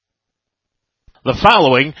The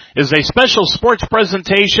following is a special sports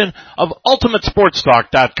presentation of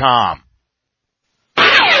UltimateSportsTalk.com.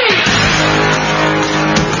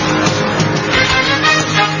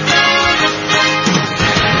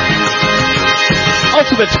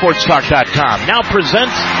 UltimateSportsTalk.com now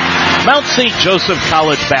presents Mount St. Joseph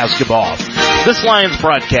College Basketball. This Lions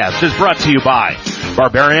broadcast is brought to you by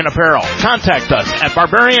Barbarian Apparel. Contact us at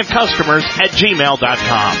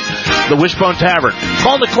barbariancustomers@gmail.com. The Wishbone Tavern.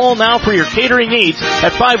 Call Nicole now for your catering needs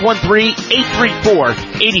at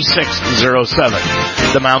 513-834-8607.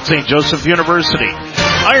 The Mount St. Joseph University.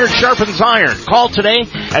 Iron sharpens iron. Call today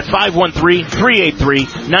at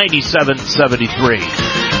 513-383-9773.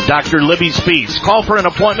 Dr. Libby Spees. Call for an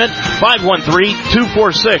appointment,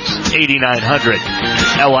 513-246-8900.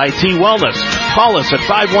 LIT Wellness. Call us at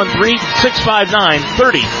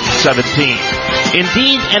 513-659-3017.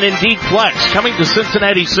 Indeed and Indeed Flex coming to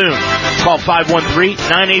Cincinnati soon. Call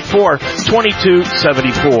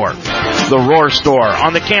 513-984-2274. The Roar Store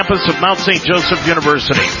on the campus of Mount St. Joseph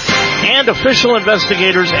University. And official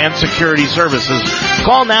investigators and security services.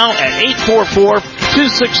 Call now at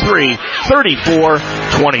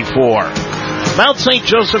 844-263-3424. Mount St.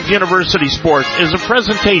 Joseph University Sports is a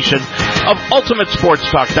presentation of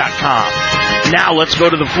UltimateSportsTalk.com. Now let's go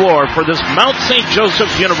to the floor for this Mount St.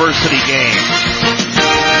 Joseph University game.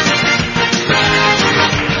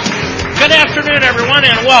 Good afternoon, everyone,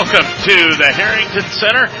 and welcome to the Harrington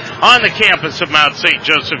Center on the campus of Mount St.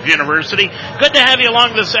 Joseph University. Good to have you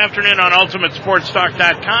along this afternoon on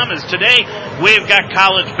UltimateSportsTalk.com, as today we've got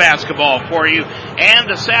college basketball for you. And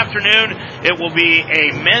this afternoon it will be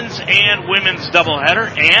a men's and women's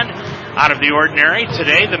doubleheader, and out of the ordinary,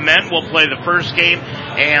 today the men will play the first game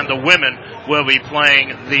and the women will be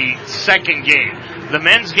playing the second game. The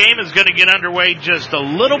men's game is going to get underway just a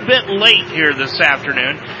little bit late here this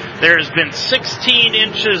afternoon. There has been 16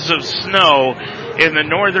 inches of snow in the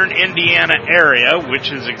northern Indiana area,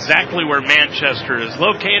 which is exactly where Manchester is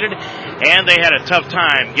located, and they had a tough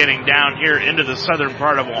time getting down here into the southern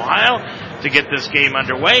part of Ohio to get this game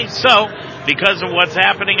underway. So, because of what's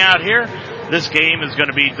happening out here, this game is going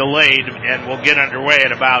to be delayed and will get underway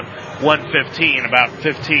at about 1:15, about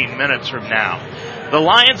 15 minutes from now. The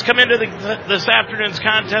Lions come into this afternoon's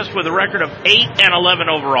contest with a record of 8-11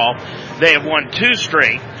 overall. They have won 2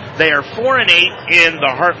 straight. They are 4-8 in the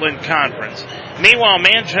Heartland Conference. Meanwhile,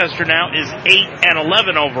 Manchester now is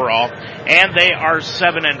 8-11 overall, and they are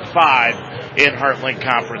 7-5 in Heartland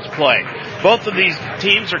Conference play. Both of these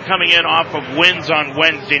teams are coming in off of wins on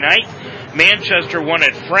Wednesday night. Manchester won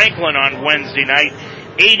at Franklin on Wednesday night,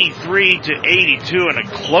 83-82 in a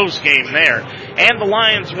close game there. And the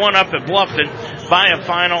Lions won up at Bluffton by a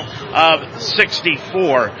final of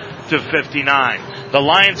 64-59. The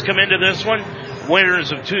Lions come into this one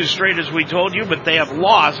winners of 2 straight, as we told you, but they have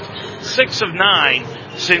lost 6 of 9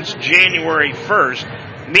 since January 1st.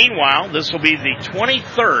 Meanwhile, this will be the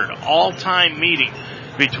 23rd all-time meeting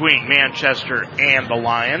between Manchester and the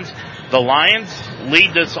Lions. The Lions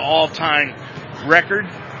lead this all-time record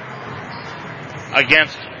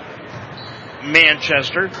against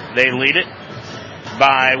Manchester. They lead it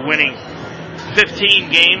by winning 15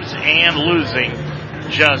 games and losing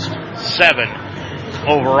just 7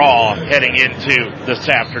 overall heading into this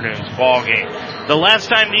afternoon's ball game. The last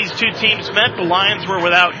time these two teams met, the Lions were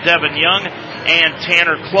without Devin Young and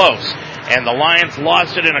Tanner Close. And the Lions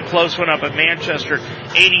lost it in a close one up at Manchester,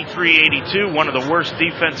 83-82, one of the worst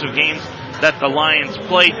defensive games that the Lions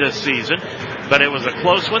played this season. But it was a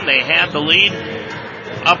close one. They had the lead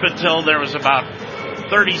up until there was about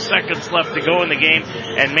 30 seconds left to go in the game,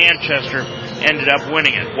 and Manchester ended up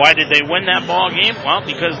winning it. Why did they win that ball game? Well,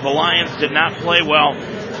 because the Lions did not play well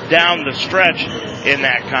down the stretch in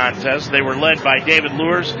that contest. They were led by David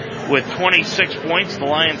Lewis with 26 points. The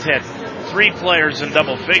Lions had 3 players in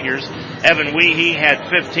double figures. Evan Weehee had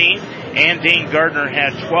 15, and Dane Gardner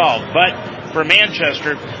had 12. But for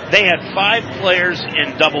Manchester, they had 5 players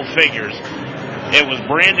in double figures. It was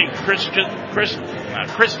Brandon Christlieb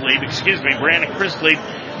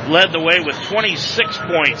led the way with 26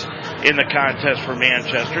 points in the contest for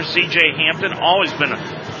Manchester. C.J. Hampton, always been a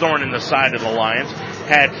thorn in the side of the Lions,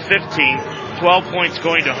 had 15, 12 points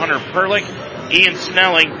going to Hunter Perlich. Ian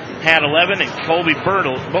Snelling had 11, and Colby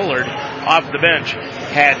Bullard off the bench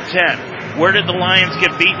had 10. Where did the Lions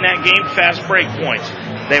get beaten that game? Fast break points.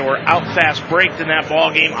 They were out fast breaked in that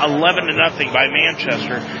ball game, 11-0 by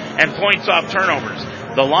Manchester, and points off turnovers.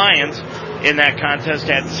 The Lions in that contest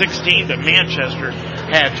had 16, but Manchester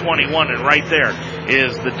had 21, and right there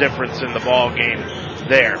is the difference in the ball game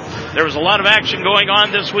there. There was a lot of action going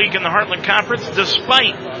on this week in the Heartland Conference,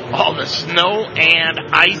 despite all the snow and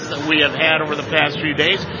ice that we have had over the past few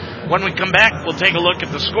days. When we come back, we'll take a look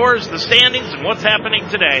at the scores, the standings, and what's happening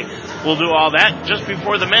today. We'll do all that just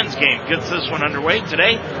before the men's game gets this one underway.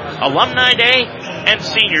 Today, Alumni Day and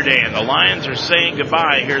Senior Day, and the Lions are saying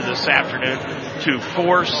goodbye here this afternoon to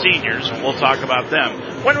 4 seniors, and we'll talk about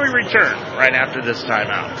them when we return right after this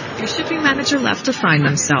timeout. Your shipping manager left to find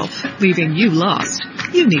themselves, leaving you lost.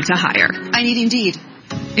 You need to hire. I need Indeed.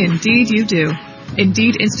 Indeed you do.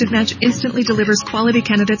 Indeed Instant Match instantly delivers quality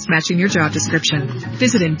candidates matching your job description.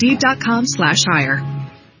 Visit Indeed.com/hire.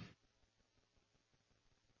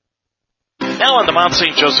 Now on the Mount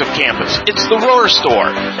St. Joseph campus, it's the Roar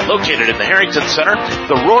Store. Located in the Harrington Center,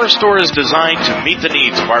 the Roar Store is designed to meet the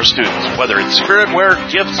needs of our students, whether it's spiritware,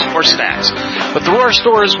 gifts, or snacks. But the Roar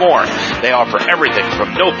Store is more. They offer everything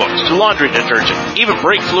from notebooks to laundry detergent, even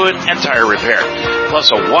brake fluid and tire repair,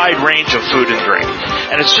 plus a wide range of food and drink.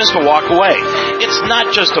 And it's just a walk away. It's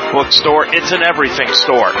not just a bookstore, it's an everything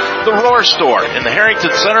store. The Roar Store in the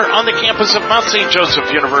Harrington Center on the campus of Mount St.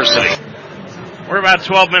 Joseph University. We're about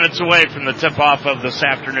 12 minutes away from the tip-off of this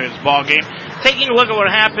afternoon's ball game. Taking a look at what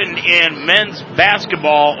happened in men's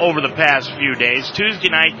basketball over the past few days. Tuesday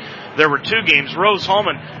night, there were 2 games.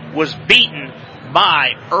 Rose-Hulman was beaten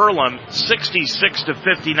by Earlham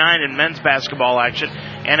 66-59 in men's basketball action.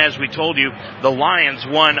 And as we told you, the Lions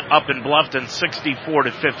won up in Bluffton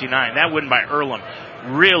 64-59. That win by Earlham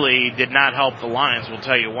really did not help the Lions. We'll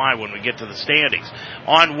tell you why when we get to the standings.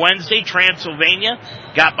 On Wednesday, Transylvania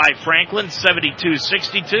got by Franklin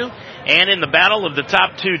 72-62. And in the battle of the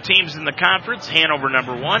top 2 teams in the conference, Hanover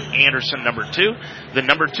number 1, Anderson number 2. The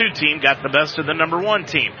number 2 team got the best of the number 1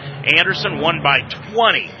 team. Anderson won by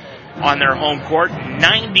 20 on their home court,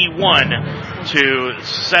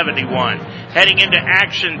 91-71. Heading into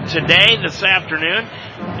action today, this afternoon,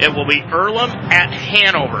 it will be Earlham at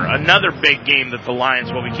Hanover, another big game that the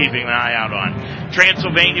Lions will be keeping an eye out on.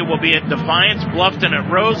 Transylvania will be at Defiance, Bluffton at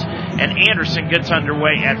Rose, and Anderson gets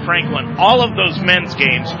underway at Franklin. All of those men's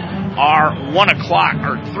games are 1 o'clock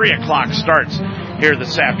or 3 o'clock starts here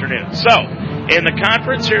this afternoon. So, in the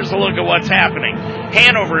conference, here's a look at what's happening.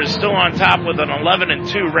 Hanover is still on top with an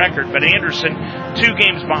 11-2 record, but Anderson 2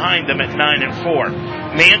 games behind them at 9-4.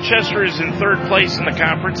 Manchester is in 3rd place in the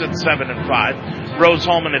conference at 7-5.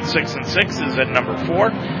 Rose-Hulman at 6-6 is at number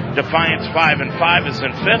 4. Defiance 5-5 is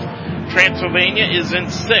in 5th. Transylvania is in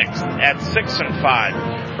 6th at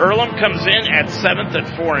 6-5. Earlham comes in at 7th at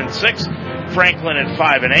 4-6. Franklin at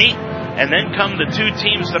 5-8. And then come the 2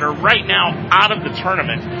 teams that are right now out of the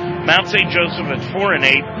tournament. Mount St. Joseph at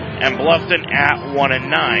 4-8 and Bluffton at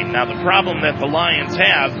 1-9. Now the problem that the Lions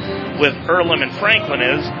have with Earlham and Franklin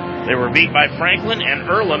is they were beat by Franklin and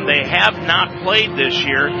Earlham. They have not played this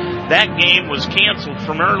year. That game was canceled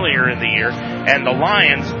from earlier in the year, and the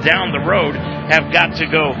Lions down the road have got to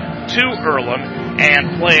go to Earlham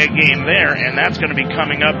and play a game there, and that's going to be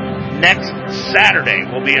coming up next Saturday.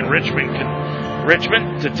 We'll be in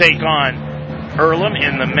Richmond to take on Earlham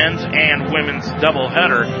in the men's and women's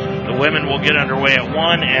doubleheader. The women will get underway at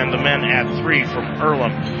 1 and the men at 3 from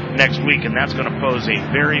Earlham next week, and that's going to pose a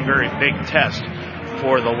very, very big test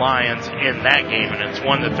for the Lions in that game, and it's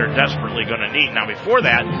one that they're desperately going to need. Now, before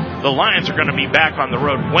that, the Lions are going to be back on the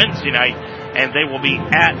road Wednesday night, and they will be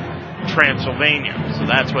at Transylvania. So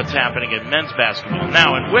that's what's happening in men's basketball.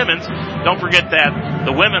 Now, in women's, don't forget that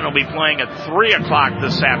the women will be playing at 3 o'clock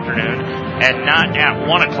this afternoon and not at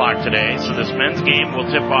 1 o'clock today. So this men's game will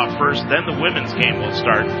tip off first, then the women's game will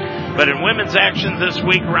start. But in women's action this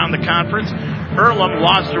week around the conference, Earlham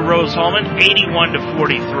lost to Rose-Hulman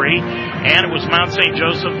 81-43, and it was Mount St.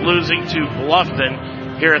 Joseph losing to Bluffton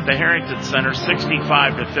here at the Harrington Center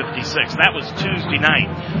 65-56. That was Tuesday night.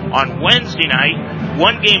 On Wednesday night,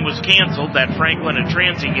 1 game was canceled. That Franklin and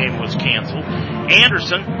Transy game was canceled.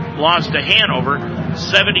 Anderson lost to Hanover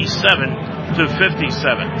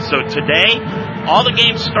 77-57. So today, all the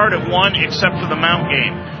games start at 1 except for the Mount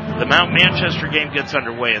game. The Mount Manchester game gets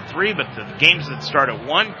underway at 3, but the games that start at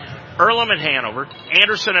 1, Earlham at Hanover,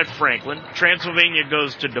 Anderson at Franklin, Transylvania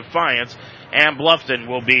goes to Defiance, and Bluffton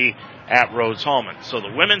will be at Rose-Hulman. So the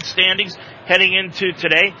women's standings heading into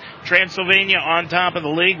today, Transylvania on top of the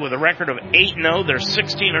league with a record of 8-0. They're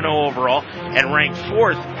 16-0 overall and ranked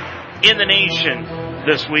 4th in the nation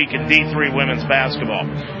this week in D3 women's basketball.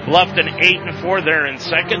 Bluffton 8-4, they're in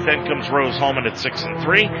 2nd. Then comes Rose-Hulman at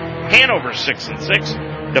 6-3. Hanover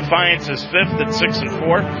 6-6. Defiance is 5th at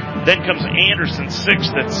 6-4. Then comes Anderson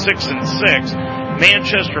 6th at 6-6.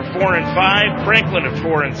 Manchester 4-5. Franklin at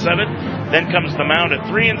 4-7. Then comes the Mount at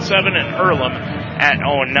 3-7 and Earlham at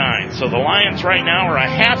 0-9. So the Lions right now are a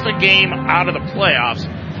half a game out of the playoffs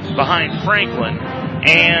behind Franklin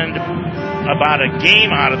and about a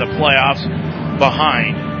game out of the playoffs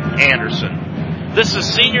behind Anderson. This is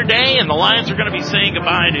senior day, and the Lions are going to be saying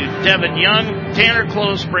goodbye to Devin Young, Tanner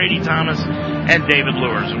Close, Brady Thomas, and David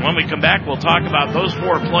Lewis. And when we come back, we'll talk about those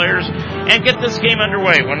four players and get this game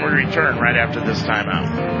underway when we return right after this timeout.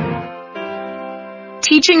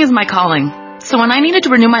 Teaching is my calling. So when I needed to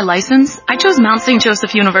renew my license, I chose Mount St.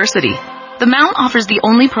 Joseph University. The Mount offers the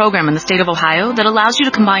only program in the state of Ohio that allows you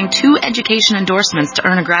to combine 2 education endorsements to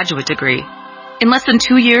earn a graduate degree. In less than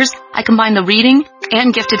 2 years, I combined the reading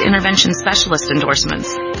and gifted intervention specialist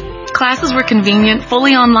endorsements. Classes were convenient,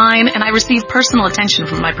 fully online, and I received personal attention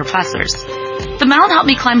from my professors. The Mount helped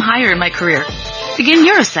me climb higher in my career. Begin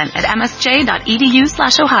your ascent at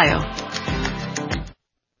msj.edu/Ohio.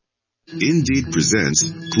 Indeed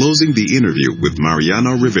presents Closing the Interview with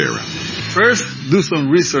Mariano Rivera. First, do some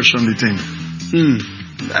research on the team.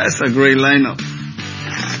 That's a great lineup.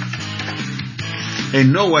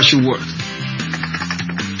 And know what should work.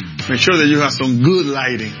 Make sure that you have some good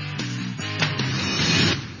lighting.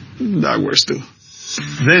 That works too.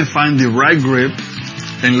 Then find the right grip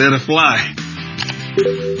and let it fly.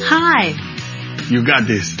 Hi. You got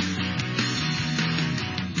this.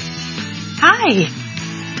 Hi.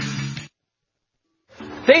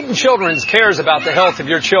 Dayton Children's cares about the health of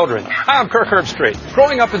your children. Hi, I'm Kirk Herbstreit.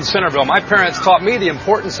 Growing up in Centerville, my parents taught me the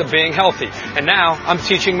importance of being healthy, and now I'm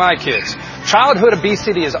teaching my kids. Childhood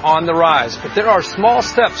obesity is on the rise, but there are small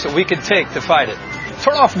steps that we can take to fight it.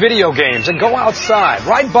 Turn off video games and go outside,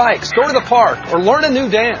 ride bikes, go to the park, or learn a new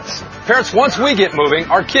dance. Parents, once we get moving,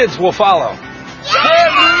 our kids will follow.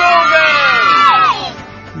 Get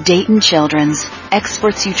moving! Dayton Children's,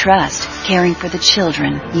 experts you trust, caring for the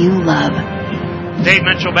children you love. Dave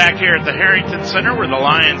Mitchell back here at the Harrington Center, where the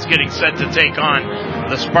Lions getting set to take on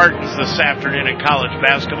the Spartans this afternoon in college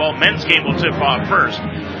basketball. Men's game will tip off first.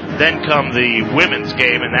 Then come the women's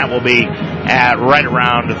game, and that will be at right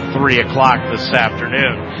around 3 o'clock this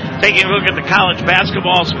afternoon. Taking a look at the college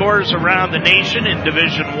basketball scores around the nation in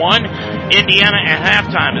Division I, Indiana at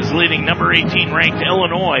halftime is leading number 18 ranked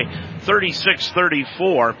Illinois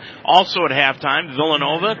 36-34. Also at halftime,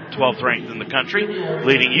 Villanova, 12th ranked in the country,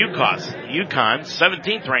 leading UConn,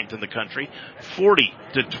 17th ranked in the country,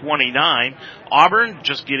 40-29. Auburn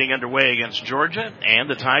just getting underway against Georgia, and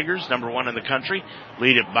the Tigers, number 1 in the country,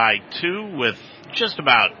 lead it by 2 with just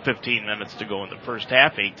about 15 minutes to go in the first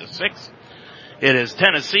half, 8-6. It is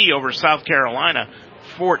Tennessee over South Carolina,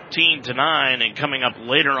 14-9, and coming up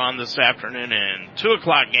later on this afternoon in 2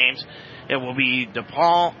 o'clock games, it will be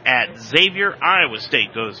DePaul at Xavier. Iowa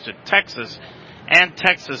State goes to Texas, and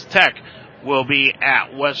Texas Tech will be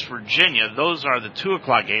at West Virginia. Those are the 2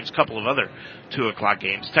 o'clock games, a couple of other 2 o'clock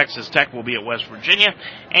games. Texas Tech will be at West Virginia,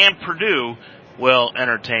 and Purdue will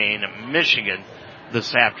entertain Michigan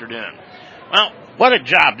this afternoon. Well, what a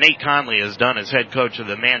job Nate Conley has done as head coach of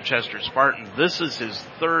the Manchester Spartans. This is his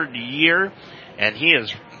 3rd year, and he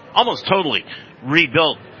has almost totally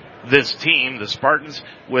rebuilt this team, the Spartans,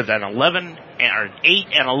 with an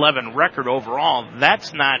 8-11 record overall.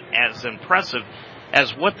 That's not as impressive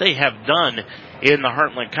as what they have done in the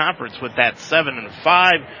Heartland Conference with that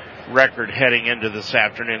 7-5 record heading into this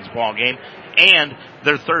afternoon's ball game, and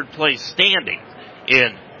their 3rd place standing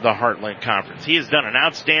in the Heartland Conference. He has done an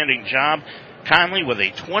outstanding job. Conley with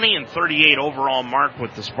a 20-38 overall mark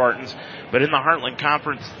with the Spartans, but in the Heartland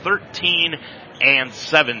Conference,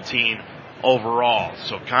 13-17 overall.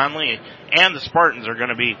 So Conley and the Spartans are going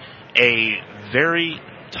to be a very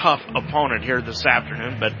tough opponent here this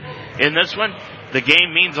afternoon, but in this one, the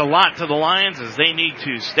game means a lot to the Lions as they need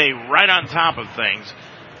to stay right on top of things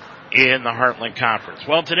in the Heartland Conference.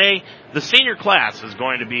 Well, today, the senior class is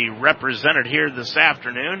going to be represented here this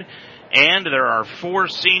afternoon, and there are 4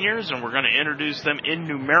 seniors, and we're going to introduce them in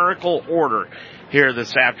numerical order here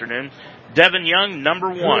this afternoon. Devin Young, number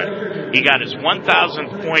 1. He got his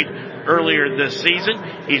 1,000th point earlier this season.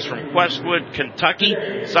 He's from Questwood, Kentucky,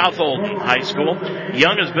 South Olden High School.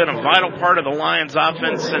 Young has been a vital part of the Lions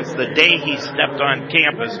offense since the day he stepped on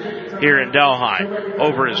campus here in Delhi.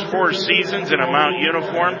 Over his 4 seasons in a Mount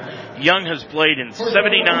uniform, Young has played in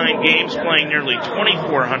 79 games, playing nearly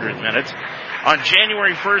 2,400 minutes. On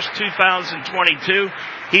January 1st, 2022,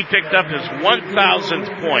 he picked up his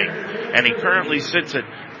 1,000th point, and he currently sits at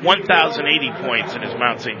 1,080 points in his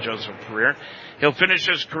Mount St. Joseph career. He'll finish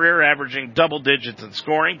his career averaging double digits in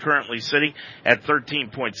scoring, currently sitting at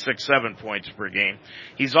 13.67 points per game.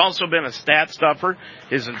 He's also been a stat stuffer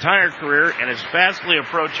his entire career and is fastly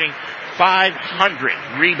approaching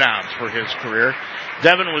 500 rebounds for his career.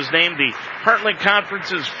 Devin was named the Heartland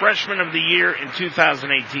Conference's Freshman of the Year in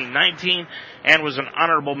 2018-19 and was an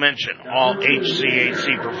honorable mention All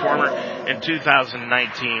HCAC performer in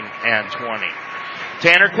 2019 and 20.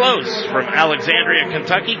 Tanner Close from Alexandria,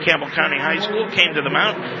 Kentucky, Campbell County High School, came to the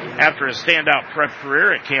Mount after a standout prep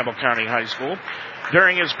career at Campbell County High School.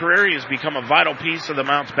 During his career, he has become a vital piece of the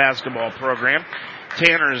Mount's basketball program.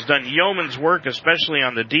 Tanner has done yeoman's work, especially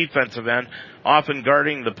on the defensive end, often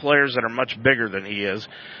guarding the players that are much bigger than he is.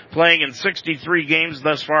 Playing in 63 games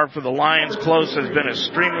thus far for the Lions, Close has been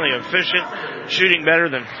extremely efficient, shooting better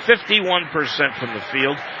than 51% from the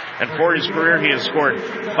field. And for his career, he has scored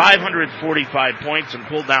 545 points and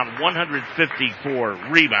pulled down 154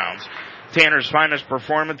 rebounds. Tanner's finest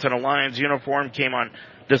performance in a Lions uniform came on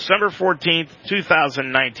December 14th,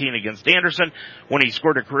 2019 against Anderson, when he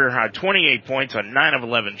scored a career-high 28 points on 9 of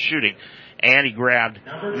 11 shooting, and he grabbed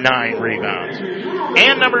 9 rebounds.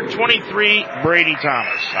 And number 23, Brady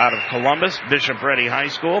Thomas, out of Columbus, Bishop Ready High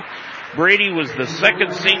School. Brady was the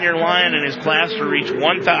second senior Lion in his class to reach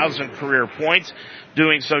 1,000 career points,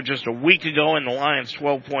 doing so just a week ago in the Lions'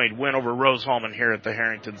 12-point win over Rose-Hulman here at the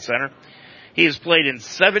Harrington Center. He has played in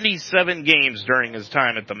 77 games during his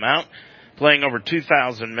time at the Mount, playing over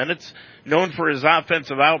 2,000 minutes. Known for his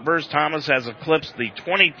offensive outburst, Thomas has eclipsed the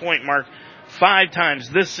 20-point mark 5 times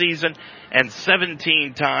this season and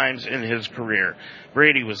 17 times in his career.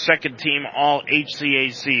 Brady was second-team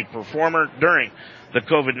All-HCAC performer during the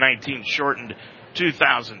COVID-19 shortened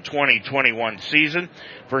 2020-21 season.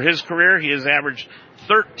 For his career, he has averaged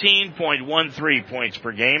 13.13 points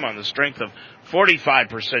per game on the strength of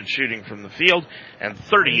 45% shooting from the field and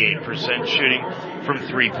 38% shooting from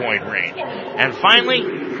three-point range. And finally,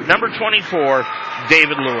 number 24,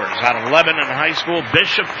 David Lewis, out of Lebanon High School,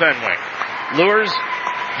 Bishop Fenwick. Lewis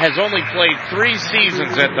has only played 3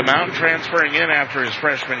 seasons at the Mount, transferring in after his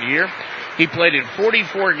freshman year. He played in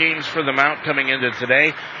 44 games for the Mount coming into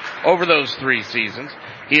today. Over those 3 seasons,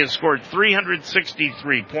 he has scored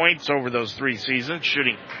 363 points over those 3 seasons,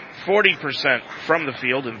 shooting 40% from the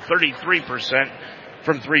field and 33%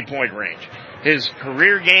 from three-point range. His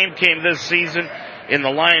career game came this season in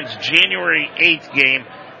the Lions' January 8th game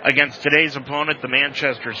against today's opponent, the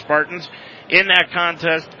Manchester Spartans. In that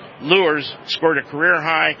contest, Lewis scored a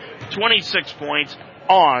career-high 26 points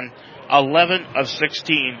on 11 of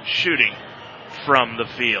 16 shooting from the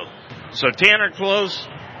field. So Tanner Close,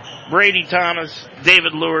 Brady Thomas,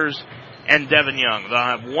 David Lewis, and Devin Young. They'll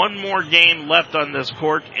have one more game left on this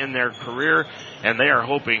court in their career, and they are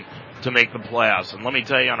hoping to make the playoffs. And let me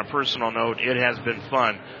tell you on a personal note, it has been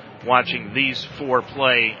fun watching these 4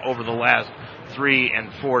 play over the last 3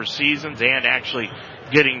 and 4 seasons and actually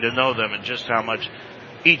getting to know them and just how much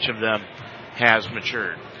each of them has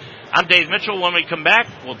matured. I'm Dave Mitchell. When we come back,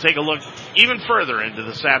 we'll take a look even further into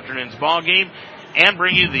this afternoon's ball game and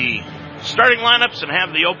bring you the starting lineups and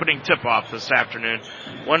have the opening tip-off this afternoon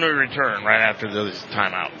when we return right after those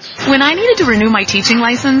timeouts. When I needed to renew my teaching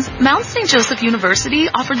license, Mount St. Joseph University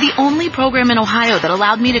offered the only program in Ohio that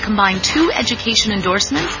allowed me to combine 2 education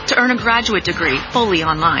endorsements to earn a graduate degree fully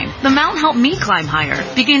online. The Mount helped me climb higher.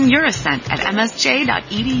 Begin your ascent at msj.edu/Ohio.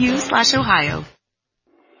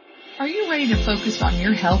 Are you ready to focus on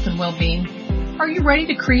your health and well-being? Are you ready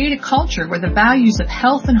to create a culture where the values of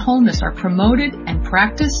health and wholeness are promoted and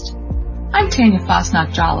practiced? I'm Tanya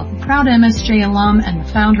Fosnack-Jolliffe, a proud MSJ alum and the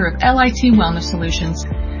founder of LIT Wellness Solutions.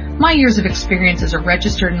 My years of experience as a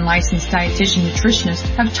registered and licensed dietitian nutritionist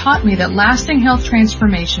have taught me that lasting health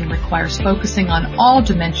transformation requires focusing on all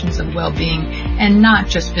dimensions of well-being and not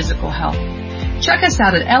just physical health. Check us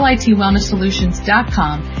out at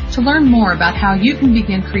litwellnesssolutions.com to learn more about how you can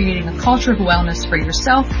begin creating a culture of wellness for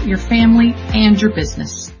yourself, your family, and your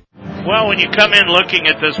business. Well, when you come in looking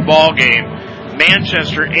at this ball game,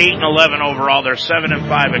 Manchester 8-11 overall. They're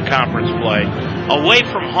 7-5 in conference play. Away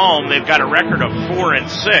from home, they've got a record of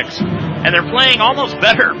 4-6, and they're playing almost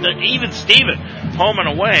better than even Steven. Home and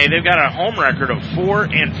away, they've got a home record of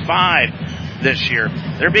 4-5 this year.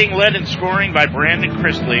 They're being led in scoring by Brandon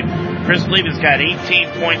Christlieb. Christlieb has got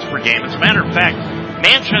 18 points per game. As a matter of fact,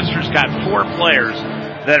 Manchester's got 4 players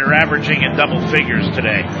that are averaging in double figures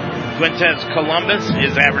today. Quintez Columbus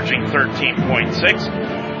is averaging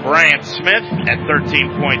 13.6. Bryant Smith at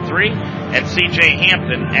 13.3, and C.J.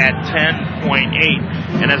 Hampton at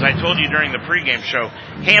 10.8. And as I told you during the pregame show,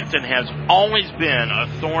 Hampton has always been a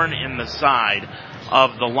thorn in the side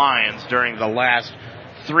of the Lions during the last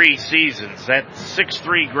 3 seasons. That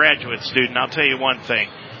 6'3" graduate student, I'll tell you one thing,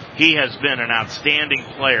 he has been an outstanding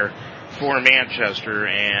player for Manchester,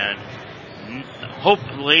 and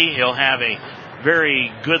hopefully he'll have a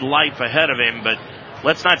very good life ahead of him, but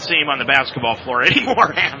let's not see him on the basketball floor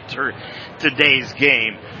anymore after today's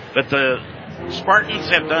game. But the Spartans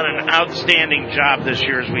have done an outstanding job this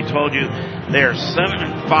year, as we told you. They are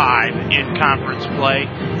 7-5 in conference play,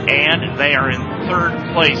 and they are in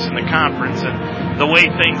 3rd place in the conference. And the way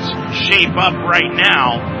things shape up right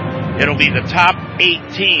now, it'll be the top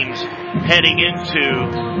 8 teams heading into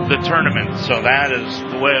the tournament. So that is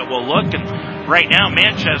the way it will look. And right now,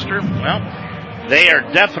 Manchester, well, they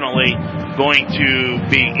are definitely going to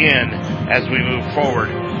be in as we move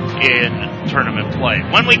forward in tournament play.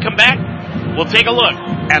 When we come back, we'll take a look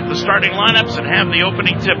at the starting lineups and have the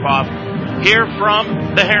opening tip-off here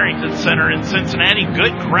from the Harrington Center in Cincinnati.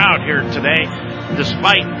 Good crowd here today,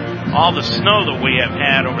 despite all the snow that we have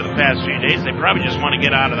had over the past few days. They probably just want to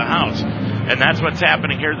get out of the house. And that's what's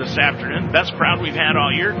happening here this afternoon. Best crowd we've had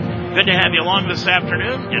all year. Good to have you along this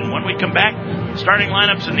afternoon. And when we come back, starting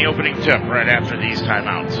lineups and the opening tip right after these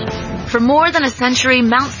timeouts. For more than a century,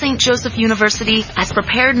 Mount St. Joseph University has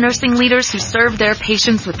prepared nursing leaders who serve their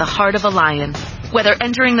patients with the heart of a lion. Whether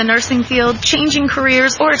entering the nursing field, changing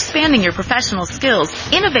careers, or expanding your professional skills,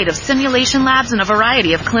 innovative simulation labs and a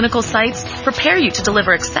variety of clinical sites prepare you to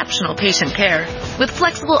deliver exceptional patient care. With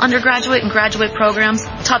flexible undergraduate and graduate programs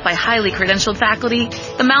taught by highly credentialed faculty,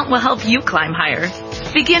 the Mount will help you climb higher.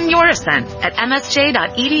 Begin your ascent at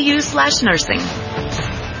msj.edu/nursing.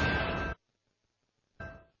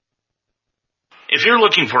 If you're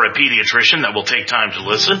looking for a pediatrician that will take time to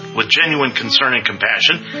listen with genuine concern and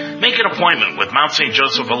compassion, make an appointment with Mount St.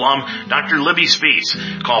 Joseph alum Dr. Libby Spees.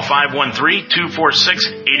 Call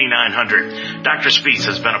 513-246-8900. Dr. Spees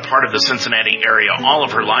has been a part of the Cincinnati area all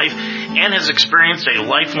of her life and has experienced a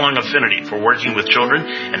lifelong affinity for working with children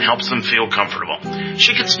and helps them feel comfortable.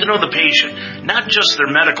 She gets to know the patient, not just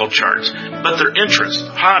their medical charts, but their interests,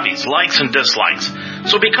 hobbies, likes, and dislikes.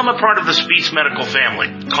 So become a part of the Spees medical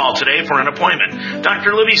family. Call today for an appointment.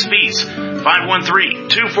 Dr. Libby Spees,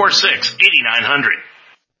 513-246-8900.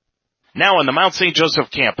 Now on the Mount St. Joseph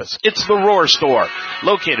campus, it's the Roar Store.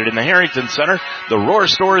 Located in the Harrington Center, the Roar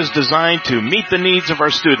Store is designed to meet the needs of our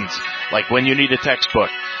students. Like when you need a textbook,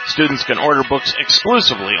 students can order books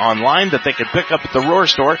exclusively online that they can pick up at the Roar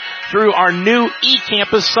Store through our new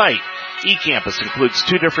eCampus site. eCampus includes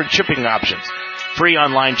 2 different shipping options. Free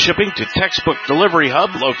online shipping to Textbook Delivery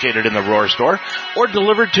Hub located in the Roar Store or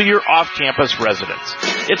delivered to your off-campus residence.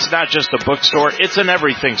 It's not just a bookstore, it's an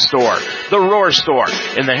everything store. The Roar Store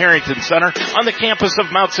in the Harrington Center on the campus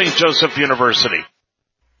of Mount St. Joseph University.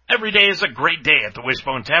 Every day is a great day at the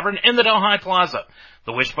Wishbone Tavern in the Delhi Plaza.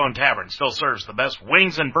 The Wishbone Tavern still serves the best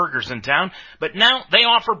wings and burgers in town, but now they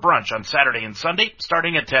offer brunch on Saturday and Sunday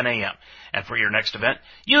starting at 10 a.m. And for your next event,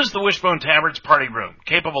 use the Wishbone Tavern's party room,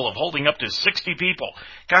 capable of holding up to 60 people.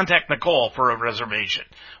 Contact Nicole for a reservation.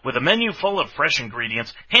 With a menu full of fresh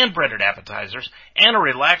ingredients, hand-breaded appetizers, and a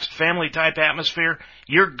relaxed family-type atmosphere,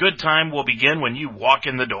 your good time will begin when you walk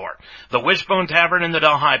in the door. The Wishbone Tavern in the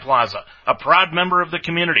Delhi Plaza, a proud member of the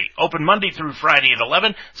community, open Monday through Friday at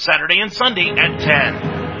 11, Saturday and Sunday at 10.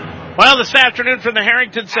 Well, this afternoon from the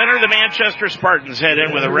Harrington Center, the Manchester Spartans head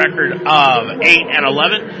in with a record of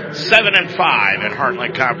 8-11, 7-5 in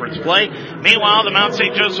Heartland Conference play. Meanwhile, the Mount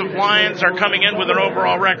St. Joseph Lions are coming in with an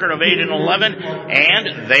overall record of 8-11,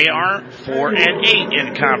 and they are 4-8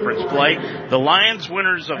 in conference play. The Lions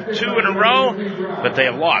winners of 2 in a row, but they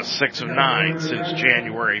have lost 6 of 9 since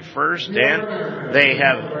January 1st, and they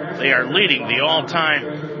are leading the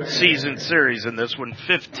all-time season series in this one,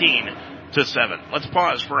 15-7. Let's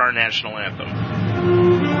pause for our national anthem.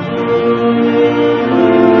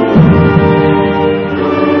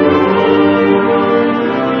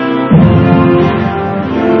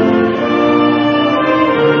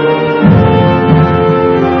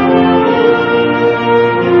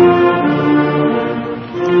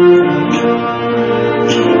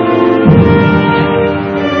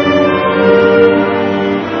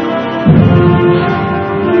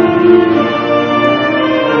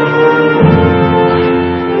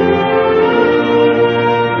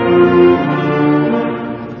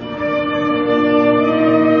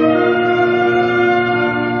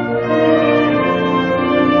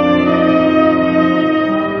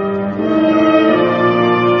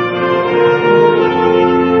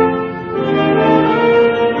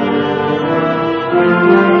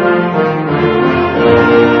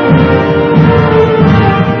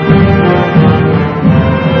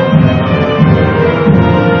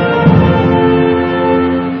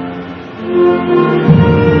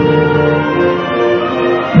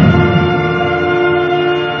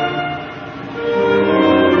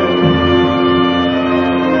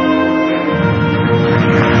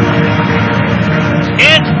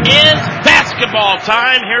 basketball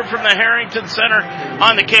time here from the Harrington Center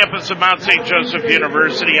on the campus of Mount St. Joseph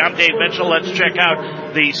University. I'm Dave Mitchell. Let's check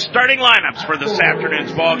out the starting lineups for this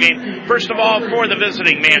afternoon's ball game. First of all, for the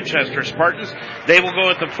visiting Manchester Spartans, they will go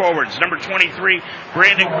at the forwards. Number 23,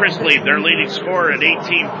 Brandon Chrisley, their leading scorer at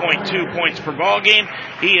 18.2 points per ball game.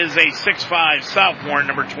 He is a 6'5" sophomore,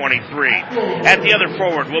 number 23. At the other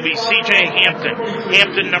forward will be C.J. Hampton.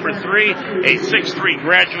 Hampton, number 3, a 6'3"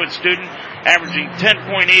 graduate student, averaging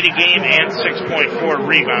 10.8 a game and 6.4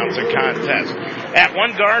 rebounds a contest. At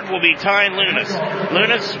one guard will be Ty Lunas.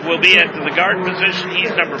 Lunas will be at the guard position.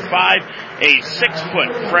 He's number 5, a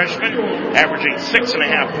 6-foot freshman, averaging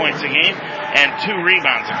 6.5 points a game and 2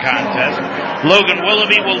 rebounds a contest. Logan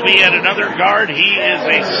Willoughby will be at another guard. He is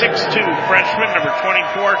a 6'2" freshman, number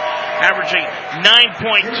 24, averaging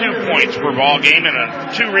 9.2 points per ball game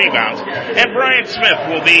and 2 rebounds. And Brian Smith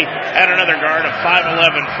will be at another guard, a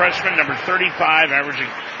 5'11" freshman, number 35, averaging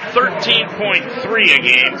 13.3 a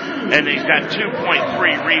game, and he's got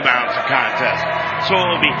 2.3 rebounds a contest. So it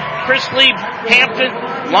will be Chrisley,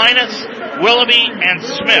 Hampton, Linus, Willoughby, and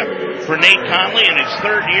Smith. For Nate Conley in his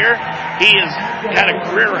third year, he has got a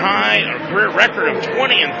career record of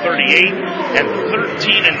 20 and 38 and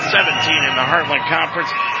 13 and 17 in the Heartland Conference.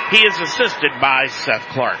 He is assisted by Seth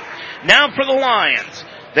Clark. Now for the Lions.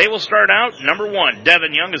 They will start out, number 1,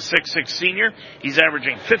 Devin Young, a 6'6" senior. He's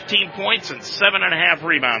averaging 15 points and 7.5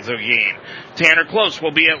 rebounds a game. Tanner Close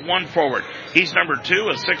will be at 1 forward. He's number 2,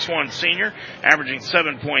 a 6'1" senior, averaging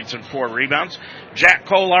 7 points and 4 rebounds. Jack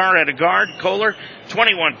Kolar at a guard. Kolar,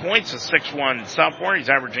 21 points, a 6'1" sophomore. He's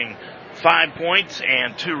averaging 5 points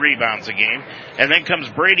and 2 rebounds a game. And then comes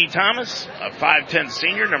Brady Thomas, a 5'10"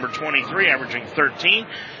 senior, number 23, averaging 13.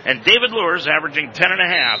 And David Lures, averaging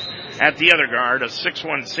 10.5 at the other guard, a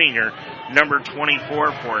 6'1" senior, number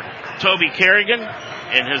 24 for Toby Kerrigan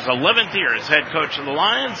in his 11th year as head coach of the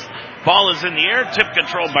Lions. Ball is in the air, tip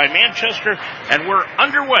controlled by Manchester, and we're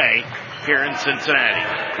underway here in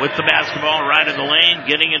Cincinnati. With the basketball right in the lane,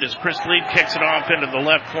 getting it as Chris Lee kicks it off into the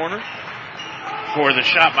left corner. For the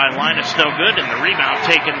shot by Linus, no good, and the rebound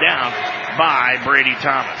taken down by Brady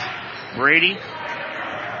Thomas. Brady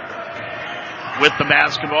with the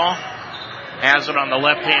basketball, has it on the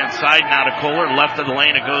left-hand side, now to Kohler, left of the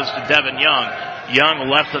lane, it goes to Devin Young.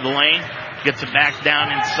 Young, left of the lane, gets it back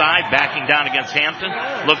down inside, backing down against Hampton,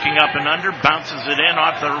 looking up and under, bounces it in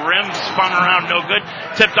off the rim, spun around, no good,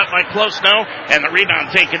 tipped up by Close, no, and the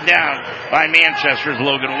rebound taken down by Manchester's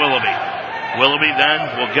Logan Willoughby. Willoughby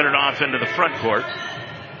then will get it off into the front court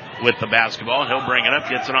with the basketball. He'll bring it up,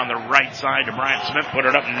 gets it on the right side to Brian Smith, put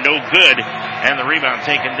it up, no good, and the rebound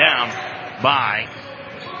taken down by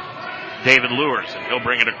David Lures, and he'll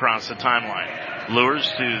bring it across the timeline. Lures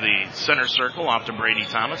to the center circle, off to Brady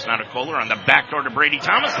Thomas, now to Kohler on the backdoor to Brady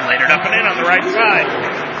Thomas, laid it up and in on the right side.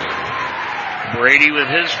 Brady with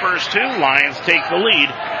his first 2, Lions take the lead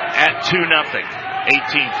at 2-0.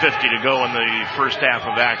 18:50 to go in the first half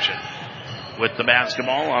of action. With the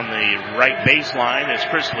basketball on the right baseline is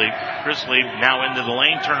Chrisley. Chrisley now into the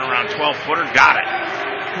lane, turnaround 12-footer, got it.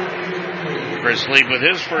 Chrisley with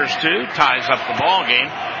his first 2 ties up the ball game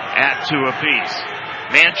at 2 apiece.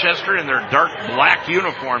 Manchester in their dark black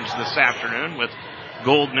uniforms this afternoon with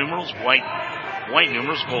gold numerals, white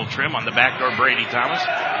numerals, gold trim on the backdoor. Brady Thomas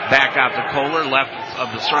back out to Kohler, left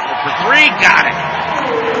of the circle for 3, got it.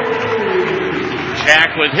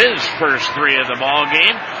 Jack with his first 3 of the ball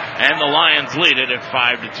game. And the Lions lead it at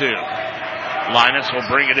 5-2. Linus will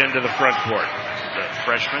bring it into the front court. The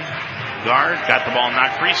freshman guard got the ball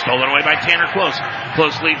knocked free, stolen away by Tanner Close.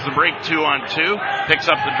 Close leads the break 2-on-2, picks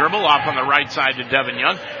up the dribble off on the right side to Devin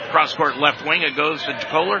Young. Cross court left wing, it goes to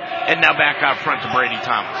Kohler, and now back out front to Brady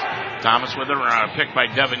Thomas. Thomas with a pick by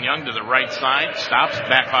Devin Young to the right side, stops,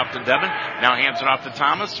 back off to Devin, now hands it off to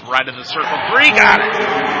Thomas, right of the circle 3, got it.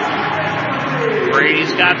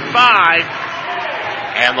 Brady's got 5.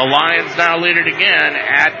 And the Lions now lead it again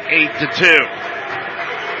at 8-2.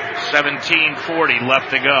 17:40 left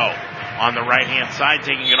to go. On the right-hand side,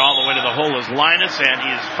 taking it all the way to the hole is Linus, and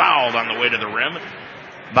he is fouled on the way to the rim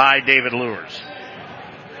by David Lures.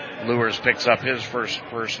 Lures picks up his first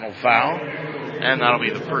personal foul, and that'll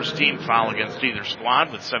be the first team foul against either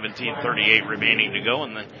squad with 17:38 remaining to go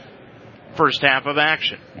in the first half of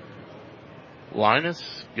action.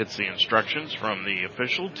 Linus gets the instructions from the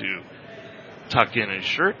official to tuck in his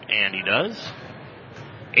shirt, and he does.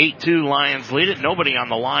 8-2 Lions lead it. Nobody on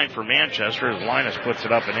the line for Manchester as Linus puts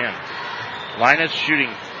it up and in. Linus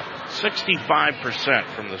shooting 65%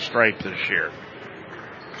 from the stripe this year.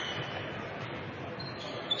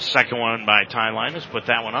 Second one by Ty Linus, put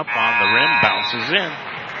that one up on the rim, bounces in.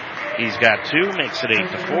 He's got 2, makes it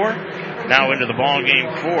 8-4. Now into the ball game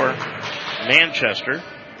for Manchester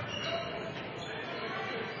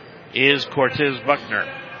is Cortez Buckner.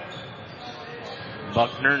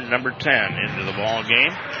 Buckner, number 10, into the ball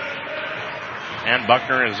game. And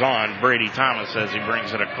Buckner is on Brady Thomas as he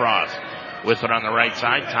brings it across. With it on the right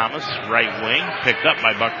side, Thomas, right wing, picked up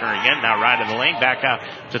by Buckner again. Now right of the lane, back out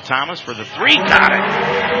to Thomas for the three. Got it.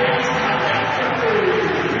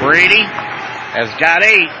 Brady has got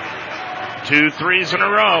 8. 2 threes in a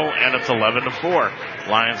row, and it's 11-4.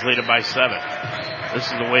 Lions lead it by 7. This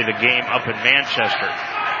is the way the game up in Manchester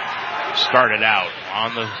started out.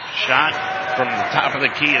 On the shot from the top of the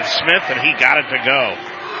key is Smith, and he got it to go.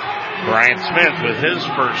 Brian Smith with his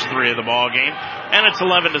first 3 of the ball game, and it's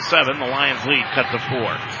 11-7. The Lions lead cut to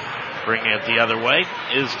 4. Bringing it the other way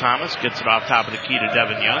is Thomas. Gets it off top of the key to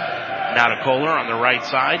Devin Young. Now to Kohler on the right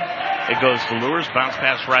side. It goes to Lures. Bounce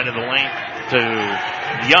pass right of the lane to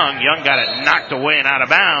Young. Young got it knocked away and out of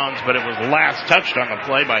bounds, but it was last touched on the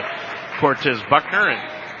play by Cortez Buckner, and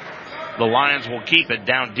the Lions will keep it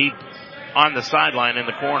down deep on the sideline in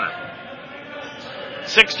the corner.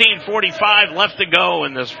 16:45 left to go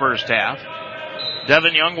in this first half.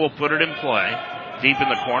 Devin Young will put it in play. Deep in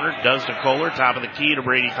the corner, does to Kohler, top of the key to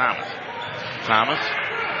Brady Thomas. Thomas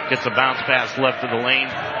gets a bounce pass left of the lane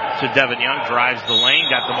to Devin Young, drives the lane,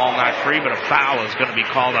 got the ball knocked free, but a foul is going to be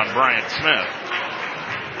called on Brian Smith.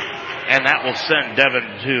 And that will send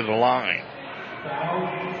Devin to the line.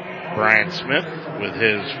 Brian Smith with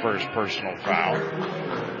his first personal foul.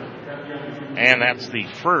 And that's the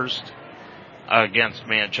first against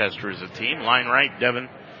Manchester as a team. Line right, Devin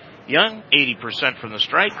Young, 80% from the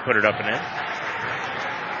strike, put it up and in.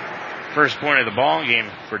 First point of the ball game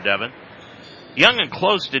for Devin. Young and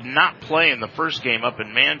Close did not play in the first game up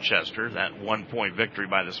in Manchester, that 1-point victory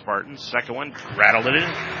by the Spartans. Second one, rattled it in.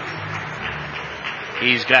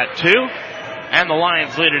 He's got 2, and the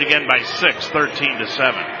Lions lead it again by 6,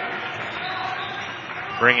 13-7.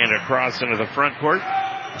 Bringing it across into the front court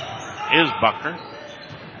is Buckner.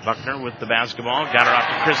 Buckner with the basketball, got it off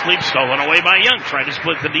to Chris Leap, stolen away by Young. Tried to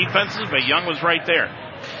split the defenses, but Young was right there.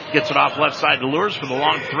 Gets it off left side to Lures for the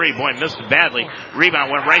long 3. Boy, missed it badly.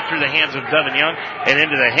 Rebound went right through the hands of Devin Young and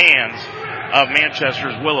into the hands of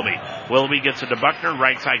Manchester's Willoughby. Willoughby gets it to Buckner,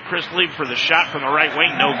 right side Chris Leap for the shot from the right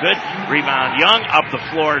wing, no good. Rebound Young, up the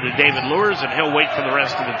floor to David Lures, and he'll wait for the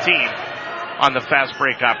rest of the team on the fast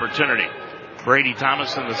break opportunity. Brady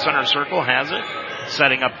Thomas in the center circle has it,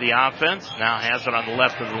 setting up the offense. Now has it on the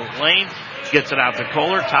left of the lane. Gets it out to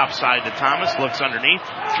Kohler, top side to Thomas, looks underneath,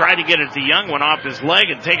 tried to get it to Young, went off his leg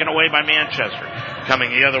and taken away by Manchester.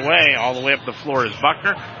 Coming the other way, all the way up the floor is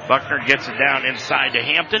Buckner. Buckner gets it down inside to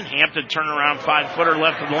Hampton. Hampton turnaround 5-footer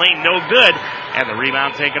left of the lane, no good. And the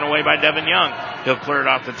rebound taken away by Devin Young. He'll clear it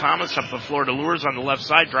off to Thomas, up the floor to Lures on the left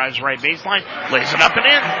side, drives right baseline, lays it up and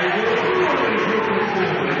in.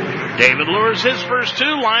 David Lures his first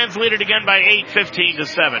 2. Lions lead it again by 8,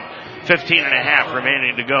 15-7. 15.5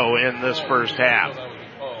 remaining to go in this first half.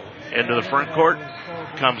 Into the front court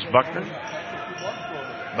comes Buckner.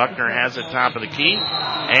 Buckner has it top of the key,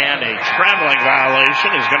 and a traveling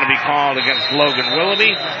violation is going to be called against Logan Willoughby.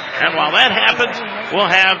 And while that happens, we'll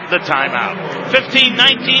have the timeout.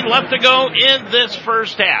 15:19 left to go in this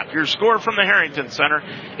first half. Your score from the Harrington Center,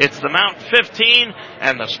 it's the Mount 15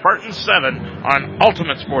 and the Spartans 7 on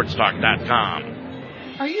UltimateSportsTalk.com.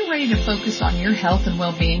 Are you ready to focus on your health and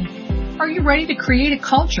well-being? Are you ready to create a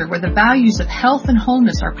culture where the values of health and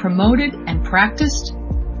wholeness are promoted and practiced?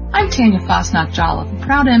 I'm Tanya Fosnok-Jolliffe, a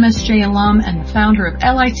proud MSJ alum and the founder of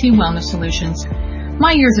LIT Wellness Solutions.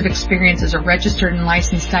 My years of experience as a registered and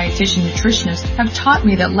licensed dietitian nutritionist have taught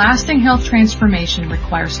me that lasting health transformation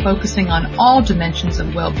requires focusing on all dimensions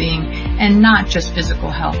of well-being and not just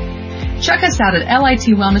physical health. Check us out at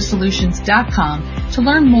litwellnesssolutions.com to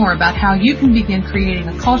learn more about how you can begin creating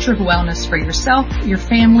a culture of wellness for yourself, your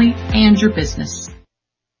family, and your business.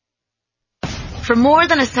 For more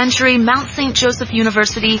than a century, Mount St. Joseph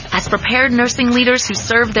University has prepared nursing leaders who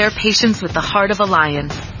serve their patients with the heart of a lion.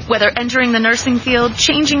 Whether entering the nursing field,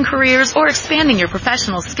 changing careers, or expanding your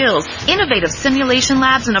professional skills, innovative simulation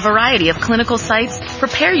labs and a variety of clinical sites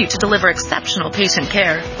prepare you to deliver exceptional patient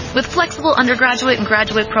care. With flexible undergraduate and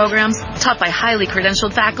graduate programs taught by highly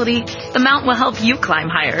credentialed faculty, the Mount will help you climb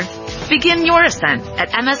higher. Begin your ascent at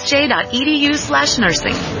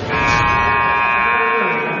msj.edu/nursing.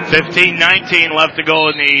 15:19 left to go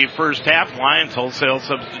in the first half. Lions wholesale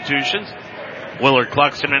substitutions. Willard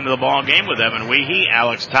Cluxton into the ball game with Evan Weehee,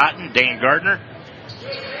 Alex Totten, Dane Gardner,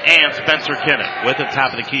 and Spencer Kennett. With the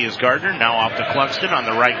top of the key is Gardner. Now off to Cluxton. On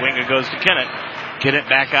the right wing it goes to Kennett. Kinnett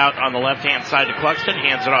back out on the left-hand side to Cluxton,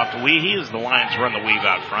 hands it off to Weehee as the Lions run the weave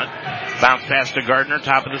out front. Bounce pass to Gardner,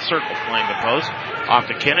 top of the circle, playing the post. Off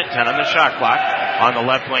to Kinnett, 10 on the shot clock. On the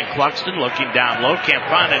left wing, Cluxton looking down low, can't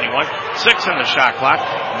find anyone. 6 on the shot clock.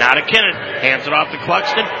 Now to Kinnett, hands it off to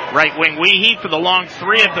Cluxton. Right wing Weehee for the long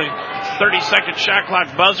 3 at the 30-second shot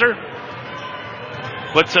clock buzzer.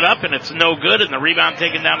 Puts it up, and it's no good, and the rebound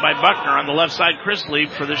taken down by Buckner on the left side. Chris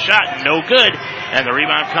Lieb for the shot, no good, and the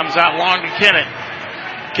rebound comes out long to Kinnett.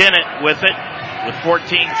 Kinnett with it, with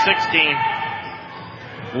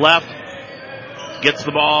 14-16 left, gets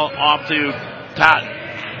the ball off to Totten.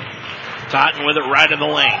 Totten with it right in the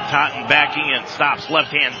lane. Totten backing in, stops,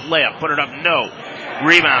 left hand layup, put it up, no.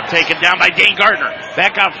 Rebound taken down by Dane Gardner.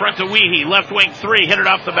 Back out front to Weehee. Left wing 3. Hit it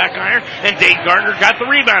off the back iron. And Dane Gardner got the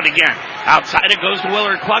rebound again. Outside it goes to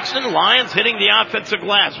Willard Cluxton. Lions hitting the offensive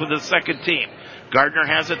glass with his second team. Gardner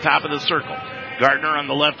has it top of the circle. Gardner on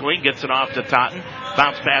the left wing gets it off to Totten.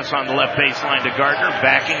 Bounce pass on the left baseline to Gardner.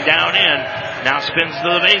 Backing down in. Now spins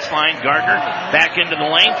to the baseline. Gardner back into the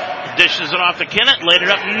lane. Dishes it off to Kinnett. Laid it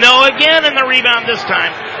up. No again. And the rebound this time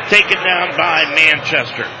taken down by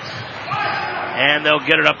Manchester. And they'll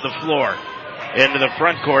get it up the floor into the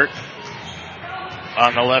front court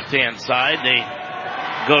on the left-hand side. They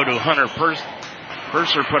go to Hunter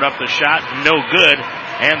Purser, put up the shot, no good,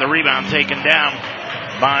 and the rebound taken down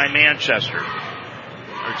by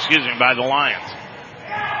by the Lions.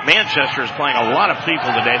 Manchester is playing a lot of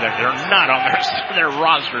people today that they're not on their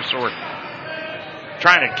roster, so we're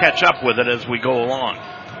trying to catch up with it as we go along.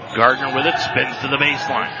 Gardner with it, spins to the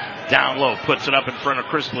baseline. Down low, puts it up in front of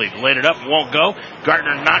Chris Lee. Laid it up, won't go.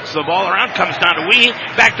 Gardner knocks the ball around, comes down to Weehee.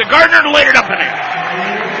 Back to Gardner, laid it up and in.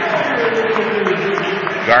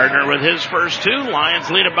 Gardner with his first 2. Lions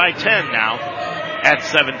lead it by 10 now at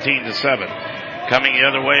 17-7. Coming the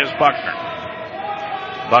other way is Buckner.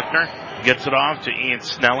 Buckner gets it off to Ian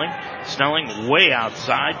Snelling. Snelling way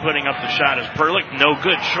outside, putting up the shot is Perlick. No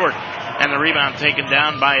good, short. And the rebound taken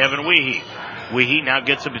down by Evan Weehee. Weehee now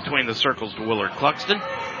gets it between the circles to Willard Cluxton.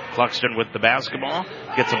 Cluxton with the basketball.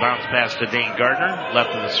 Gets a bounce pass to Dane Gardner.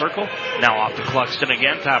 Left of the circle. Now off to Cluxton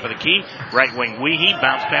again. Top of the key. Right wing Weehee.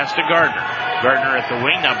 Bounce pass to Gardner. Gardner at the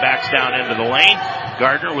wing. Now backs down into the lane.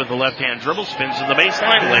 Gardner with the left-hand dribble. Spins to the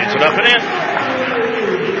baseline. Lays it up and in.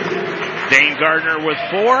 Dane Gardner with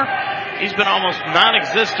 4. He's been almost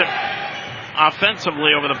non-existent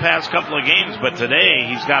offensively over the past couple of games, but today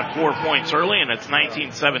he's got 4 points early, and it's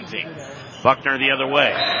 19-17. Buckner the other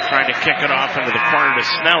way, trying to kick it off into the corner to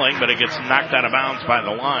Snelling, but it gets knocked out of bounds by the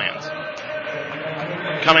Lions.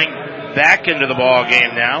 Coming back into the ball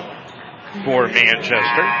game now for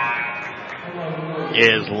Manchester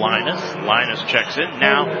is Linus. Linus checks in.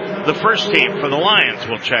 Now the first team for the Lions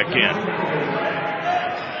will check in.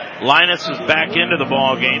 Linus is back into the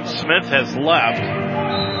ball game. Smith has left.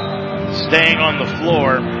 Staying on the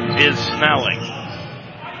floor is Snelling.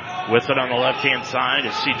 With it on the left-hand side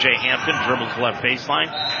is C.J. Hampton, dribbles left baseline,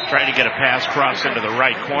 trying to get a pass cross into the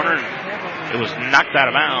right corner. It was knocked out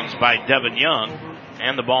of bounds by Devin Young,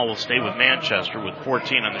 and the ball will stay with Manchester with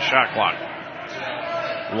 14 on the shot clock.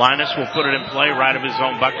 Linus will put it in play right of his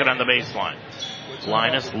own bucket on the baseline.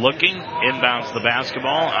 Linus looking, inbounds the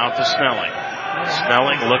basketball out to Snelling.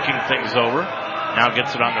 Snelling looking things over. Now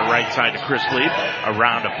gets it on the right side to Chris Lieb.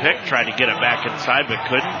 Around a pick, tried to get it back inside, but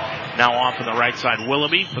couldn't. Now off on the right side,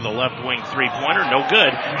 Willoughby for the left wing three-pointer. No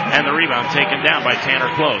good. And the rebound taken down by Tanner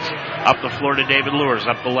Close. Up the floor to David Lewis,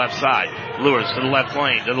 up the left side. Lewis to the left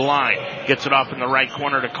lane, to the line. Gets it off in the right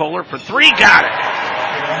corner to Kohler for 3. Got it!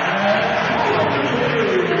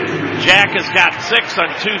 Jack has got 6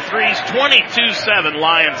 on 2 threes. 22-7.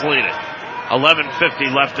 Lions lead it.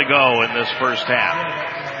 11:50 left to go in this first half.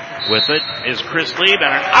 With it is Chris Lieb,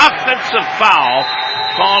 and an offensive foul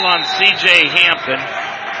called on C.J. Hampton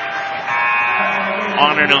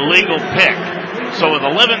on an illegal pick. So with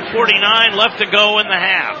 11:49 left to go in the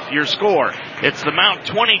half, your score, it's the Mount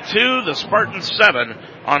 22, the Spartans 7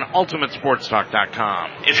 on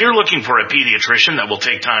UltimateSportsTalk.com. If you're looking for a pediatrician that will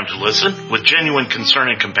take time to listen with genuine concern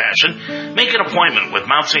and compassion, make an appointment with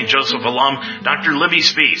Mount St. Joseph alum Dr. Libby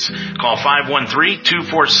Spees. Call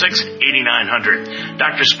 513-246-8900.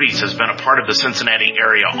 Dr. Spees has been a part of the Cincinnati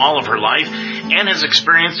area all of her life and has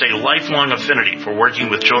experienced a lifelong affinity for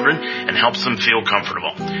working with children and helps them feel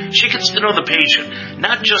comfortable. She gets to know the patient,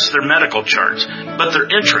 not just their medical charts, but their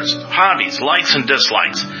interests, hobbies, likes, and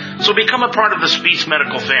dislikes. So become a part of the Spees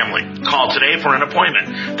medical family. Call today for an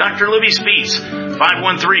appointment. Dr. Libby Spees,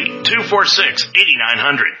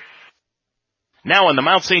 513-246-8900. Now on the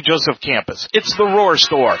Mount St. Joseph campus, it's the Roar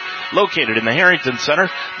Store. Located in the Harrington Center,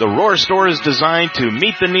 the Roar Store is designed to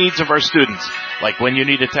meet the needs of our students. Like when you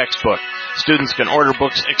need a textbook, students can order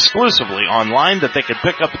books exclusively online that they can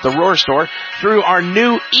pick up at the Roar Store through our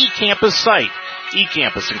new eCampus site.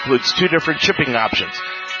 eCampus includes 2 different shipping options.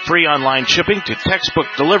 Free online shipping to Textbook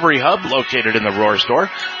Delivery Hub located in the Roar Store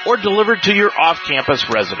or delivered to your off-campus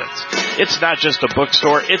residence. It's not just a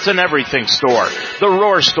bookstore, it's an everything store. The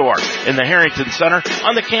Roar Store in the Harrington Center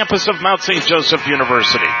on the campus of Mount St. Joseph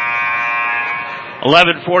University.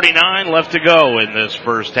 11:49 left to go in this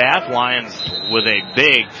first half. Lions with a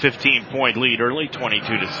big 15-point lead early,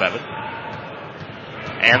 22-7.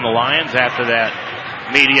 And the Lions, after that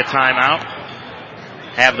media timeout,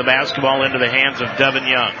 have the basketball into the hands of Devin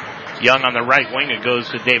Young. Young on the right wing. It goes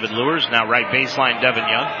to David Lewis. Now right baseline, Devin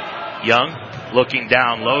Young. Young looking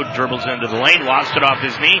down low, dribbles into the lane, lost it off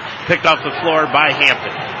his knee, picked off the floor by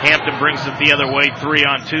Hampton. Hampton brings it the other way,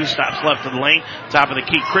 3-on-2, stops left of the lane, top of the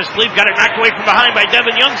key. Chris Leaf got it knocked away from behind by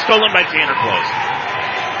Devin Young, stolen by Tanner Close.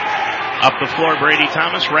 Up the floor, Brady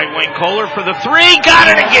Thomas, right wing Kohler for the 3, got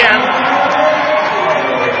it again!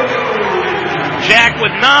 Jack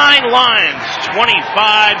with 9, Lions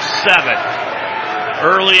 25-7.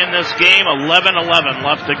 Early in this game, 11-11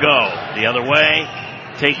 left to go. The other way,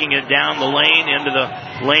 taking it down the lane, into the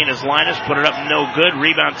lane is Linus, put it up, no good.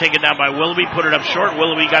 Rebound taken down by Willoughby, put it up short.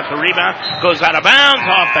 Willoughby got the rebound, goes out of bounds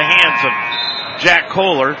off the hands of Jack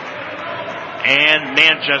Kohler, and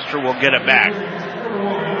Manchester will get it back.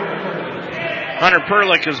 Hunter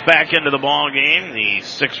Perlich is back into the ball game, the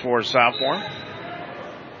 6'4" sophomore.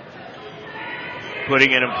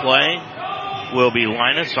 Putting it in play will be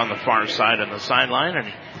Linus on the far side on the sideline, and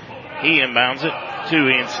he inbounds it to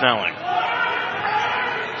Ian Snelling.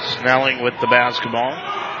 Snelling with the basketball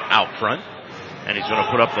out front, and he's going to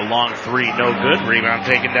put up the long 3, no good. Rebound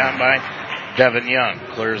taken down by Devin Young.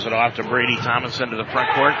 Clears it off to Brady Thomas into the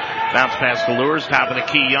front court. Bounce pass to Lures, top of the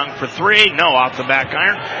key, Young for 3. No, off the back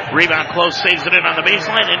iron. Rebound close, saves it in on the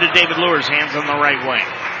baseline into David Lures, hands on the right wing.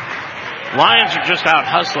 Lions are just out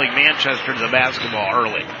hustling Manchester to the basketball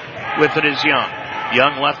early. With it is Young.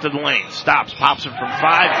 Young left of the lane. Stops, pops it from 5.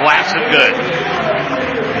 Glass it good.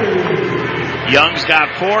 Young's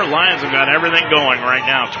got 4. Lions have got everything going right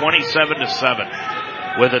now.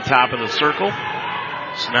 27-7. With the top of the circle.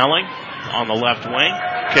 Snelling on the left wing.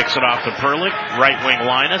 Kicks it off to Perlich. Right wing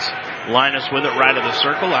Linus. Linus with it right of the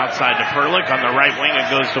circle. Outside to Perlich. On the right wing it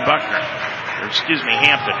goes to Buckner.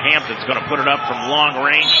 Hampton. Hampton's going to put it up from long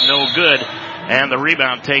range, no good. And the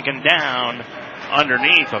rebound taken down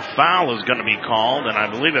underneath. A foul is going to be called, and I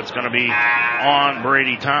believe it's going to be on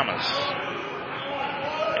Brady Thomas.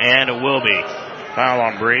 And it will be. Foul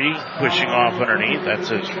on Brady, pushing off underneath. That's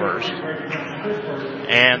his first.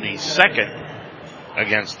 And the second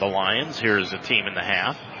against the Lions. Here is the team in the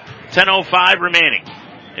half. 10:05 remaining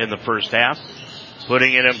in the first half.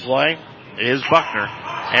 Putting it in play is Buckner,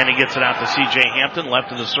 and he gets it out to C.J. Hampton,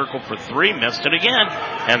 left of the circle for 3, missed it again,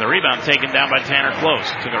 and the rebound taken down by Tanner Close.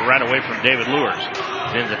 Took it right away from David Lures.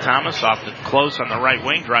 Into Thomas, off to Close on the right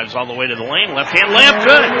wing, drives all the way to the lane, left hand layup,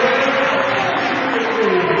 good!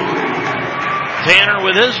 Tanner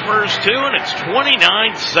with his first 2, and it's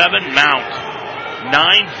 29-7 Mount.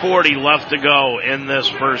 9:40 left to go in this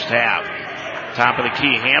first half. Top of the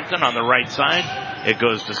key, Hampton on the right side. It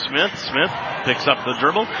goes to Smith. Smith picks up the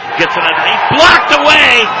dribble, gets it underneath, blocked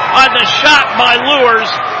away on the shot by Lures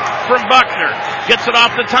from Buckner. Gets it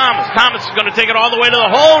off to Thomas. Thomas is going to take it all the way to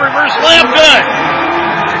the hole. Reverse layup, good.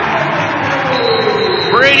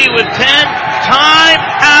 Brady with 10. Time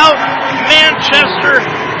out. Manchester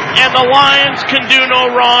and the Lions can do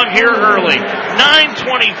no wrong here early.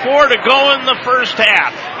 9:24 to go in the first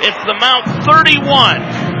half. It's the Mount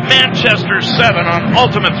 31. Manchester 7 on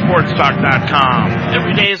UltimateSportsTalk.com.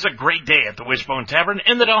 Every day is a great day at the Wishbone Tavern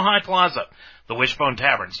in the Delhi Plaza. The Wishbone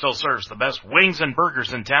Tavern still serves the best wings and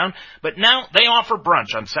burgers in town, but now they offer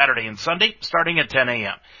brunch on Saturday and Sunday starting at 10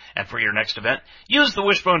 a.m. And for your next event, use the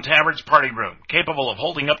Wishbone Tavern's party room, capable of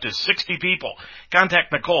holding up to 60 people.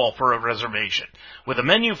 Contact Nicole for a reservation. With a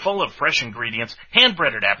menu full of fresh ingredients,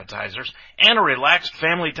 hand-breaded appetizers, and a relaxed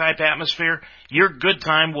family-type atmosphere, your good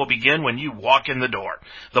time will begin when you walk in the door.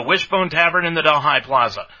 The Wishbone Tavern in the Delhi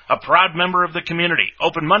Plaza, a proud member of the community,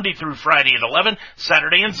 open Monday through Friday at 11,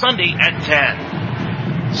 Saturday and Sunday at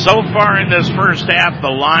 10. So far in this first half, the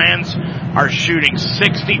Lions are shooting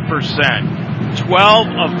 60%. 12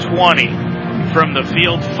 of 20 from the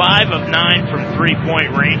field, 5 of 9 from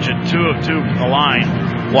three-point range, and 2 of 2 from the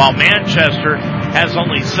line. While Manchester has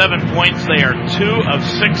only 7 points, they are 2 of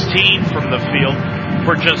 16 from the field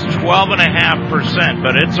for just 12.5%,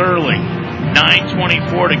 but it's early.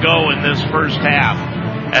 9:24 to go in this first half.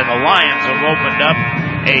 And the Lions have opened up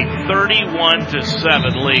a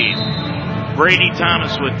 31-7 lead. Brady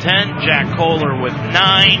Thomas with 10, Jack Kohler with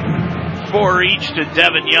 9, 4 each to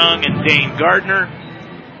Devin Young and Dane Gardner.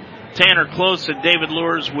 Tanner Close and David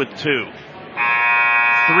Lures with 2.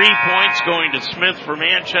 3 points going to Smith for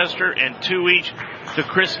Manchester and 2 each to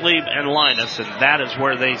Chris Lieb and Linus, and that is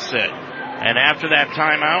where they sit. And after that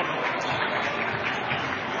timeout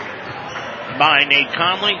by Nate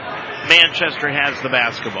Conley, Manchester has the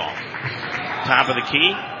basketball. Top of the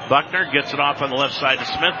key, Buckner gets it off on the left side to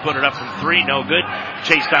Smith, put it up from 3, no good.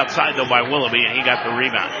 Chased outside though by Willoughby, and he got the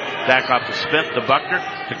rebound. Back off to Smith, to Buckner,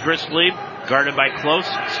 to Chris Lieb, guarded by Close,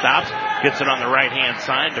 stops, gets it on the right-hand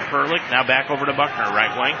side to Perlich, now back over to Buckner,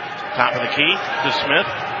 right wing. Top of the key to Smith,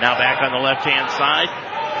 now back on the left-hand side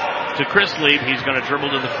to Chris Lieb. He's going to dribble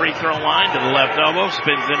to the free throw line, to the left elbow,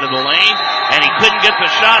 spins into the lane, and he couldn't get the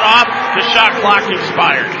shot off. The shot clock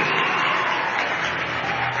expired.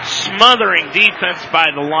 Smothering defense by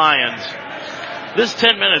the Lions. This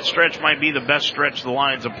 10-minute stretch might be the best stretch the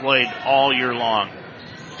Lions have played all year long.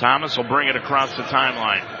 Thomas will bring it across the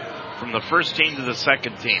timeline from the first team to the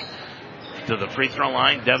second team. To the free throw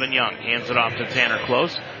line, Devin Young hands it off to Tanner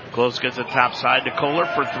Close. Close gets it top side to Kohler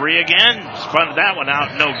for 3 again. Spun that one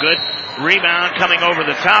out, no good. Rebound coming over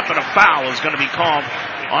the top, and a foul is going to be called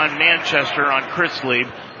on Manchester on Chris Lieb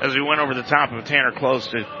as he went over the top of Tanner Close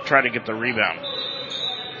to try to get the rebound.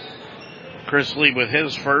 Chris Lieb with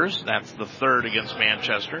his first. That's the third against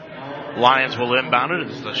Manchester. Lions will inbound it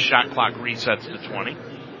as the shot clock resets to 20.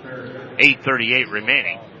 8:38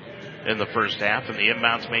 remaining in the first half, and the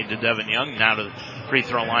inbounds made to Devin Young. Now to the free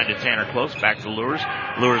throw line to Tanner Close. Back to Lures.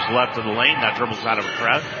 Lures left of the lane. Now dribbles out of a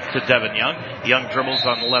crowd to Devin Young. Young dribbles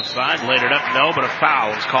on the left side. Laid it up. No, but a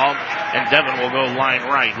foul is called, and Devin will go line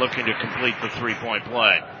right, looking to complete the 3-point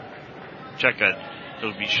play. Check that.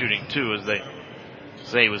 He'll be shooting 2 as they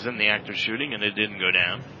say he was in the act of shooting, and it didn't go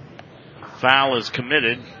down. Foul is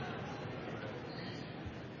committed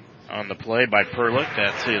on the play by Perlich.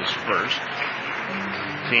 That's his first.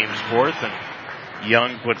 Team's fourth, and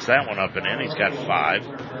Young puts that one up and in. He's got 5.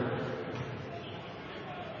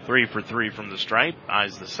 3 for 3 from the stripe.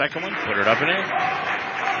 Eyes the second one. Put it up and in.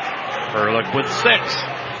 Perlich with 6.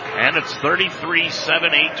 And it's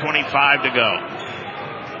 33-7, 8:25 to go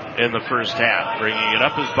in the first half. Bringing it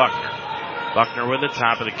up is Buckner. Buckner with it,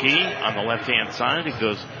 top of the key on the left-hand side. He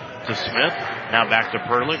goes to Smith. Now back to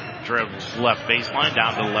Perlich. Dribbles left baseline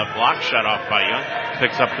down to the left block. Shut off by Young.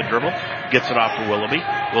 Picks up the dribble. Gets it off to Willoughby.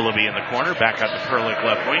 Willoughby in the corner. Back out to Perlich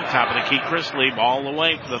left wing. Top of the key. Chris Lieb all the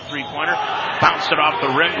way for the 3-pointer. Bounced it off the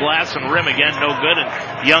rim. Glass and rim again. No good.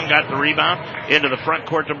 And Young got the rebound into the front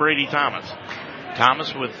court to Brady Thomas.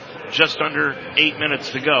 Thomas with just under 8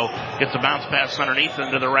 minutes to go. Gets a bounce pass underneath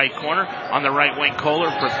into the right corner. On the right wing,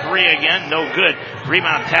 Kohler for 3 again. No good.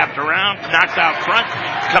 Rebound tapped around. Knocked out front.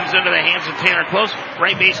 Comes into the hands of Tanner Close.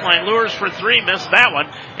 Right baseline Lures for 3. Missed that one.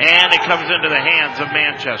 And it comes into the hands of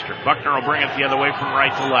Manchester. Buckner will bring it the other way from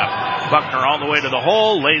right to left. Buckner all the way to the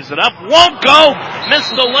hole. Lays it up. Won't go.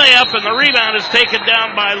 Missed the layup. And the rebound is taken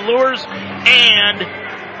down by Lures. And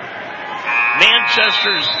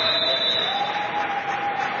Manchester's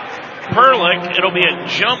Perlich. It'll be a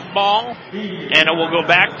jump ball, and it will go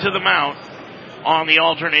back to the Mount on the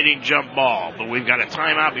alternating jump ball. But we've got a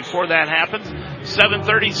timeout before that happens.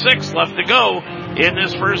 7:36 left to go in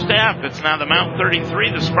this first half. It's now the Mount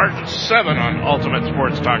 33, the Spartans 7 on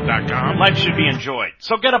UltimateSportsTalk.com. Life should be enjoyed,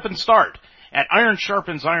 so get up and start. At Iron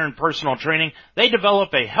Sharpens Iron Personal Training, they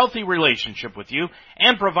develop a healthy relationship with you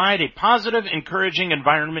and provide a positive, encouraging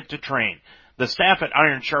environment to train. The staff at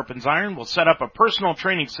Iron Sharpens Iron will set up a personal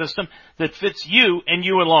training system that fits you and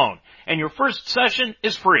you alone. And your first session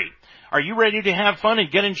is free. Are you ready to have fun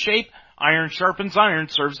and get in shape? Iron Sharpens Iron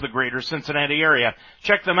serves the greater Cincinnati area.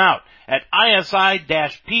 Check them out at isi-pt.com.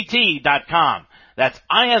 That's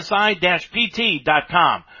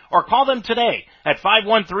isi-pt.com. Or call them today at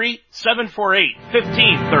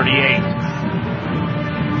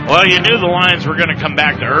 513-748-1538. Well, you knew the Lions were going to come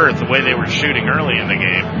back to earth the way they were shooting early in the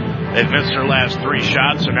game. They've missed their last 3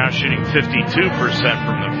 shots. They're now shooting 52%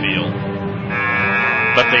 from the field.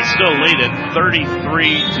 But they still lead it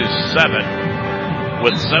 33-7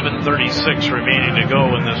 with 7:36 remaining to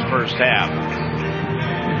go in this first half.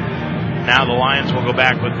 Now the Lions will go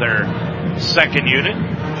back with their second unit.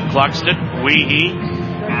 Cluxton, Weehee,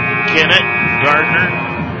 Kinnett, Gardner,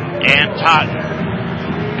 and Totten.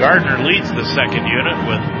 Gardner leads the second unit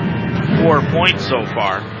with 4 points so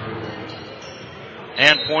far.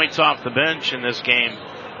 And points off the bench in this game.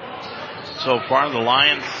 So far, the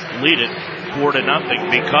Lions lead it 4-0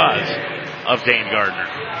 because of Dane Gardner.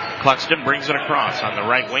 Cluxton brings it across on the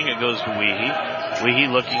right wing. It goes to Weehee.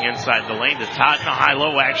 Weehee looking inside the lane to Totten. A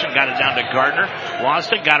high-low action. Got it down to Gardner.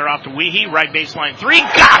 Lost it. Got it off to Weehee. Right baseline 3.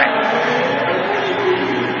 Got it!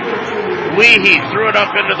 Weehee threw it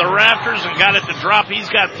up into the rafters and got it to drop. He's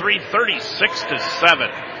got 3,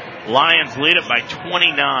 36-7. Lions lead it by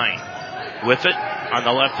 29. With it on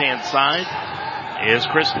the left-hand side is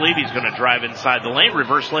Chris Lee. He's going to drive inside the lane.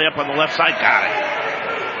 Reverse layup on the left side. Got it.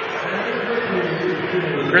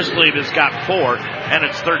 Chris Lee has got 4, and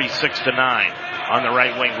it's 36-9. On the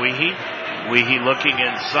right wing, Weehee. Weehee looking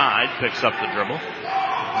inside. Picks up the dribble.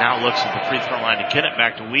 Now looks at the free throw line to Kinnett.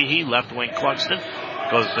 Back to Weehee. Left wing, Cluxton.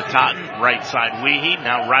 Goes to Totten. Right side, Weehee.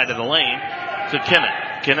 Now right of the lane to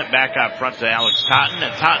Kinnett. Kinnett back out front to Alex Totten,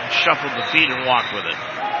 and Totten shuffled the feet and walked with it.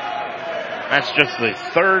 That's just the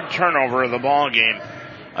third turnover of the ball game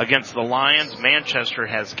against the Lions. Manchester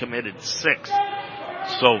has committed 6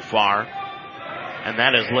 so far, and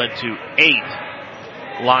that has led to 8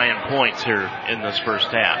 Lion points here in this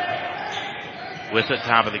first half. With it,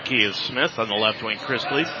 top of the key is Smith on the left wing, Chris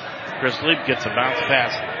Leaf. Chris Leaf gets a bounce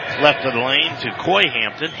pass left of the lane to Coy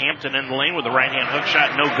Hampton. Hampton in the lane with a right-hand hook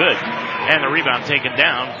shot, no good. And the rebound taken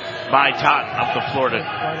down by Totten up the floor to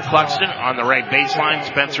Cluxton on the right baseline,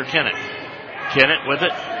 Spencer Kinnett. Kinnett with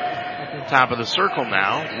it. Top of the circle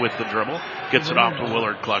now with the dribble. Gets it off to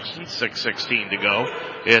Willard Cluxton. 6:16 to go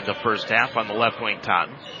in the first half on the left wing,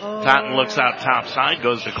 Totten. Totten looks out top side,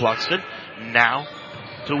 goes to Cluxton. Now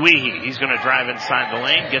to Weehee. He's going to drive inside the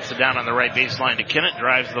lane. Gets it down on the right baseline to Kinnett.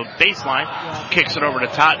 Drives the baseline. Kicks it over to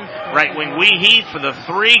Totten. Right wing Weehee for the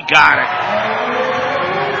 3. Got it.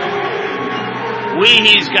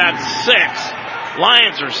 Weehee's got 6.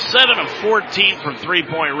 Lions are 7 of 14 from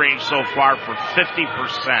three-point range so far for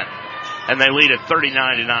 50%. And they lead at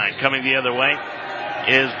 39-9. Coming the other way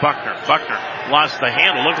is Buckner. Buckner lost the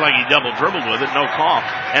handle. Looked like he double dribbled with it. No call.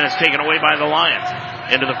 And it's taken away by the Lions.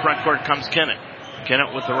 Into the front court comes Kinnett.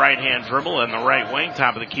 Kinnett with the right-hand dribble and the right wing.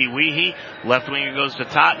 Top of the key, Weehee. Left wing it goes to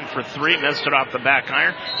Totten for 3. Missed it off the back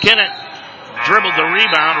iron. Kinnett dribbled the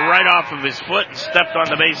rebound right off of his foot and stepped on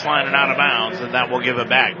the baseline and out of bounds. And that will give it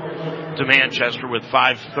back to Manchester with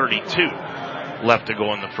 5:32 left to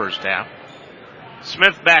go in the first half.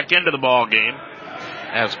 Smith back into the ball game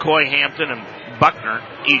as Coy Hampton and Buckner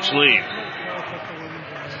each leave.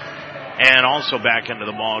 And also back into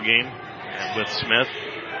the ball game with Smith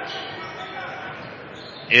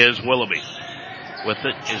is Willoughby. With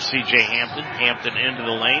it is C.J. Hampton. Hampton into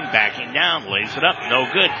the lane, backing down, lays it up, no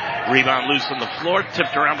good. Rebound loose on the floor,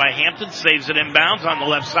 tipped around by Hampton, saves it inbounds on the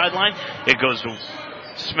left sideline. It goes to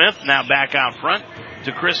Smith, now back out front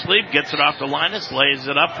to Chris Leib, gets it off to Linus, lays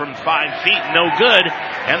it up from 5 feet, no good,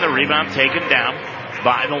 and the rebound taken down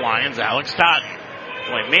by the Lions, Alex Totten.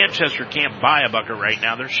 Boy, Manchester can't buy a bucket right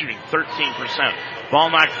now. They're shooting 13%. Ball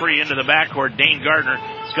knocked free into the backcourt. Dane Gardner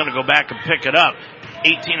is going to go back and pick it up.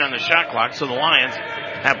 18 on the shot clock, so the Lions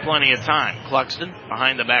have plenty of time. Cluxton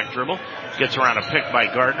behind the back dribble, gets around a pick by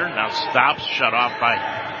Gardner, now stops, shut off by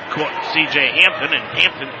C.J. Hampton, and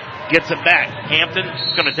Hampton gets it back. Hampton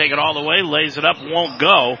is going to take it all the way, lays it up, won't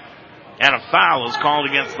go, and a foul is called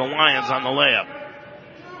against the Lions on the layup.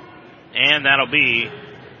 And that'll be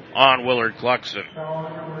on Willard Cluxton.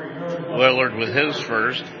 Willard with his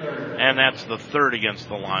first, and that's the third against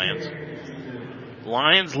the Lions.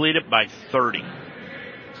 Lions lead it by 30.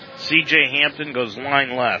 C.J. Hampton goes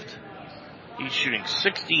line left. He's shooting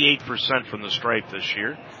 68% from the stripe this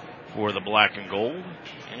year for the black and gold,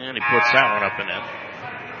 and he puts that one up and in.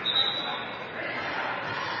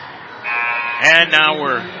 And now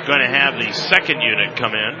we're going to have the second unit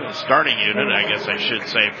come in, the starting unit, I guess I should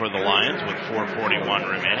say, for the Lions with 4:41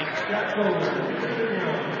 remaining.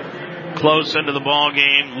 Close into the ball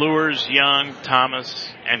game, Lewers, Young, Thomas,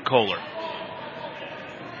 and Kohler.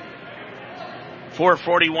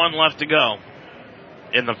 4:41 left to go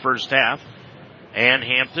in the first half. And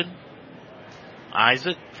Hampton eyes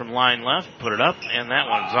it from line left, put it up, and that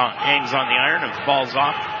one hangs on the iron and falls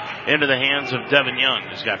off into the hands of Devin Young,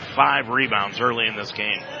 who's got 5 rebounds early in this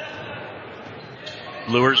game.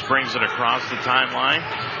 Lewers brings it across the timeline.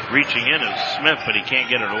 Reaching in is Smith, but he can't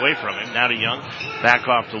get it away from him. Now to Young. Back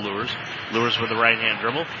off to Lewers. Lewers with the right-hand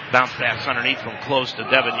dribble. Bounce pass underneath from close to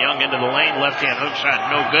Devin Young. Into the lane. Left-hand hook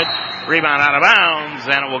shot. No good. Rebound out of bounds.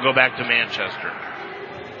 And it will go back to Manchester.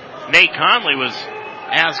 Nate Conley was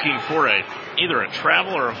asking for either a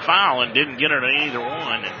travel or a foul and didn't get it on either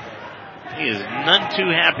one. And he is none too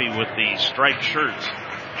happy with the striped shirts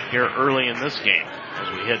here early in this game. as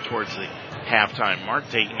we head towards the halftime mark.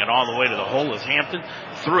 Taking it all the way to the hole is Hampton.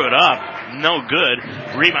 Threw it up. No good.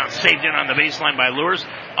 Rebound saved in on the baseline by Lures.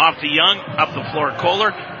 Off to Young. Up the floor,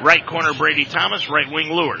 Kohler. Right corner, Brady Thomas. Right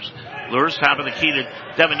wing, Lures. Lures, top of the key to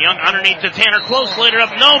Devin Young. Underneath to Tanner Close. Laid it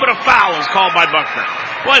up. No, but a foul is called by Buckner.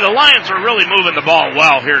 Boy, the Lions are really moving the ball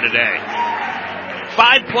well here today.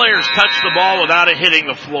 5 players touched the ball without it hitting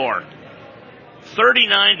the floor.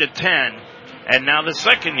 39-10. And now the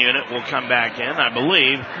second unit will come back in, I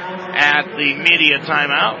believe, at the media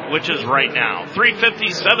timeout, which is right now.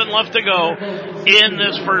 3:57 left to go in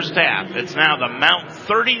this first half. It's now the Mount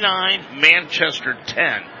 39, Manchester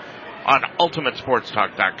 10. On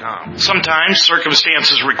UltimateSportsTalk.com. Sometimes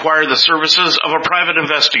circumstances require the services of a private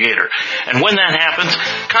investigator. And when that happens,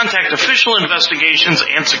 contact Official Investigations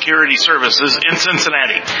and Security Services in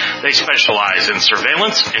Cincinnati. They specialize in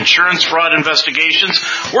surveillance, insurance fraud investigations,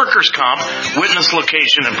 workers' comp, witness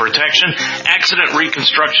location and protection, accident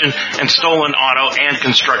reconstruction, and stolen auto and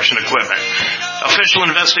construction equipment. Official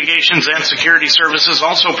Investigations and Security Services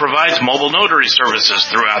also provides mobile notary services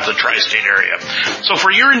throughout the tri-state area. So for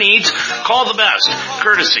your needs, call the best.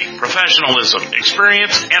 Courtesy, professionalism,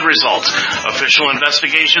 experience, and results. Official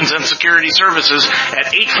Investigations and Security Services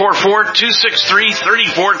at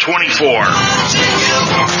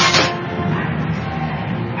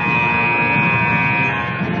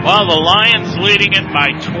 844-263-3424. Well, the Lions leading it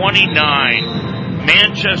by 29.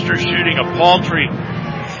 Manchester shooting a paltry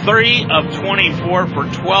 3 of 24 for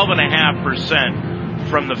 12.5%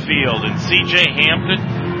 from the field. And C.J.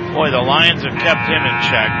 Hampton, boy, the Lions have kept him in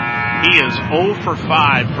check. He is 0 for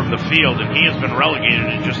 5 from the field, and he has been relegated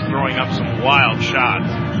to just throwing up some wild shots.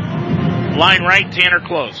 Line right, Tanner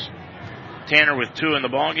Close. Tanner with 2 in the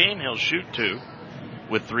ball game. He'll shoot 2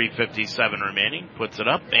 with 3:57 remaining. Puts it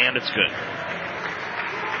up, and it's good.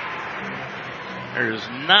 There's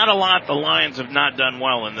not a lot the Lions have not done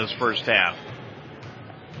well in this first half.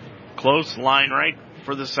 Close, line right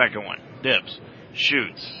for the second one. Dips,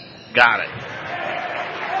 shoots, got it.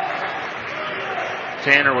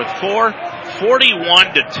 Tanner with 4,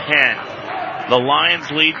 41-10. The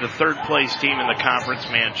Lions lead the third place team in the conference,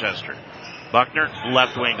 Manchester. Buckner,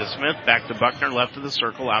 left wing to Smith, back to Buckner, left of the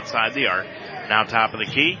circle, outside the arc. Now top of the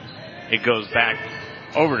key. It goes back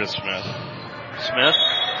over to Smith. Smith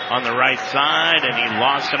on the right side, and he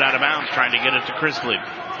lost it out of bounds trying to get it to Chrisley.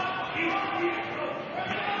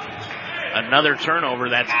 Another turnover.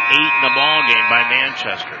 That's 8 in the ball game by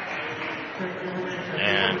Manchester.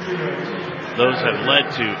 And those have led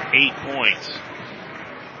to 8 points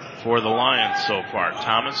for the Lions so far.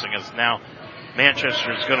 Thomas against now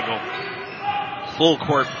Manchester is going to go full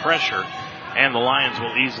court pressure, and the Lions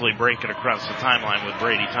will easily break it across the timeline with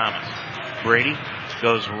Brady Thomas. Brady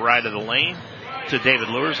goes right of the lane to David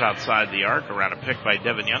Lures outside the arc, around a pick by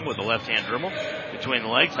Devin Young with a left-hand dribble between the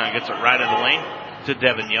legs. Now gets it right of the lane to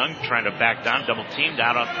Devin Young, trying to back down, double teamed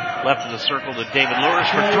out on left of the circle to David Lures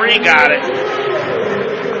for 3. Got it.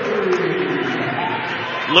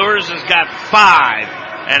 Lures has got 5,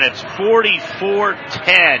 and it's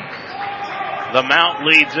 44-10. The Mount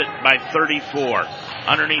leads it by 34.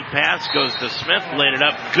 Underneath pass goes to Smith, laid it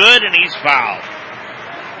up good, and he's fouled.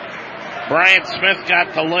 Brian Smith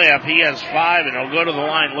got the layup. He has 5, and he'll go to the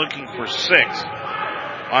line looking for 6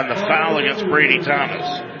 on the foul against Brady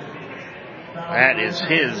Thomas. That is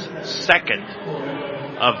his second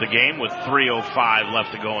of the game with 3:05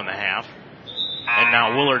 left to go in the half. And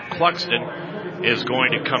now Willard Cluxton is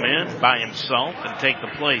going to come in by himself and take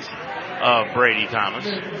the place of Brady Thomas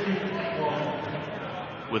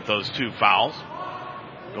with those 2 fouls.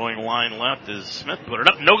 Going line left is Smith. Put it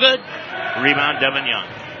up. No good. Rebound, Devin Young.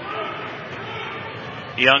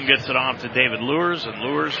 Young gets it off to David Lures, and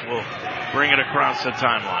Lures will bring it across the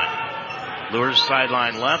timeline. Lures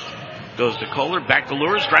sideline left. Goes to Kohler. Back to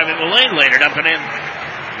Lures. Driving the lane. Laid it up and in.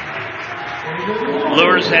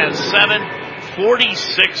 Lures has 7.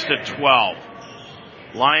 46-12.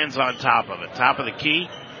 Lions on top of it. Top of the key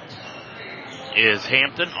is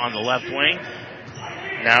Hampton on the left wing.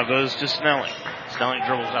 Now goes to Snelling. Snelling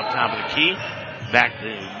dribbles up top of the key. Back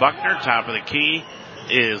to Buckner. Top of the key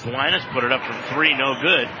is Linus. Put it up from 3. No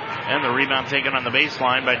good. And the rebound taken on the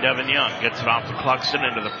baseline by Devin Young. Gets it off to Cluxton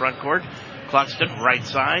into the front court. Cluxton right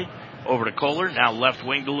side over to Kohler. Now left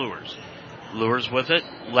wing to Lures. Lures with it,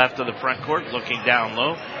 left of the front court, looking down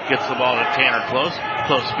low, gets the ball to Tanner Close.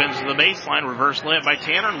 Close spins to the baseline, reverse layup by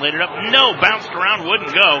Tanner, and laid it up. No, bounced around,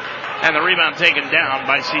 wouldn't go, and the rebound taken down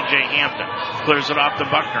by C.J. Hampton. Clears it off to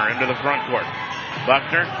Buckner into the front court.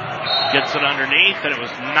 Buckner gets it underneath, and it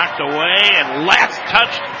was knocked away, and last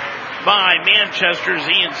touched by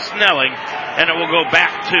Manchester's Ian Snelling, and it will go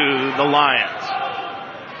back to the Lions.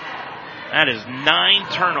 That is 9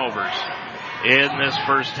 turnovers in this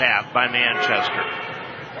first half by Manchester.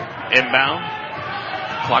 Inbound.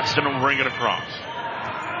 Cluxton will bring it across.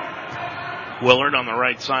 Willard on the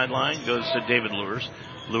right sideline goes to David Lewis.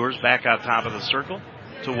 Lewis back out top of the circle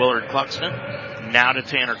to Willard Cluxton. Now to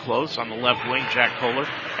Tanner Close on the left wing, Jack Kohler.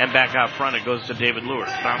 And back out front it goes to David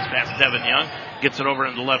Lewis. Bounce past Devin Young. Gets it over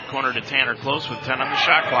in the left corner to Tanner Close with 10 on the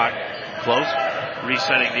shot clock. Close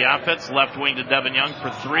resetting the offense. Left wing to Devin Young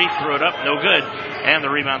for 3. Threw it up. No good. And the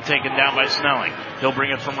rebound taken down by Snelling. He'll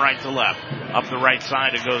bring it from right to left. Up the right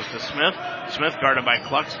side it goes to Smith. Smith guarded by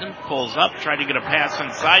Cluxton. Pulls up. Tried to get a pass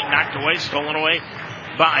inside. Knocked away. Stolen away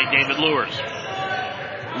by David Lewis.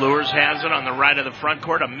 Lewis has it on the right of the front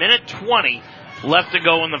court. 1:20 left to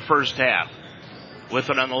go in the first half. With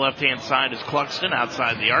it on the left-hand side is Cluxton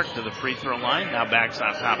outside the arc to the free throw line. Now backs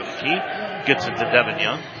on top of the key. Gets it to Devin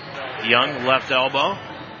Young. Young left elbow.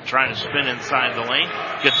 Trying to spin inside the lane.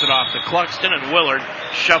 Gets it off to Cluxton, and Willard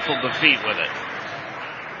shuffled the feet with it.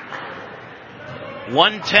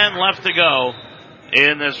 1:10 left to go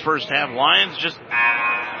in this first half. Lions just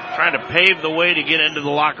trying to pave the way to get into the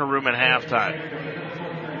locker room at halftime.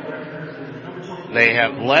 They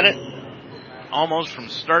have led it almost from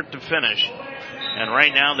start to finish. And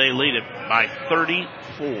right now they lead it by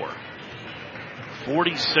 34.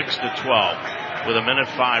 46-12 with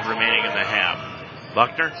 1:05 remaining in the half.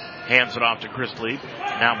 Buckner hands it off to Chris Lee.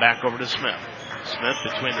 Now back over to Smith. Smith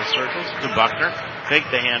between the circles to Buckner. Fake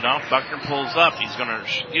the handoff. Buckner pulls up. He's going to,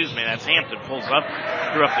 that's Hampton pulls up.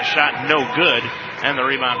 Threw up the shot. No good. And the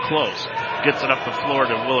rebound close. Gets it up the floor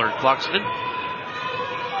to Willard Cluxton.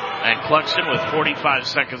 And Cluxton with 45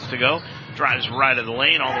 seconds to go. Drives right of the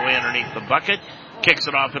lane all the way underneath the bucket. Kicks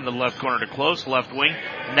it off into the left corner to Close, left wing.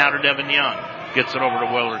 Now to Devin Young. Gets it over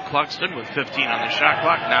to Willard Cluxton with 15 on the shot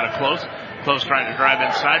clock. Now to Close. Close trying to drive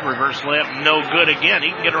inside. Reverse layup. No good again.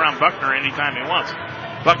 He can get around Buckner anytime he wants.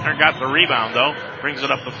 Buckner got the rebound though. Brings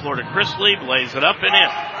it up the floor to Chris Lieb. Lays it up and in.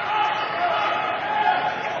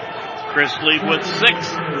 Chris Lieb with 6.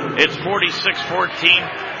 It's 46-14.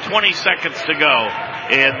 20 seconds to go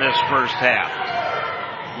in this first half.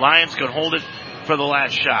 Lions could hold it for the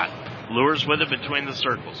last shot. Lures with it between the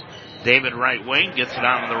circles. David right wing gets it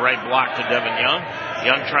out on the right block to Devin Young.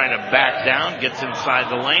 Young trying to back down, gets inside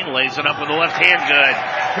the lane, lays it up with the left hand. Good.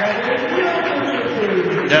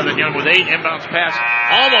 Devin Young with 8, inbounds pass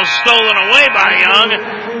almost stolen away by Young,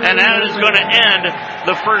 and that is going to end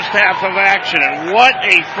the first half of action. And what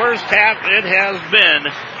a first half it has been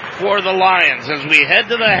for the Lions. As we head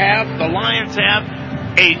to the half, the Lions have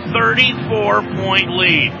a 34-point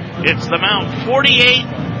lead. It's the Mount 48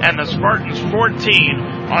 and the Spartans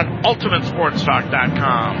 14 on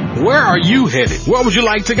UltimateSportsTalk.com. Where are you headed? Where would you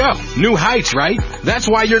like to go? New heights, right? That's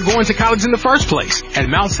why you're going to college in the first place. At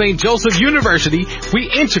Mount St. Joseph University, we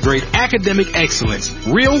integrate academic excellence,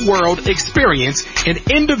 real-world experience, and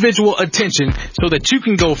individual attention so that you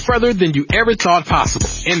can go further than you ever thought possible.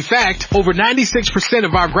 In fact, over 96%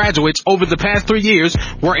 of our graduates over the past 3 years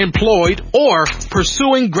were employed or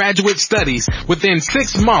pursuing graduate studies within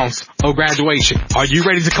 6 months of graduation. Are you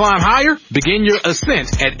ready to climb higher? Begin your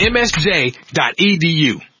ascent at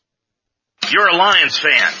msj.edu. You're a Lions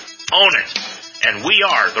fan. Own it. And we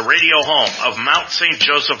are the radio home of Mount St.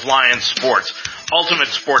 Joseph Lions Sports.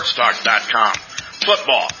 UltimateSportsTalk.com.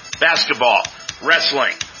 Football, basketball,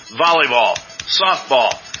 wrestling, volleyball,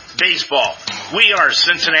 softball, baseball. We are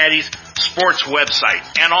Cincinnati's sports website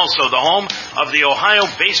and also the home of the Ohio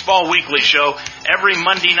Baseball Weekly Show every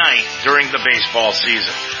Monday night during the baseball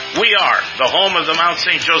season. We are the home of the Mount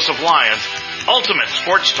St. Joseph Lions.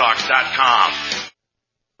 UltimateSportsTalk.com.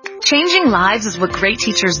 Changing lives is what great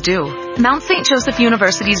teachers do. Mount St. Joseph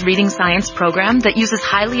University's Reading Science program that uses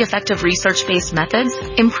highly effective research-based methods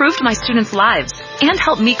improved my students' lives and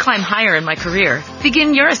helped me climb higher in my career.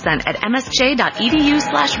 Begin your ascent at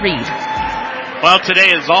msj.edu/read. Well,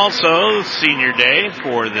 today is also senior day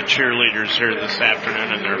for the cheerleaders here this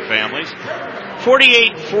afternoon and their families.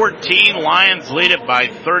 48-14, Lions lead it by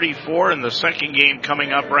 34, and the second game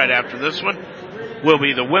coming up right after this one will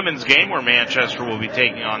be the women's game where Manchester will be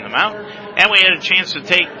taking on the Mount. And we had a chance to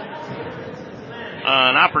take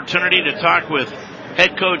an opportunity to talk with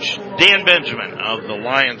head coach Dan Benjamin of the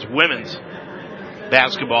Lions women's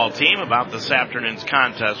basketball team about this afternoon's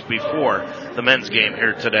contest before the men's game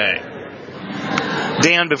here today.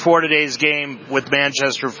 Dan, before today's game with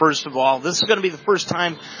Manchester, first of all, this is going to be the first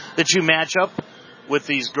time that you match up with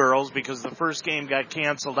these girls because the first game got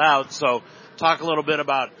canceled out. So talk a little bit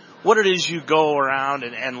about what it is you go around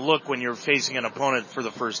and look when you're facing an opponent for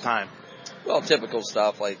the first time. Well, typical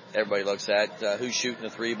stuff like everybody looks at. Who's shooting the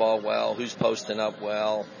 3-ball well, who's posting up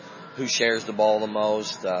well, who shares the ball the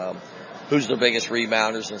most. who's the biggest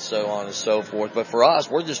rebounders and so on and so forth. But for us,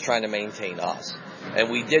 we're just trying to maintain us. And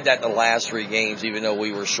we did that the last 3 games, even though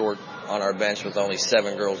we were short on our bench with only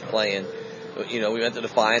 7 girls playing. We went to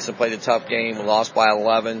Defiance and played a tough game. We lost by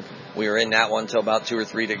 11. We were in that one until about 2 or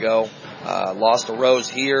 3 to go. Lost to Rose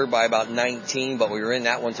here by about 19, but we were in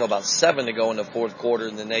that one until about 7 to go in the fourth quarter,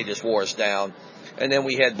 and then they just wore us down. And then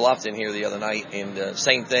we had Bluffton here the other night, and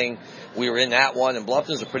same thing. We were in that one, and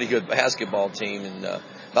Bluffton's a pretty good basketball team. And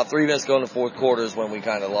about 3 minutes ago in the fourth quarter is when we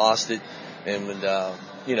kind of lost it. And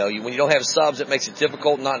when you don't have subs, it makes it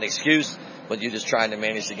difficult, not an excuse, but you're just trying to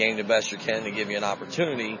manage the game the best you can to give you an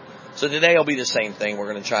opportunity. So today will be the same thing.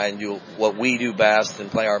 We're going to try and do what we do best and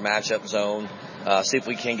play our matchup zone, see if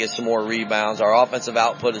we can get some more rebounds. Our offensive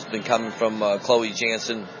output has been coming from Chloe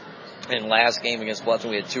Jansen. In last game against Bluffton,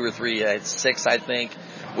 we had 2 or 3, had 6, I think.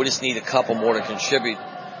 We just need a couple more to contribute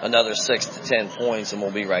another 6 to 10 points, and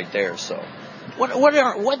we'll be right there. So,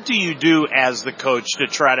 what do you do as the coach to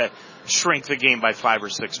try to shrink the game by 5 or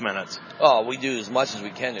 6 minutes? Oh, we do as much as we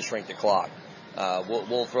can to shrink the clock.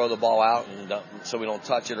 We'll throw the ball out and so we don't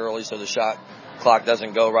touch it early, so the shot clock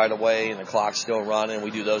doesn't go right away and the clock's still running. We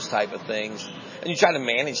do those type of things, and you try to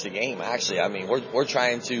manage the game. Actually, I mean, we're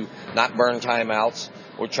trying to not burn timeouts.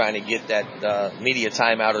 We're trying to get that media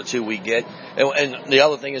timeout or 2 we get, and the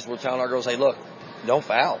other thing is we're telling our girls, hey, look, don't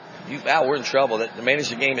foul. If you foul, we're in trouble. To manage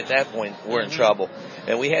the game at that point, we're in trouble.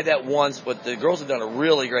 And we had that once, but the girls have done a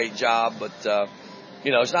really great job. But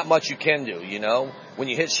it's not much you can do. When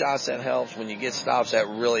you hit shots, that helps. When you get stops, that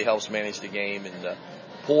really helps manage the game. And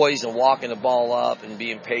poise and walking the ball up and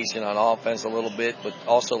being patient on offense a little bit, but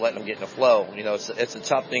also letting them get in the flow. It's a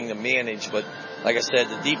tough thing to manage. But like I said,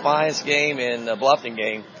 the Defiance game and the Bluffton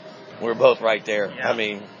game, we're both right there. Yeah. I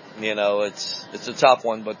mean, it's a tough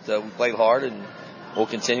one, but we played hard and we'll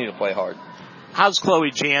continue to play hard. How's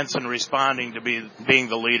Chloe Jansen responding to being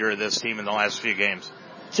the leader of this team in the last few games?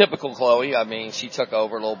 Typical Chloe. I mean, she took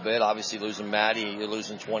over a little bit. Obviously, losing Maddie, you're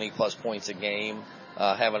losing 20-plus points a game.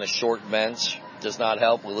 Having a short bench does not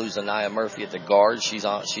help. We lose Anaya Murphy at the guard. She's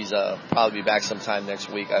probably be back sometime next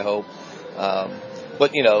week, I hope.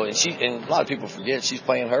 But and a lot of people forget she's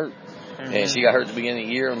playing hurt. Mm-hmm. And she got hurt at the beginning of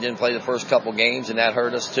the year and didn't play the first couple games, and that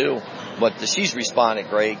hurt us too. But she's responded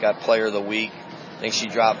great. Got Player of the Week. I think she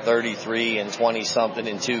dropped 33 and 20-something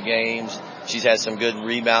in 2 games. She's had some good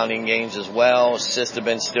rebounding games as well. Assists have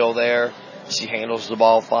been still there. She handles the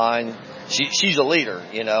ball fine. She's a leader,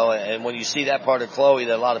 and when you see that part of Chloe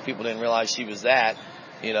that a lot of people didn't realize she was that,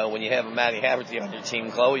 when you have a Maddie Haverty on your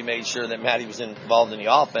team, Chloe made sure that Maddie was involved in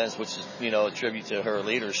the offense, which is, a tribute to her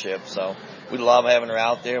leadership. So we love having her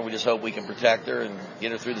out there. We just hope we can protect her and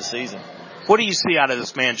get her through the season. What do you see out of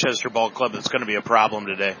this Manchester Ball Club that's going to be a problem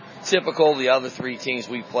today? Typical, the other 3 teams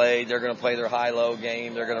we played, they're going to play their high-low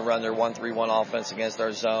game. They're going to run their 1-3-1 offense against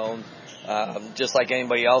our zone. Just like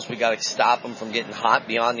anybody else, we got to stop them from getting hot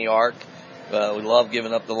beyond the arc. We love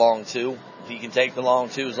giving up the long 2. You can take the long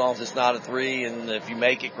 2 as long as it's not a 3, and if you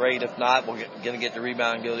make it, great. If not, we're going to get the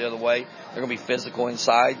rebound and go the other way. They're going to be physical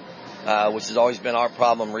inside, which has always been our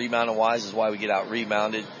problem rebounding-wise, is why we get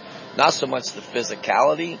out-rebounded. Not so much the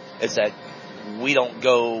physicality, it's that we don't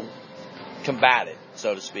go combative,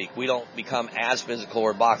 so to speak. We don't become as physical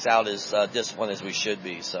or box out as disciplined as we should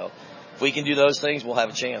be. So if we can do those things, we'll have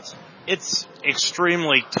a chance. It's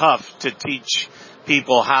extremely tough to teach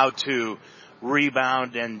people how to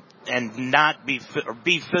rebound and not be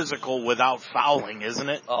physical without fouling, isn't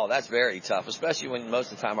it? Oh, that's very tough, especially when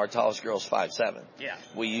most of the time our tallest girl's 5'7". Yeah.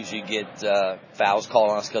 We usually get fouls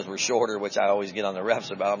called on us because we're shorter, which I always get on the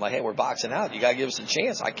refs about. I'm like, hey, we're boxing out. You got to give us a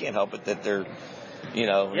chance. I can't help it that they're,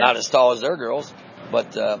 not as tall as their girls.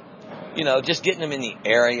 But, just getting them in the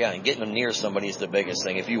area and getting them near somebody is the biggest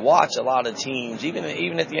thing. If you watch a lot of teams, even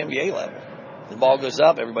at the NBA level, the ball goes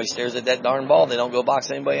up, everybody stares at that darn ball. They don't go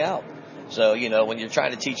box anybody out. So, when you're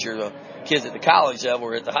trying to teach your kids at the college level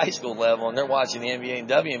or at the high school level and they're watching the NBA and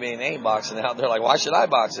WNBA and they ain't boxing out, they're like, why should I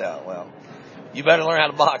box out? Well, you better learn how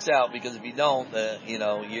to box out, because if you don't, you're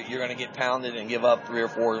going to get pounded and give up 3 or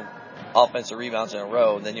 4 offensive rebounds in a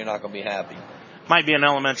row, and then you're not going to be happy. Might be an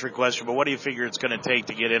elementary question, but what do you figure it's going to take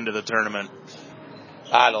to get into the tournament?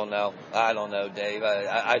 I don't know, Dave.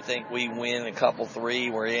 I think we win a couple 3,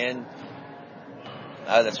 we're in.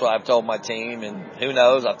 That's what I've told my team, and who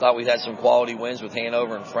knows? I thought we had some quality wins with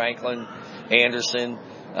Hanover and Franklin, Anderson,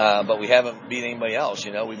 but we haven't beat anybody else.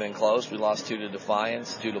 We've been close. We lost 2 to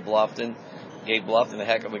Defiance, 2 to Bluffton. Gave Bluffton a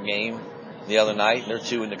heck of a game the other night. They're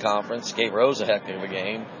 2 in the conference. Gave Rose a heck of a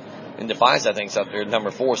game. And Defiance, I think, is up there at number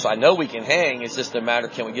 4. So I know we can hang. It's just a matter,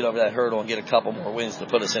 can we get over that hurdle and get a couple more wins to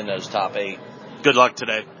put us in those top 8. Good luck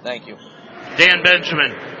today. Thank you. Dan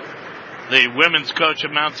Benjamin, the women's coach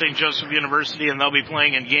of Mount St. Joseph University, and they'll be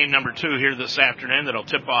playing in game number 2 here this afternoon. That'll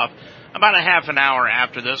tip off about a half an hour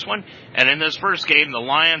after this one. And in this first game, the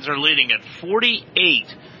Lions are leading at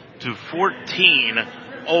 48-14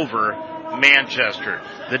 over Manchester.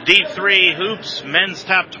 The D3 Hoops men's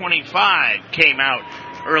top 25 came out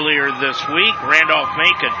earlier this week.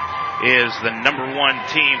 Randolph-Macon is the number 1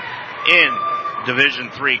 team in Division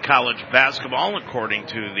III college basketball, according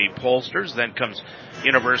to the pollsters. Then comes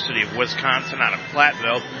University of Wisconsin out of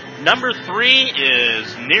Platteville. Number 3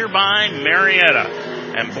 is nearby Marietta.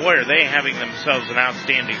 And boy, are they having themselves an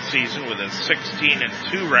outstanding season with a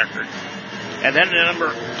 16-2 record. And then the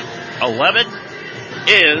number 11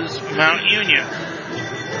 is Mount Union.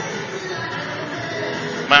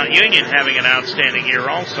 Mount Union having an outstanding year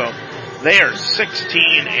also. They are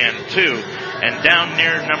 16-2. And down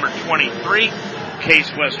near number 23,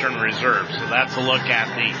 Case Western Reserve. So that's a look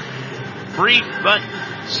at the brief but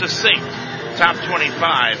succinct top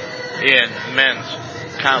 25 in men's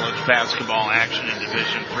college basketball action in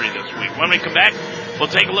Division III this week. When we come back, we'll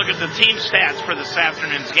take a look at the team stats for this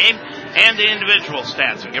afternoon's game and the individual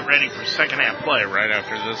stats and get ready for second half play right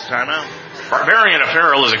after this timeout. Barbarian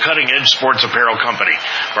Apparel is a cutting-edge sports apparel company.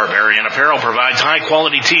 Barbarian Apparel provides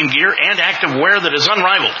high-quality team gear and active wear that is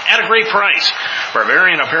unrivaled at a great price.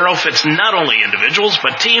 Barbarian Apparel fits not only individuals,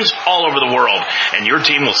 but teams all over the world. And your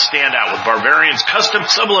team will stand out with Barbarian's custom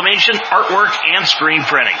sublimation, artwork, and screen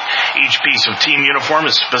printing. Each piece of team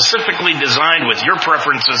uniform is specifically designed with your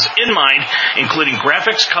preferences in mind, including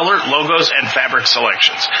graphics, color, logos, and fabric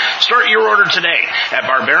selections. Start your order today at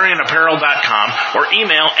barbarianapparel.com or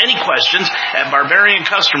email any questions at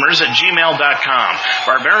barbariancustomers@gmail.com.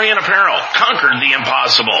 Barbarian Apparel, conquered the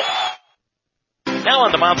impossible. Now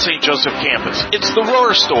on the Mount St. Joseph campus, it's the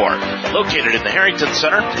Roar Store. Located in the Harrington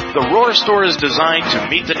Center, the Roar Store is designed to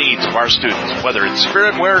meet the needs of our students, whether it's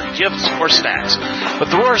spiritware, gifts, or snacks.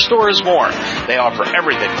 But the Roar Store is more. They offer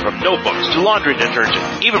everything from notebooks to laundry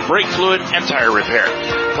detergent, even brake fluid and tire repair,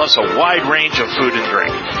 plus a wide range of food and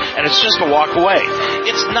drink. And it's just a walk away.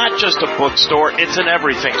 It's not just a bookstore, it's an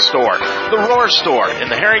everything store. The Roar Store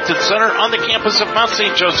in the Harrington Center on the campus of Mount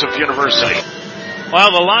St. Joseph University.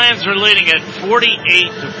 Well, the Lions are leading at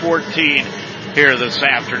 48-14 here this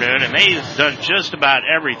afternoon, and they've done just about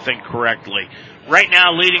everything correctly. Right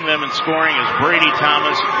now, leading them in scoring is Brady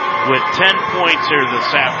Thomas with 10 points here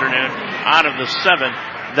this afternoon out of the 7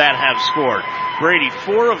 that have scored. Brady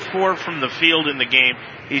 4 of 4 from the field in the game.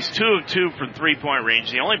 He's 2 of 2 from three-point range.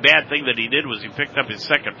 The only bad thing that he did was he picked up his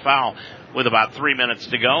second foul with about 3 minutes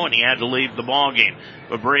to go, and he had to leave the ball game.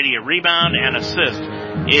 But Brady a rebound and assist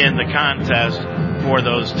in the contest for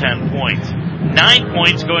those 10 points. 9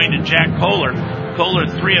 points going to Jack Kohler. Kohler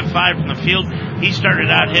 3 of 5 from the field. He started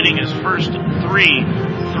out hitting his first 3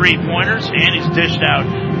 3-pointers, and he's dished out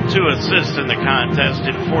 2 assists in the contest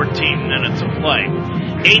in 14 minutes of play.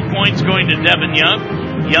 8 points going to Devin Young.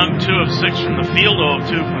 Young 2 of 6 from the field, 0 of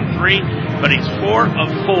 2 from 3, but he's 4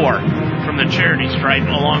 of 4 from the charity stripe,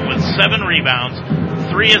 along with 7 rebounds,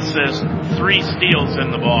 3 assists, 3 steals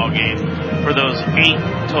in the ball game for those 8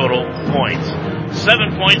 total points.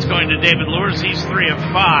 7 points going to David Lewis. He's 3 of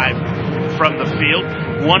 5 from the field,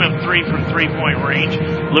 1 of 3 from three-point range.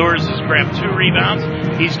 Lewis has grabbed 2 rebounds.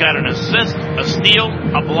 He's got an assist, a steal,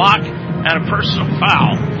 a block, and a personal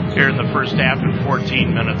foul here in the first half in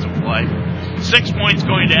 14 minutes of play. 6 points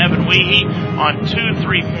going to Evan Weehee on 2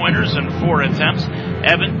 3-pointers and 4 attempts.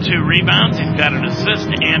 Evan, 2 rebounds. He's got an assist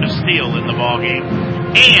and a steal in the ball game.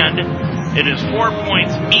 And it is 4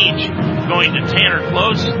 points each going to Tanner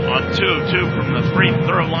Close on 2 of 2 from the free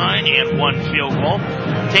throw line and 1 field goal.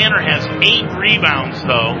 Tanner has 8 rebounds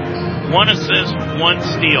though, 1 assist, 1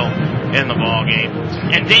 steal in the ball game.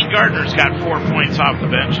 And Dane Gardner's got 4 points off the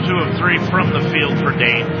bench, 2 of 3 from the field for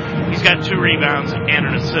Dane. He's got 2 rebounds and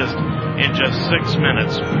an assist in just 6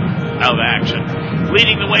 minutes of action.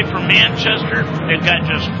 Leading the way for Manchester, they've got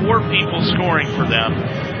just 4 people scoring for them,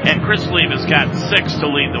 and Chris Leave has got 6 to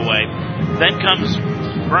lead the way. Then comes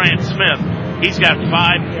Brian Smith. He's got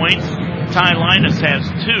 5 points. Ty Linus has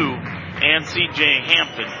 2, and C.J.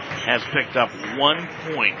 Hampton has picked up 1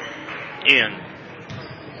 point in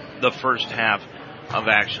the first half of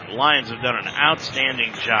action. Lions have done an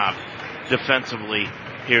outstanding job defensively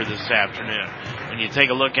here this afternoon. When you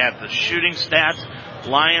take a look at the shooting stats,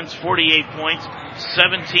 Lions 48 points,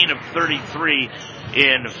 17 of 33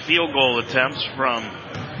 in field goal attempts from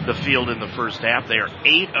the field in the first half. They are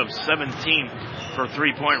 8 of 17 for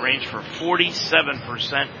three-point range for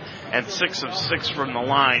 47% and 6 of 6 from the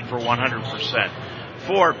line for 100%.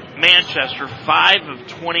 For Manchester, 5 of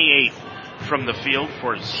 28 from the field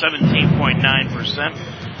for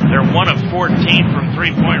 17.9%. They're 1 of 14 from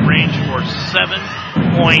three-point range for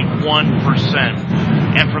 7.1%.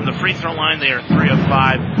 And from the free throw line, they are 3 of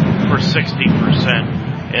 5 for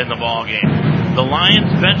 60% in the ball game. The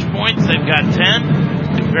Lions bench points, they've got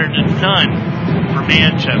 10 compared to none for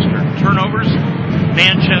Manchester. Turnovers,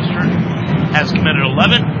 Manchester has committed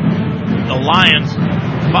 11. The Lions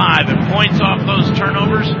 5, and points off those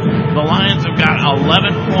turnovers, the Lions have got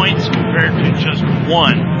 11 points compared to just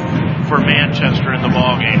 1 for Manchester in the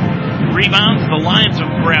ballgame. Rebounds, the Lions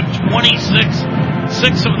have grabbed 26,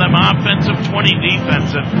 6 of them offensive, 20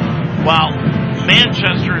 defensive, while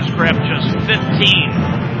Manchester has grabbed just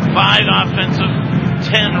 15, 5 offensive,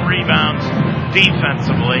 10 rebounds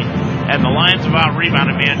defensively, and the Lions have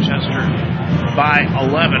out-rebounded Manchester by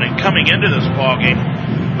 11. And coming into this ballgame,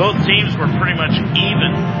 both teams were pretty much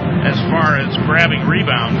even as far as grabbing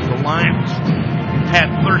rebounds. The Lions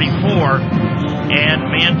had 34 and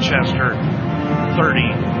Manchester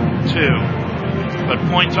 32. But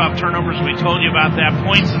points off turnovers, we told you about that.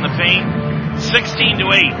 Points in the paint,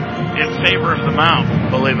 16-8 in favor of the Mount,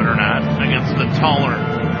 believe it or not, against the taller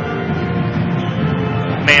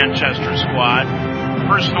Manchester squad.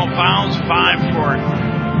 Personal fouls, 5 for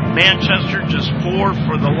Manchester, just 4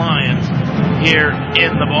 for the Lions here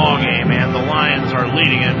in the ballgame, and the Lions are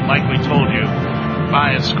leading it, like we told you,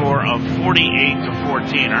 by a score of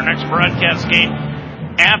 48-14. Our next broadcast game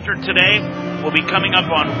after today will be coming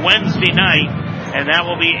up on Wednesday night, and that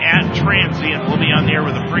will be at Transient. We'll be on the air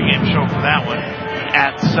with a pregame show for that one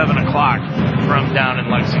at 7 o'clock from down in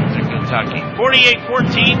Lexington, Kentucky.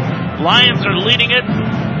 48-14, Lions are leading it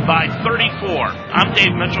by 34. I'm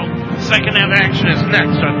Dave Mitchell. Second half action is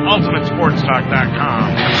next on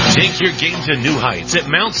UltimateSportsTalk.com. Take your game to new heights at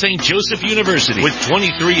Mount St. Joseph University with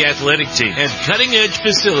 23 athletic teams and cutting-edge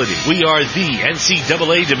facilities. We are the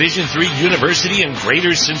NCAA Division III university in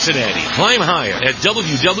Greater Cincinnati. Climb higher at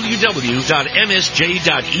www.msj.edu.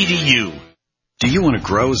 Do you want to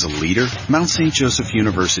grow as a leader? Mount St. Joseph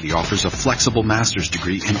University offers a flexible master's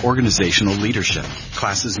degree in organizational leadership.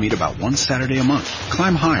 Classes meet about one Saturday a month.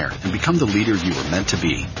 Climb higher and become the leader you were meant to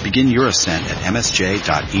be. Begin your ascent at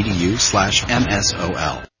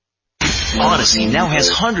msj.edu/MSOL. Odyssey now has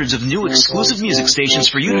hundreds of new exclusive music stations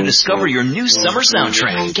for you to discover your new summer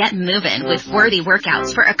soundtrack. Get moving with worthy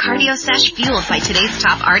workouts for a cardio sesh fueled by today's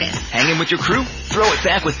top artists. Hanging with your crew? Throw it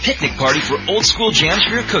back with Picnic Party for old school jams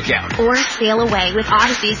for your cookout. Or sail away with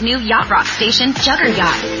Odyssey's new yacht rock station, Jugger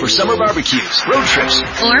Yacht. For summer barbecues, road trips,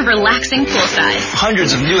 or relaxing poolside.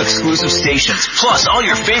 Hundreds of new exclusive stations, plus all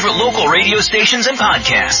your favorite local radio stations and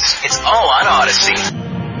podcasts. It's all on Odyssey.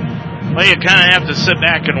 Well, you kind of have to sit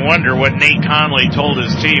back and wonder what Nate Conley told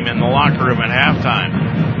his team in the locker room at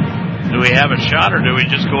halftime. Do we have a shot, or do we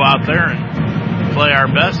just go out there and play our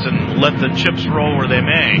best and let the chips roll where they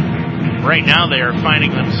may? Right now they are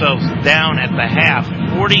finding themselves down at the half,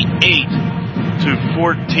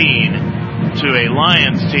 48-14 to a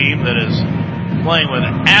Lions team that is playing with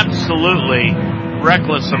absolutely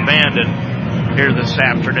reckless abandon here this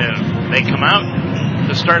afternoon. They come out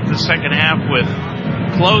to start the second half with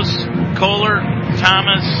Close, Kohler,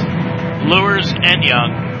 Thomas, Lewis, and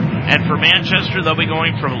Young. And for Manchester, they'll be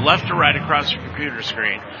going from left to right across your computer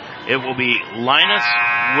screen. It will be Linus,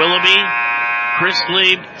 Willoughby, Chris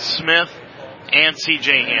Lieb, Smith, and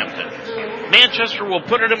C.J. Hampton. Manchester will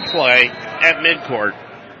put it in play at midcourt.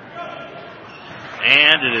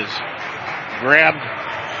 And it is grabbed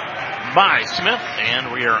by Smith,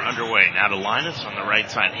 and we are underway. Now to Linus on the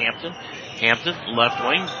right side, Hampton. Hampton, left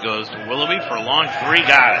wing, goes to Willoughby for a long three,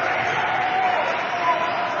 got it.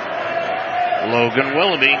 Logan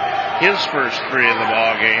Willoughby, his first three of the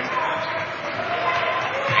ball game.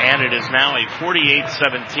 And it is now a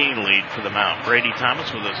 48-17 lead for the Mount. Brady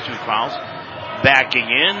Thomas with those 2 fouls. Backing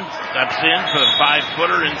in, steps in for the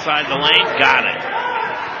 5-footer inside the lane, got it.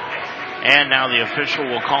 And now the official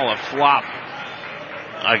will call a flop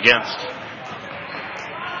against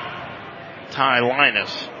Ty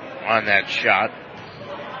Linus on that shot.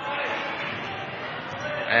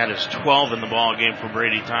 That is 12 in the ball game for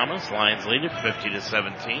Brady Thomas. Lions lead it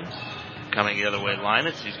 50-17. Coming the other way,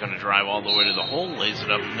 Linus. He's going to drive all the way to the hole, lays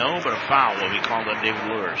it up. No, but a foul will be called on David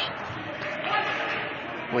Lewis.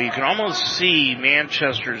 Well, you can almost see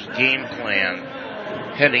Manchester's game plan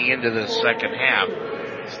heading into the second half.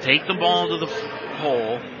 Let's take the ball to the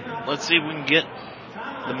hole. Let's see if we can get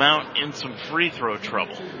the Mount in some free throw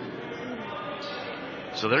trouble.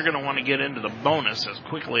 So they're going to want to get into the bonus as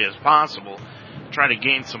quickly as possible, try to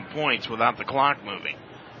gain some points without the clock moving.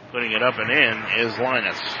 Putting it up and in is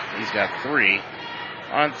Linus. He's got 3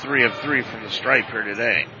 on 3 of 3 from the stripe here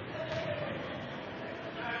today.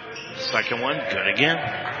 Second one, good again.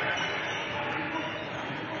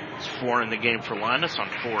 4 in the game for Linus on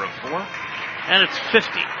 4 of 4. And it's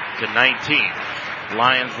 50-19.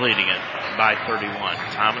 Lions leading it by 31.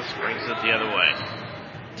 Thomas brings it the other way.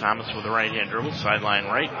 Thomas with the right-hand dribble, sideline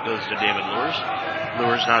right, goes to David Lures.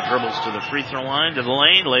 Lures now dribbles to the free throw line, to the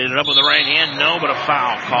lane, laid it up with the right hand, no, but a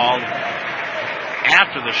foul called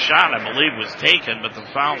after the shot, I believe, was taken, but the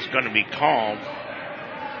foul's going to be called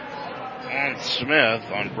on Smith,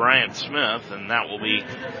 on Bryant Smith, and that will be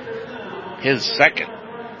his second.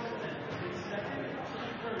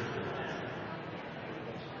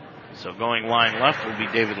 So going line left will be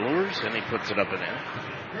David Lures, and he puts it up and in.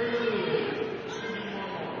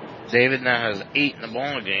 David now has 8 in the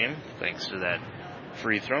ball game, thanks to that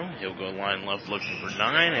free throw. He'll go line left looking for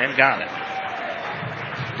 9, and got it.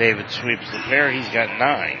 David sweeps the pair, he's got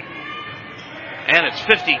 9. And it's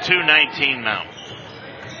 52-19 Mount.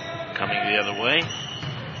 Coming the other way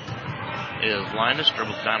is Linus,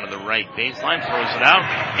 dribbles down to the right baseline, throws it out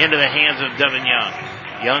into the hands of Devin Young.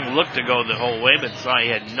 Young looked to go the whole way, but saw he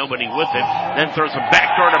had nobody with him. Then throws a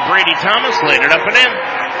backdoor to Brady Thomas, laid it up and in.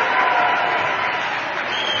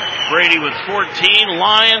 Brady with 14.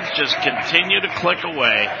 Lions just continue to click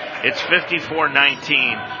away. It's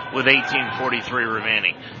 54-19 with 18:43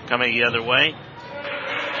 remaining. Coming the other way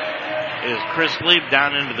is Chris Lieb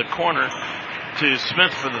down into the corner to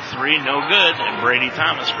Smith for the 3. No good. And Brady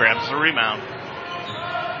Thomas grabs the rebound.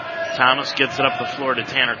 Thomas gets it up the floor to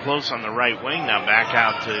Tanner Close on the right wing. Now back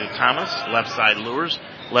out to Thomas. Left side Lures.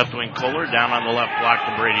 Left wing Kohler. Down on the left block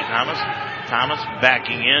to Brady Thomas. Thomas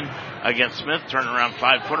backing in against Smith. Turn around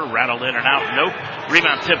 5-footer. Rattled in and out. Nope.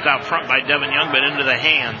 Rebound tipped out front by Devin Young, but into the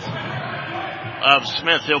hands of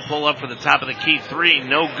Smith. He'll pull up for the top of the key 3.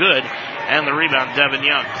 No good. And the rebound, Devin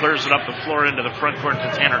Young clears it up the floor into the front court to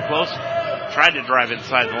Tanner Close. Tried to drive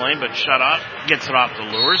inside the lane, but shut off. Gets it off to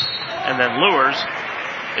Lures. And then Lures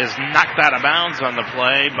is knocked out of bounds on the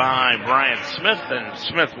play by Bryant Smith, and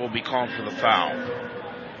Smith will be called for the foul.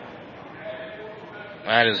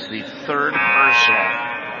 That is the 3rd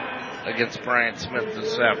personal against Bryant Smith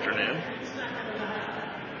this afternoon.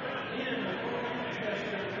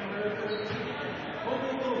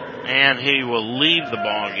 And he will leave the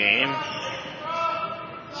ball game.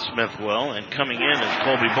 Smith will, and coming in is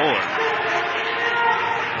Colby Bullard.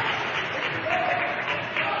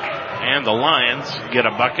 And the Lions get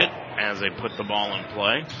a bucket as they put the ball in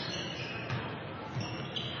play.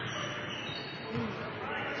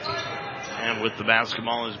 And with the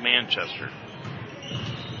basketball is Manchester.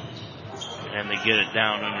 And they get it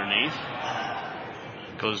down underneath.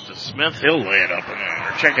 Goes to Smith. He'll lay it up in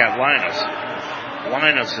there. Check out Linus.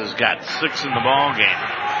 Linus has got 6 in the ball game.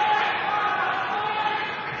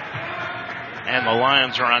 And the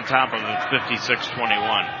Lions are on top of it,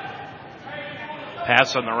 56-21.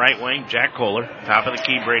 Pass on the right wing, Jack Kohler. Top of the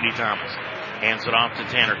key, Brady Thomas. Hands it off to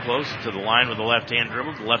Tanner Close, to the line with the left-hand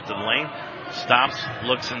dribble, left of the lane. Stops,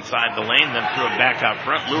 looks inside the lane, then threw it back out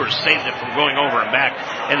front. Lures saved it from going over and back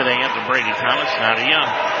into the hands of Brady Thomas. Now to Young.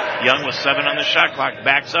 Young with 7 on the shot clock.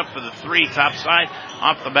 Backs up for the 3, top side.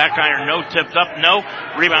 Off the back iron, no. Tipped up, no.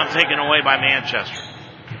 Rebound taken away by Manchester.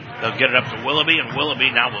 They'll get it up to Willoughby, and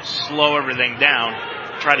Willoughby now will slow everything down.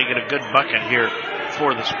 Try to get a good bucket here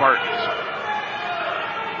for the Spartans.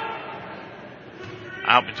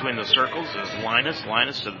 Out between the circles is Linus.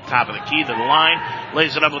 Linus to the top of the key, to the line.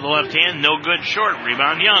 Lays it up with the left hand. No good. Short.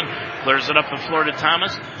 Rebound Young. Clears it up the floor to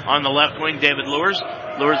Thomas. On the left wing, David Lures.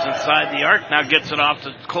 Lures inside the arc. Now gets it off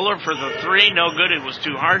to Kohler for the 3. No good. It was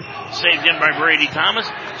too hard. Saved in by Brady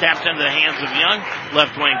Thomas. Tapped into the hands of Young.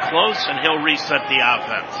 Left wing Close, and he'll reset the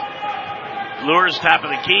offense. Lures top of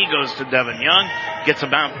the key, goes to Devin Young. Gets a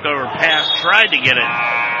bounce over pass. Tried to get it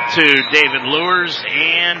to David Lures,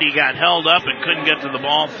 and he got held up and couldn't get to the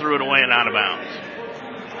ball. Threw it away and out of bounds.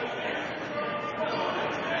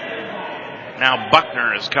 Now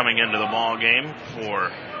Buckner is coming into the ball game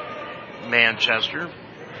for Manchester.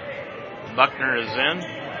 Buckner is in.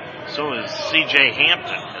 So is C.J.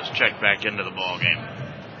 Hampton has checked back into the ball game.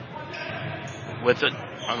 With it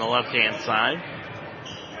on the left-hand side.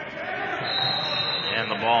 And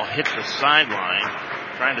the ball hit the sideline.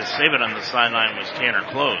 Trying to save it on the sideline was Tanner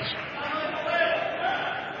Close.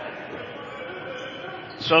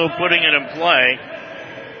 So putting it in play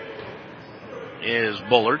is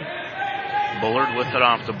Bullard. Bullard with it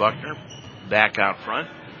off to Buckner. Back out front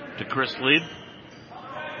to Chris Lieb.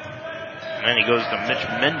 And then he goes to Mitch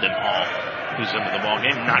Mendenhall, who's into the ball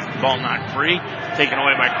game. Ball knocked free. Taken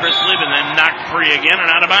away by Chris Lieb, and then knocked free again and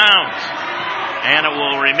out of bounds. And it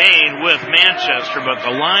will remain with Manchester, but the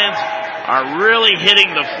Lions are really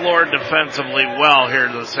hitting the floor defensively well here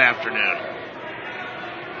this afternoon.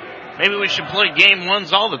 Maybe we should play game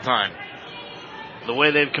 1s all the time. the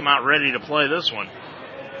way they've come out ready to play this one.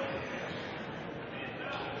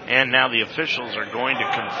 And now the officials are going to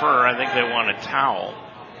confer. I think they want a towel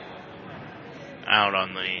out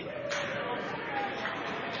on the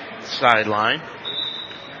sideline.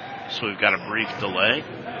 So we've got a brief delay.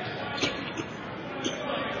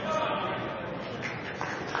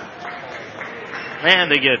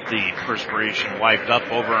 And they get the perspiration wiped up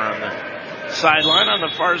over on the sideline on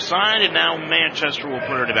the far side, and now Manchester will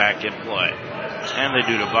put it back in play. And they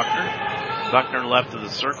do to Buckner. Buckner left of the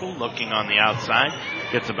circle, looking on the outside,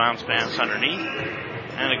 gets a bounce pass underneath,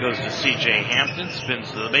 and it goes to C.J. Hampton,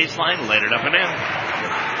 spins to the baseline, laid it up and in.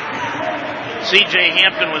 C.J.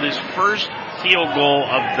 Hampton with his first field goal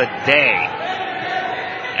of the day,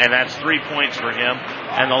 and that's 3 points for him,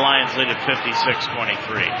 and the Lions lead at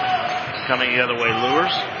 56-23. Coming the other way,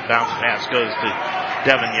 Lures. Bounce pass goes to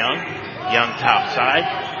Devin Young. Young top side.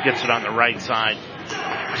 Gets it on the right side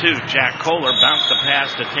to Jack Kohler. Bounced the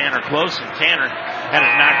pass to Tanner Close, and Tanner had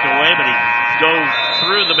it knocked away, but he dove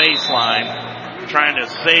through the baseline trying to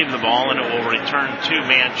save the ball, and it will return to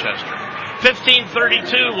Manchester.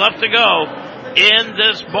 15:32 left to go in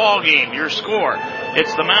this ball game. Your score.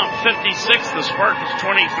 It's the Mount 56, the Spartans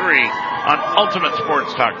 23 on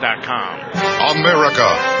UltimateSportsTalk.com. America,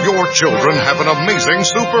 your children have an amazing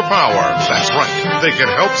superpower. That's right. They can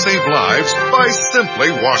help save lives by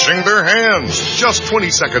simply washing their hands. Just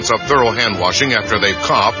 20 seconds of thorough hand washing after they've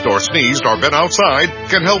coughed or sneezed or been outside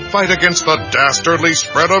can help fight against the dastardly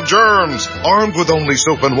spread of germs. Armed with only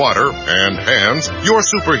soap and water and hands, your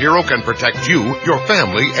superhero can protect you, your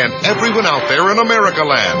family, and everyone out there in America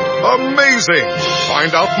land. Amazing!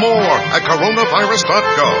 Find out more at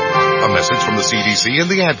coronavirus.gov. A message from the CDC and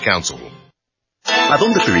the Ad Council. ¿A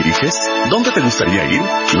dónde te diriges? ¿Dónde te gustaría ir?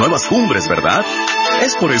 Nuevas cumbres, ¿verdad?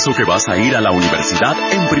 Es por eso que vas a ir a la universidad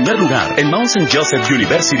en primer lugar. En Mount St. Joseph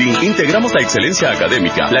University integramos la excelencia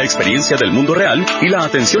académica, la experiencia del mundo real y la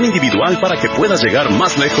atención individual para que puedas llegar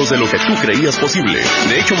más lejos de lo que tú creías posible.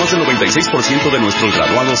 De hecho, más del 96% de nuestros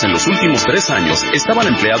graduados en los últimos 3 años estaban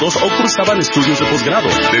empleados o cursaban estudios de posgrado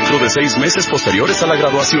dentro de 6 meses posteriores a la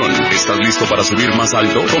graduación. ¿Estás listo para subir más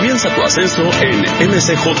alto? Comienza tu ascenso en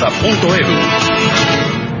mcj.edu.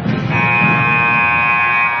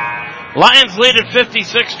 Lions lead at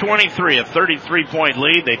 56-23, a 33-point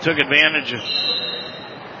lead. They took advantage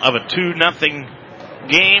of a 2-0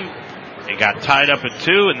 game. They got tied up at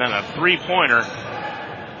 2, and then a 3-pointer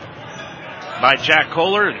by Jack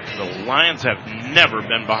Kohler. The Lions have never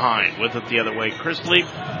been behind. With it the other way, Chris Leaf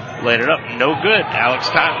laid it up, no good. Alex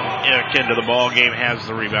Totten into the ball game, has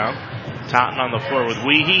the rebound. Totten on the floor with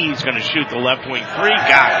Weehee. He's going to shoot the left wing 3.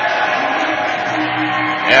 Got it.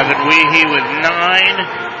 Evan Weehee with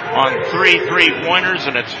 9 on 3 3-pointers,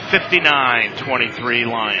 and it's 59-23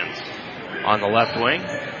 Lions. On the left wing,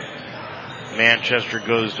 Manchester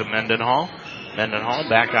goes to Mendenhall. Mendenhall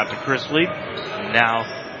back out to Chris Leaf. Now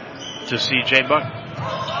to C.J.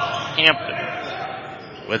 Hampton.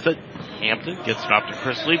 With it, Hampton gets it off to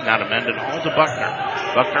Chris Leaf. Now to Mendenhall to Buckner.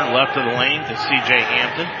 Buckner left of the lane to C.J.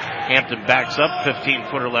 Hampton. Hampton backs up,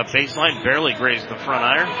 15-footer left baseline, barely grazed the front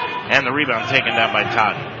iron, and the rebound taken down by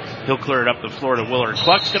Totten. He'll clear it up the floor to Willard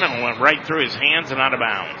Cluxton, and went right through his hands and out of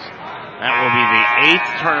bounds. That will be the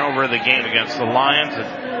 8th turnover of the game against the Lions.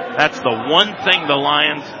 That's the one thing the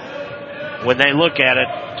Lions, when they look at it,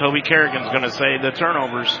 Toby Kerrigan's going to say the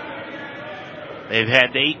turnovers. They've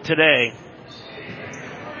had 8 today.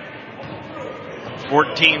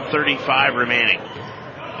 14:35 remaining.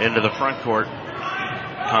 Into the front court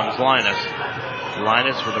comes Linus.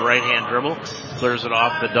 Linus with the right-hand dribble, clears it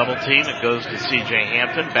off the double team. It goes to C.J.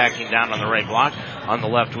 Hampton, backing down on the right block. On the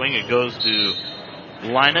left wing, it goes to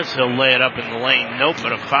Linus. He'll lay it up in the lane. Nope,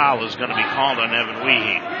 but a foul is going to be called on Evan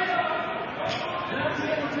Weehee.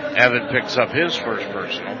 Evan picks up his first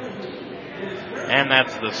personal. And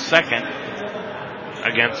that's the second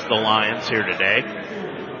against the Lions here today.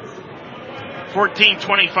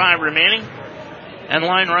 14:25 remaining. And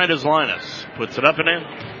line right is Linus. Puts it up and in.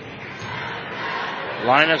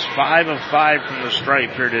 Linus 5 of 5 from the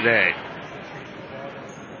stripe here today.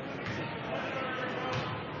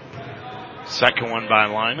 Second one by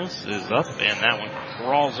Linus is up, and that one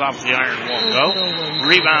crawls off the iron, won't go.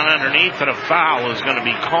 Rebound underneath, and a foul is going to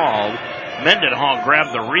be called. Mendenhall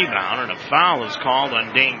grabbed the rebound, and a foul is called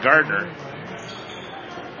on Dane Gardner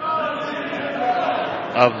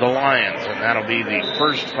of the Lions, and that'll be the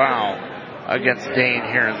first foul against Dane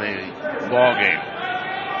here in the ball game.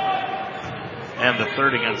 And the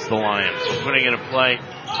third against the Lions. So putting it in play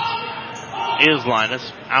is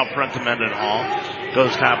Linus. Out front to Mendenhall.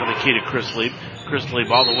 Goes top of the key to Chris Leap. Chris Leap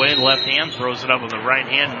all the way, left hand, throws it up with the right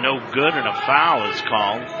hand, no good, and a foul is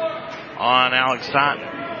called on Alex Totten.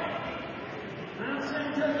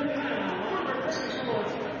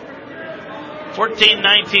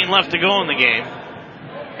 $14-19 left to go in the game.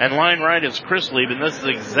 And line right is Chris Lieb, and this is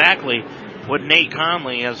exactly what Nate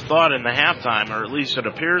Conley has thought in the halftime, or at least it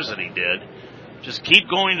appears that he did. Just keep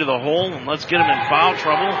going to the hole and let's get him in foul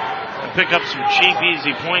trouble and pick up some cheap,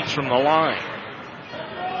 easy points from the line.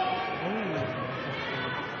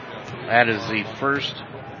 That is the first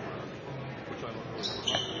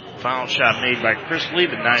foul shot made by Chris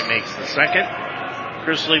Lieb, and Knight makes the second.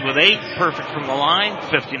 Chris Lieb with 8, perfect from the line,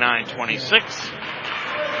 59-26.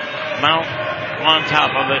 Mount on top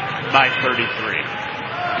of it by 33.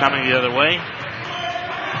 Coming the other way,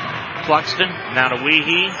 Cluxton, now to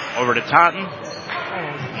Weehee, over to Totten.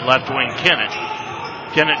 Left wing Kennett.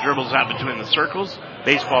 Kennett dribbles out between the circles.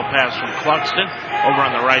 Baseball pass from Cluxton. Over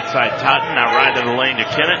on the right side, Totten. Now right of the lane to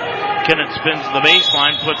Kennett. Kennett spins the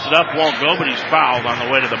baseline, puts it up, won't go, but he's fouled on the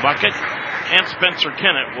way to the bucket. And Spencer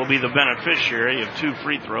Kennett will be the beneficiary of 2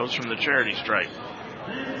 free throws from the charity stripe.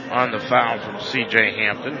 On the foul from C.J.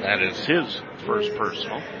 Hampton. That is his first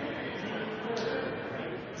personal.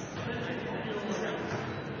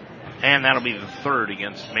 And that'll be the third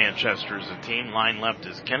against Manchester as a team. Line left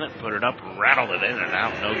is Kennett. Put it up, rattled it in and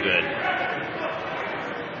out. No good.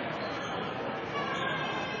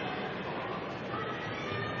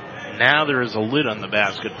 Now there is a lid on the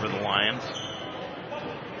basket for the Lions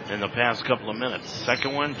in the past couple of minutes.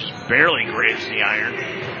 Second one just barely grazed the iron.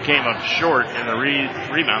 Came up short, and the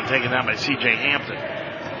rebound taken down by C.J. Hampton.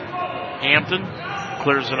 Hampton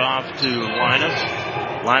clears it off to Linus.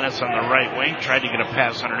 Linus on the right wing, tried to get a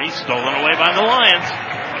pass underneath, stolen away by the Lions.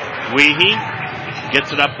 Weehee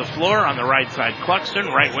gets it up the floor on the right side. Cluxton,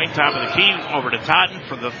 right wing, top of the key, over to Totten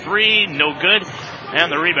for the 3, no good.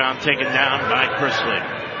 And the rebound taken down by Chris Lieb.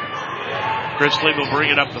 Chris Lieb will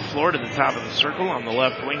bring it up the floor to the top of the circle. On the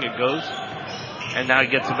left wing it goes. And now he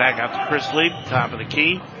gets it back out to Chris Lieb, top of the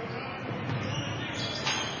key.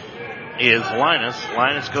 Is Linus.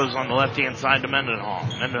 Linus goes on the left-hand side to Mendenhall.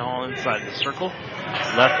 Mendenhall inside the circle.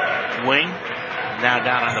 Left wing. Now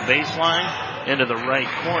down on the baseline. Into the right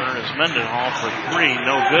corner is Mendenhall for 3.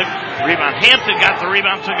 No good. Rebound. Hampton got the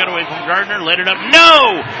rebound. Took it away from Gardner. Laid it up.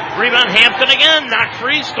 No! Rebound Hampton again. Knocked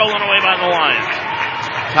free. Stolen away by the Lions.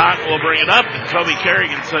 Todd will bring it up. And Toby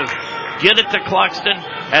Kerrigan says, get it to Cluxton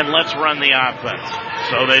and let's run the offense.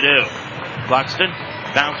 So they do. Cluxton.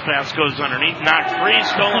 Bounce pass goes underneath, knocked free,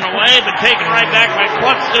 stolen away, but taken right back by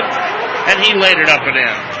Cluxton, and he laid it up and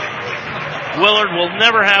in. Willard will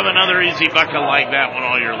never have another easy bucket like that one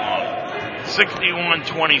all year long.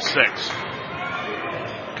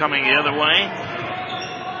 61-26. Coming the other way,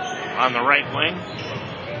 on the right wing,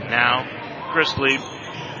 now Chris Lieb.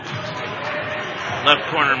 Left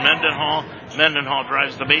corner Mendenhall. Mendenhall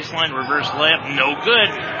drives the baseline, reverse layup, no good.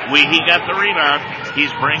 He got the rebound.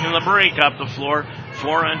 He's bringing the break up the floor.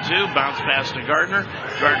 4-on-2, bounce pass to Gardner.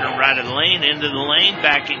 Gardner right of the lane, into the lane,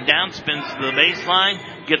 backing down, spins to the baseline,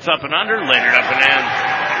 gets up and under, laid it up and in.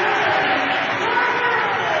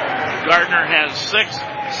 Gardner has 6,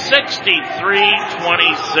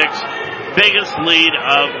 63-26, biggest lead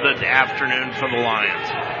of the afternoon for the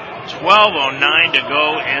Lions. 12:09 to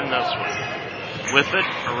go in this one. With it,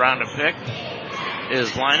 around a pick,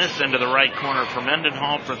 is Linus into the right corner for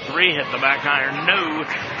Mendenhall for 3. Hit the back iron. No.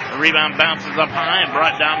 The rebound bounces up high and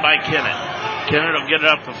brought down by Kennett. Kennett will get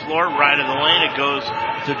it up the floor. Right of the lane. It goes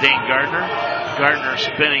to Dane Gardner. Gardner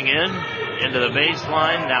spinning into the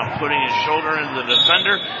baseline. Now putting his shoulder into the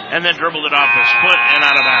defender. And then dribbled it off his foot and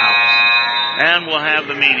out of bounds. And we'll have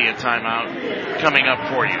the media timeout coming up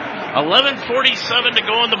for you. 11:47 to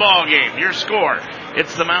go in the ball game. Your score.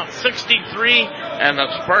 It's the Mount 63 and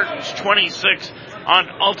the Spartans 26 on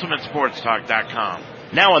UltimateSportsTalk.com.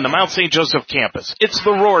 Now on the Mount St. Joseph campus, it's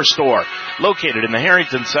the Roar Store. Located in the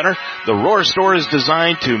Harrington Center, the Roar Store is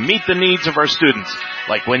designed to meet the needs of our students.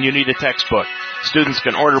 Like when you need a textbook, students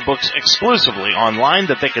can order books exclusively online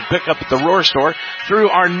that they can pick up at the Roar Store through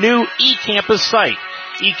our new eCampus site.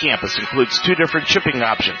 eCampus includes 2 different shipping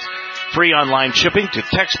options. Free online shipping to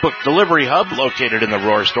Textbook Delivery Hub located in the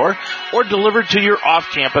Roar Store or delivered to your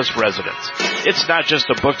off-campus residence. It's not just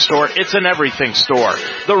a bookstore, it's an everything store.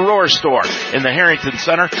 The Roar Store in the Harrington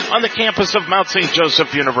Center on the campus of Mount St.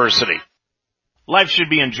 Joseph University. Life should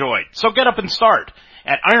be enjoyed, so get up and start.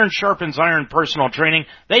 At Iron Sharpens Iron Personal Training,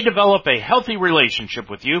 they develop a healthy relationship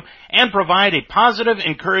with you and provide a positive,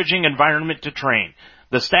 encouraging environment to train.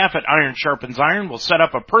 The staff at Iron Sharpens Iron will set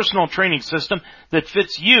up a personal training system that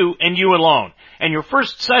fits you and you alone. And your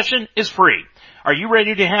first session is free. Are you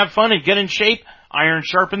ready to have fun and get in shape? Iron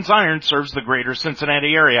Sharpens Iron serves the greater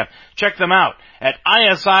Cincinnati area. Check them out at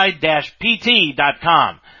isi-pt.com.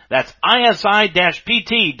 That's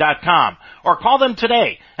isi-pt.com. Or call them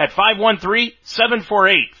today at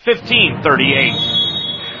 513-748-1538.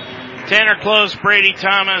 Tanner Close, Brady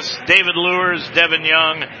Thomas, David Lures, Devin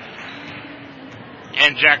Young,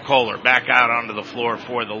 and Jack Kohler back out onto the floor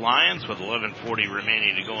for the Lions with 11:40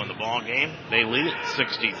 remaining to go in the ball game. They lead it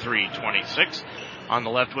 63-26. On the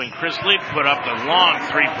left wing, Chris Lee put up the long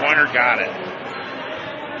three-pointer, got it.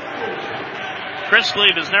 Chris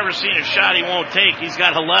Lee has never seen a shot he won't take. He's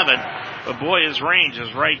got 11, but boy, his range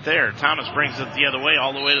is right there. Thomas brings it the other way,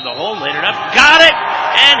 all the way to the hole, laid it up, got it,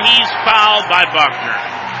 and he's fouled by Buckner.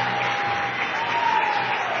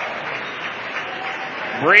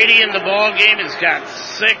 Brady in the ball game has got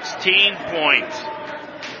 16 points,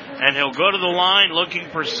 and he'll go to the line looking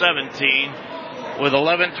for 17 with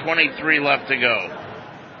 11:23 left to go.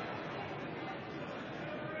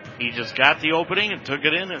 He just got the opening and took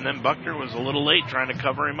it in, and then Buckner was a little late trying to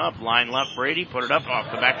cover him up. Line left, Brady put it up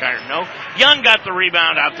off the back iron. No. Young got the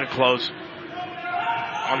rebound out to Close.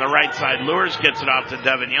 On the right side, Lures gets it off to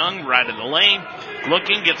Devin Young, right in the lane.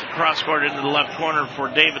 Looking, gets a cross court into the left corner for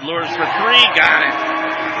David Lures for three. Got it.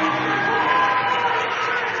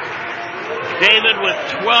 David with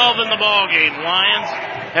 12 in the ball game. Lions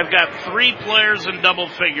have got 3 players in double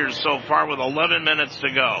figures so far with 11 minutes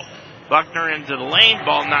to go. Buckner into the lane,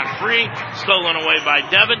 ball not free, stolen away by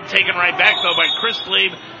Devin, taken right back though by Chris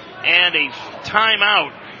Lieb, and a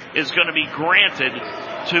timeout is going to be granted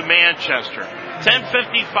to Manchester.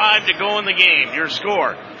 10:55 to go in the game. Your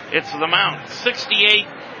score, it's the Mount 68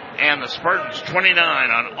 and the Spartans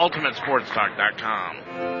 29 on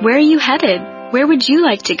UltimateSportsTalk.com. Where are you headed? Where would you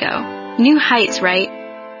like to go? New heights, right?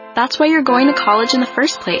 That's why you're going to college in the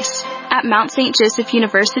first place. At Mount St. Joseph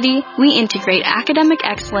University, we integrate academic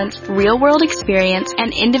excellence, real-world experience,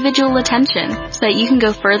 and individual attention so that you can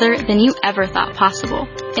go further than you ever thought possible.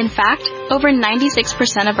 In fact, over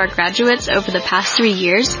 96% of our graduates over the past 3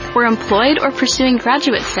 years were employed or pursuing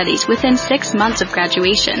graduate studies within 6 months of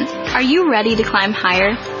graduation. Are you ready to climb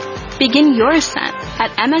higher? Begin your ascent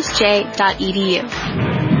at msj.edu.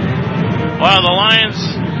 Well, the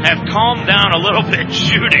Lions have calmed down a little bit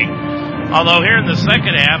shooting. Although here in the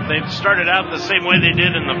second half, they've started out the same way they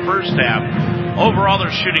did in the first half. Overall, they're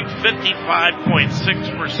shooting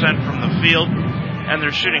 55.6% from the field, and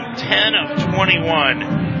they're shooting 10 of 21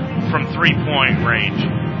 from three-point range.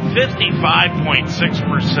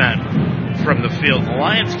 55.6% from the field. The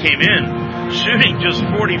Lions came in shooting just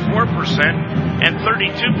 44% and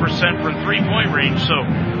 32% from three-point range, so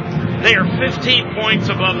they are 15 points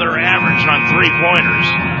above their average on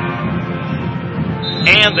three-pointers.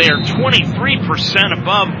 And they are 23%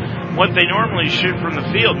 above what they normally shoot from the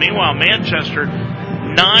field. Meanwhile, Manchester,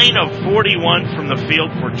 9 of 41 from the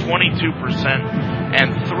field for 22%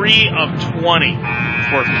 and 3 of 20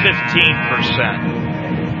 for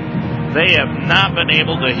 15%. They have not been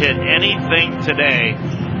able to hit anything today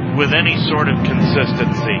with any sort of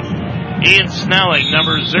consistency. Ian Snelling,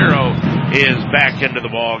 number 0, is back into the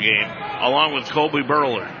ball game, along with Colby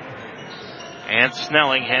Burler. And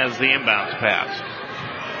Snelling has the inbounds pass.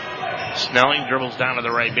 Snelling dribbles down to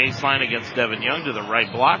the right baseline against Devin Young to the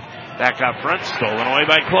right block. Back out front, stolen away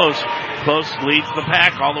by Close. Close leads the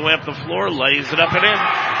pack all the way up the floor, lays it up and in.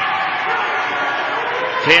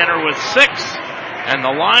 Tanner with 6, and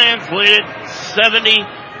the Lions lead it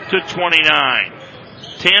 70-29.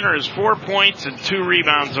 Tanner is 4 points and 2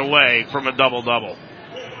 rebounds away from a double-double.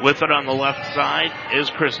 With it on the left side is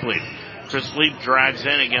Chris Lieb. Chris Lieb drives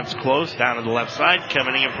in against Close down to the left side.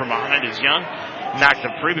 Coming in from behind is Young. Knocked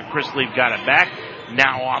it free, but Chris Lieb got it back.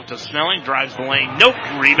 Now off to Snelling. Drives the lane. Nope.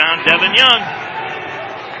 Rebound, Devin Young.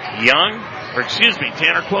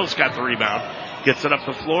 Tanner Close got the rebound. Gets it up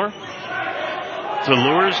the floor to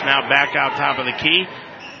Lures. Now back out top of the key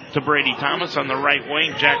to Brady Thomas on the right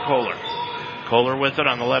wing. Jack Kohler. Kohler with it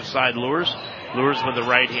on the left side. Lures with the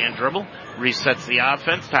right hand dribble. Resets the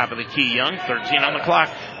offense. Top of the key, Young. 13 on the clock.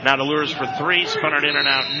 Now to Lures for 3. Spun it in and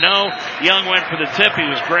out. No. Young went for the tip. He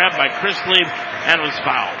was grabbed by Chris Lieb and was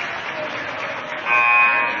fouled.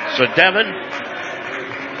 So Devin,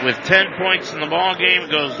 with 10 points in the ball game,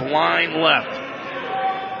 goes line left.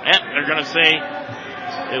 And they're going to say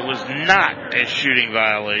it was not a shooting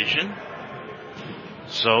violation.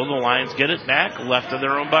 So the Lions get it back, left of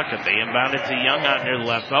their own bucket. They inbound it to Young out near the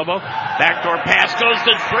left elbow. Backdoor pass goes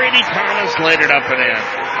to Brady Thomas, laid it up and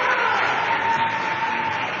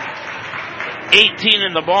in. 18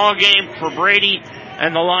 in the ball game for Brady,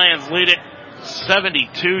 and the Lions lead it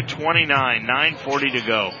 72-29. 9:40 to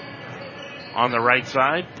go. On the right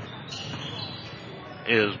side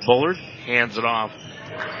is Bullard, hands it off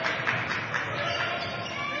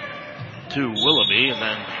to Willoughby, and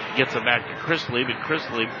then gets it back to Chris Lieb, and Chris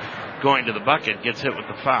Lieb going to the bucket gets hit with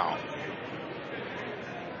the foul.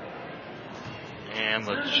 And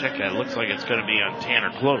let's check that. It looks like it's going to be on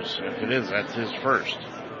Tanner Close. If it is, that's his first.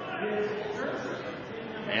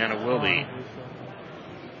 And it will be.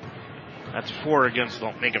 That's 4 against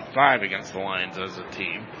the, make it 5 against the Lions as a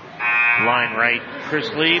team. Line right, Chris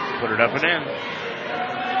Lieb, put it up and in.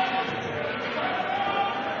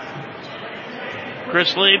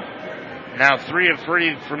 Chris Lieb, now 3 of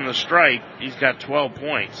 3 from the stripe. He's got 12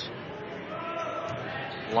 points.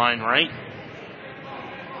 Line right.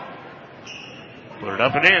 Put it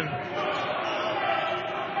up and in.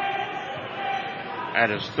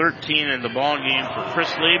 That is 13 in the ball game for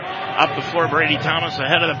Chris Lieb. Up the floor, Brady Thomas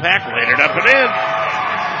ahead of the pack. Laid it up and in.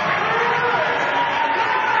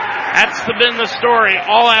 That's been the story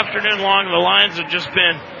all afternoon long. The Lions have just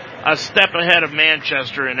been a step ahead of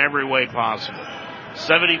Manchester in every way possible.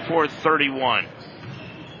 74-31.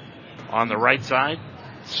 On the right side,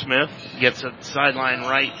 Smith gets it sideline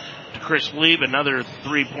right to Chris Lieb. Another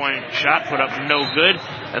 3-point shot put up no good.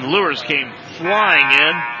 And Lewis came flying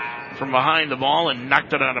in from behind the ball and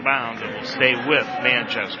knocked it out of bounds and will stay with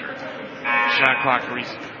Manchester. Shot clock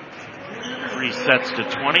resets to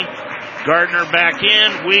 20. Gardner back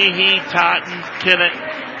in. Weehee, Totten, Kinnett,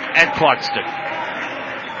 and Cluxton.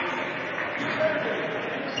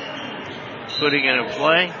 Putting it in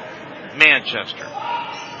play, Manchester.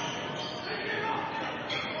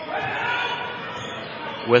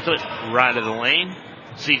 With it, right of the lane.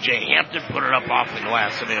 C.J. Hampton put it up off the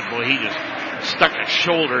glass and in. Boy, he just stuck a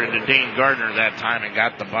shoulder into Dane Gardner that time and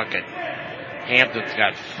got the bucket. Hampton's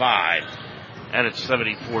got 5. And it's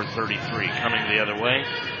 74-33. Coming the other way,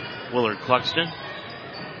 Willard Cluxton.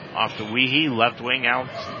 Off to Weehee, left wing out.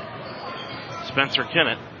 Spencer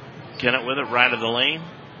Kinnett. Kinnett with it, right of the lane.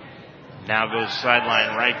 Now goes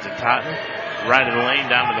sideline right to Totten. Right of the lane,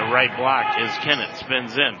 down to the right block is Kinnett.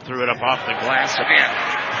 Spins in, threw it up off the glass and in.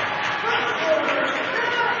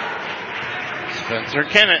 Spencer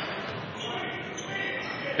Kinnett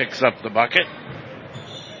picks up the bucket.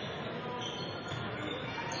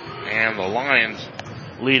 And the Lions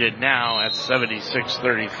lead it now at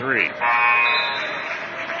 76-33.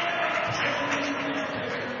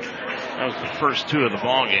 That was the first 2 of the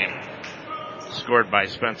ball game. Scored by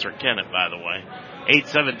Spencer Kinnett, by the way.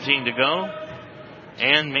 8:17 to go.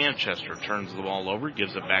 And Manchester turns the ball over,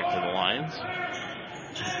 gives it back to the Lions.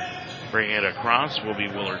 Bringing it across will be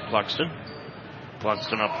Willard Cluxton.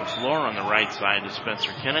 Cluxton up the floor on the right side to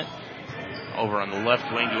Spencer Kinnett. Over on the left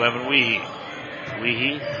wing to Evan Weehee.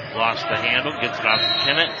 Weehee lost the handle, gets it off to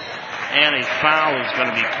Kinnett. And a foul is going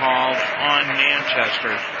to be called on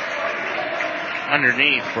Manchester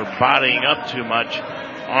underneath for bodying up too much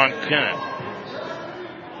on Kinnett.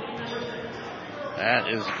 That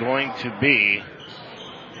is going to be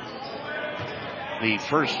the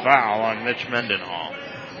first foul on Mitch Mendenhall.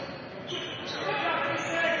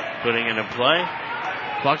 Putting it in play.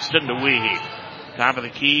 Cluxton to Weehee. Top of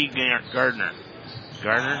the key, Gardner.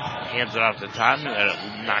 Gardner hands it off to Totten. Got it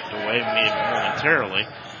knocked away momentarily.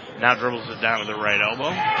 Now dribbles it down to the right elbow.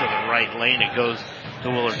 To the right lane it goes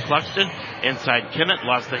to Willard Cluxton. Inside Kinnett.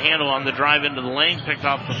 Lost the handle on the drive into the lane. Picked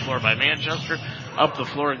off the floor by Manchester. Up the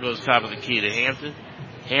floor it goes top of the key to Hampton.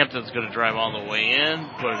 Hampton's going to drive all the way in.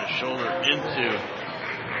 Put his shoulder into.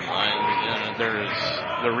 And there's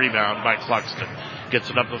the rebound by Cluxton. Gets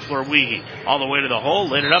it up the floor. Weehee all the way to the hole.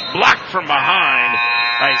 Laid it up. Blocked from behind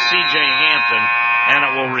by C.J. Hampton. And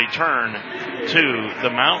it will return to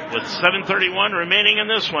the Mount with 7:31 remaining in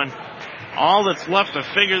this one. All that's left to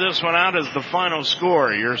figure this one out is the final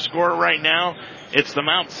score. Your score right now, it's the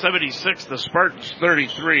Mount 76, the Spartans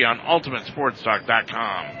 33 on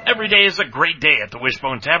UltimateSportsTalk.com. Every day is a great day at the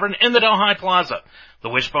Wishbone Tavern in the Delhi Plaza. The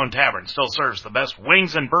Wishbone Tavern still serves the best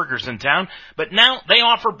wings and burgers in town, but now they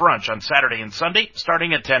offer brunch on Saturday and Sunday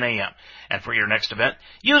starting at 10 a.m. And for your next event,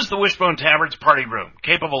 use the Wishbone Tavern's party room,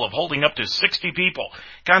 capable of holding up to 60 people.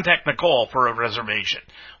 Contact Nicole for a reservation.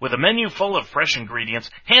 With a menu full of fresh ingredients,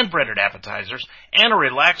 hand-breaded appetizers, and a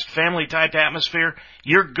relaxed family-type atmosphere,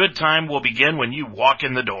 your good time will begin when you walk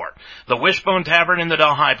in the door. The Wishbone Tavern in the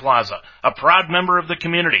Delhi Plaza, a proud member of the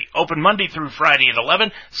community, open Monday through Friday at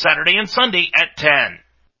 11, Saturday and Sunday at 10.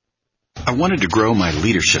 I wanted to grow my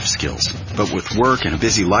leadership skills, but with work and a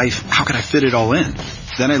busy life, how could I fit it all in?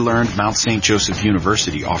 Then I learned Mount St. Joseph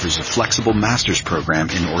University offers a flexible master's program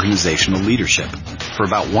in organizational leadership. For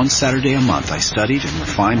about 1 Saturday a month, I studied and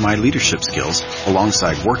refined my leadership skills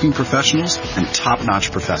alongside working professionals and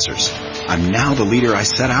top-notch professors. I'm now the leader I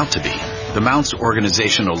set out to be. The Mount's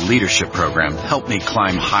organizational leadership program helped me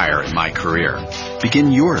climb higher in my career.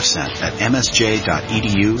 Begin your ascent at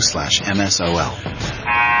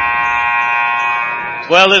msj.edu/MSOL.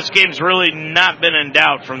 Well, this game's really not been in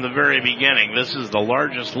doubt from the very beginning. This is the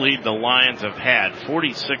largest lead the Lions have had.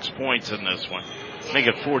 46 points in this one. Make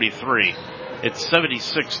it 43. It's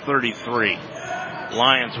 76-33.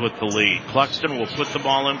 Lions with the lead. Cluxton will put the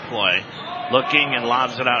ball in play. Looking and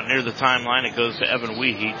lobs it out near the timeline. It goes to Evan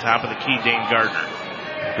Weehee. Top of the key, Dane Gardner.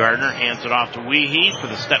 Gardner hands it off to Weehee for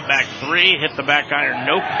the step back three. Hit the back iron.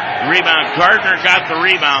 Nope. Rebound. Gardner got the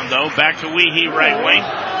rebound though. Back to Weehee, right wing.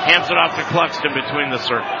 Hands it off to Cluxton between the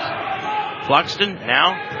circles. Cluxton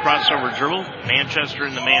now crossover dribble. Manchester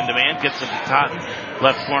in the man-to-man. Gets it to Totten.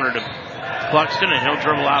 Left corner to Cluxton, and he'll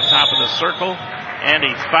dribble out top of the circle. And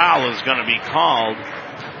a foul is going to be called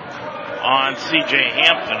on C.J.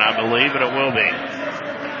 Hampton, I believe, but it will be.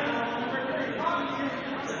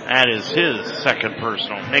 That is his second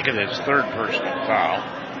personal, make it his third personal foul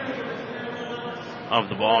of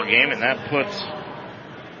the ball game, and that puts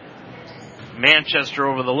Manchester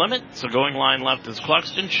over the limit. So going line left is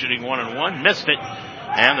Cluxton, shooting 1-1, missed it,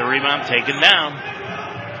 and the rebound taken down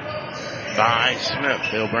by Smith.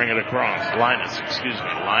 He'll bring it across. Linus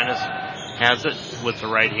has it with the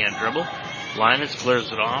right hand dribble. Linus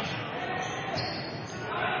clears it off.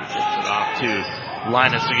 Gets it off to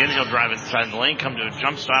Linus again. He'll drive inside the lane, come to a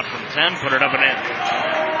jump stop from 10, put it up and in.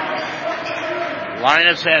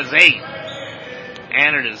 Linus has 8,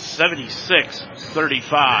 and it is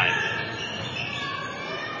 76-35.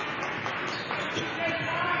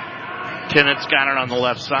 Kennett's got it on the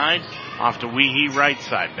left side, off to Weehee right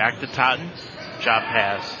side, back to Totten. Job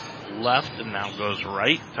pass left and now goes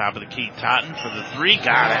right. Top of the key, Totten for the three,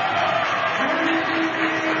 got it.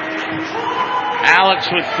 Alex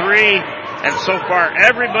with 3, and so far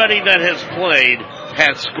everybody that has played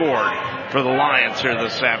has scored for the Lions here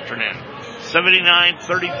this afternoon.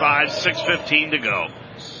 79-35, 6:15 to go.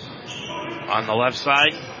 On the left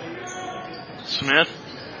side, Smith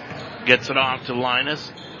gets it off to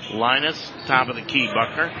Linus. Linus, top of the key,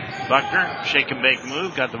 Buckner. Buckner, shake and bake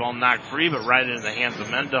move, got the ball knocked free, but right into the hands of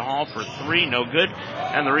Mendenhall for 3, no good.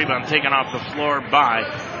 And the rebound taken off the floor by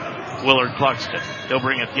Willard Cluxton. He'll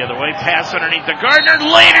bring it the other way. Pass underneath the Gardner,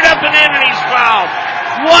 laid it up and in, and he's fouled.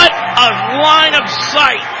 What a line of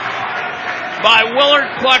sight by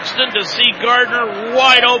Willard Cluxton to see Gardner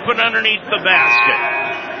wide open underneath the basket.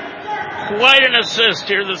 Quite an assist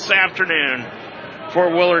here this afternoon for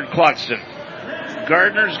Willard Cluxton.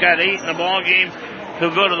 Gardner's got 8 in the ball game.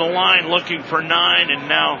 He'll go to the line looking for 9, and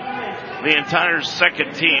now the entire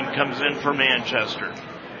second team comes in for Manchester.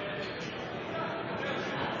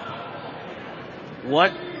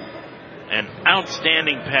 What an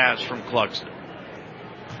outstanding pass from Cluxton.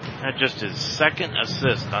 That's just his second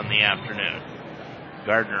assist on the afternoon.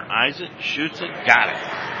 Gardner eyes it, shoots it, got it.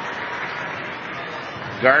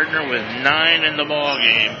 Gardner with 9 in the ball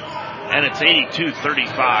game, and it's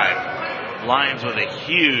 82-35. Lions with a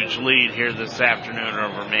huge lead here this afternoon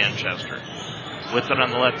over Manchester. With it on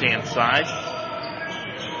the left-hand side.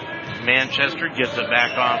 Manchester gets it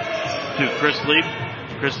back off to Chris Lieb.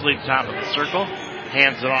 Chris Lieb, top of the circle.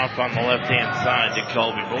 Hands it off on the left-hand side to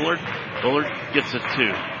Colby Bullard. Bullard gets it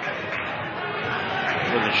 2.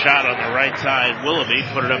 With a shot on the right side, Willoughby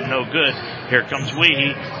put it up, no good. Here comes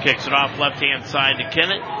Weehee, kicks it off left-hand side to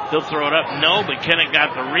Kennett. He'll throw it up, no, but Kennett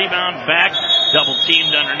got the rebound back, double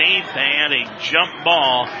teamed underneath, and a jump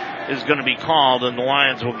ball is going to be called, and the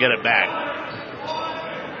Lions will get it back.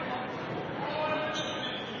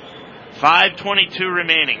 5:22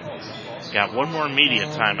 remaining. Got one more media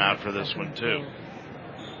timeout for this one, too.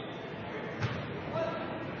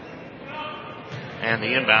 And the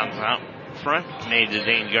inbounds out front, made to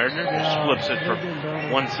Dane Gardner, who flips it from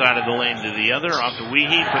one side of the lane to the other, off to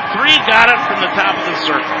Weehee for 3, got it from the top of the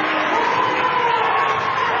circle.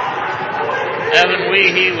 Evan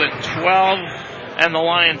Weehee with 12, and the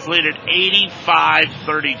Lions lead at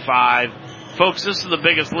 85-35. Folks, this is the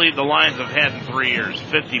biggest lead the Lions have had in 3 years,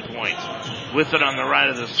 50 points. With it on the right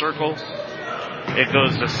of the circle, it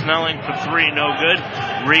goes to Snelling for 3, no good.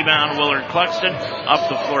 Rebound, Willard Cluxton. Up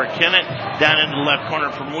the floor, Kennett. Down into the left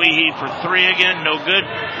corner from Weehee for 3 again, no good.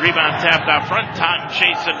 Rebound tapped out front. Totten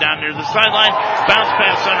chased it down near the sideline. Bounce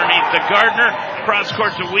pass underneath to Gardner. Cross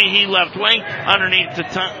court to Weehee, left wing. Underneath to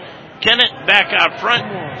Kennett. Back out front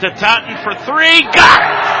to Totten for 3. Got it!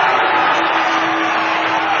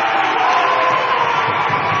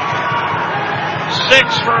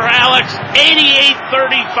 Six for Alex.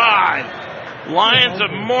 88-35. Lions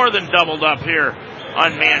have more than doubled up here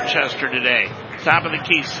on Manchester today. Top of the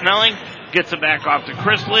key, Snelling gets it back off to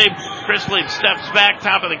Chris Lieb. Chris Lieb steps back,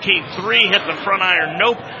 top of the key, 3, hit the front iron,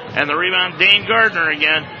 nope. And the rebound, Dane Gardner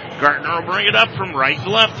again. Gardner will bring it up from right to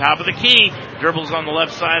left, top of the key. Dribbles on the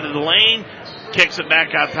left side of the lane, kicks it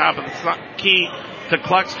back out top of the key to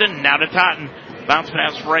Cluxton, now to Totten. Bounce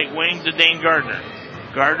pass right wing to Dane Gardner.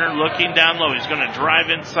 Gardner looking down low. He's going to drive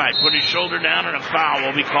inside, put his shoulder down, and a foul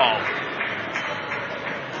will be called.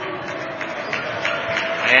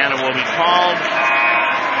 And it will be called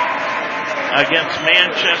against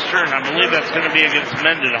Manchester, and I believe that's going to be against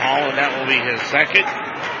Mendenhall, and that will be his second.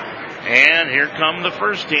 And here come the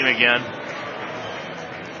first team again.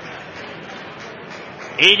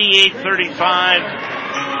 88-35.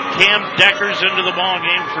 Cam Decker's into the ball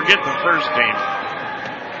game. Forget the first team.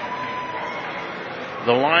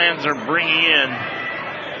 The Lions are bringing in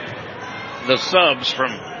the subs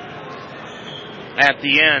from at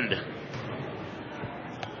the end.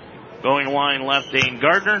 Going line left, Dane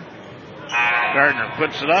Gardner. Gardner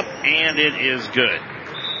puts it up, and it is good.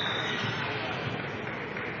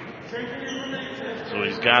 So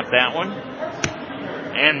he's got that one.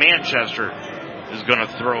 And Manchester is going to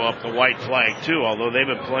throw up the white flag, too, although they've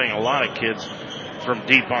been playing a lot of kids from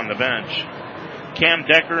deep on the bench. Cam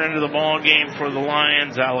Decker into the ball game for the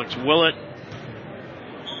Lions. Alex Willett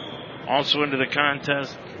also into the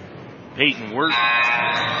contest. Peyton Wirt.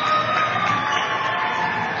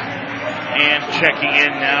 And checking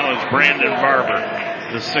in now is Brandon Barber,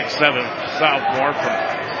 the 6'7" sophomore from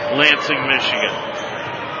Lansing, Michigan.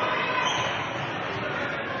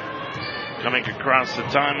 Coming across the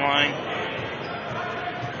timeline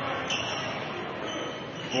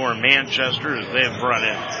for Manchester as they have brought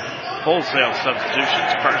in wholesale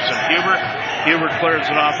substitutions. Carson Huber. Huber clears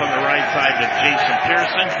it off on the right side to Jason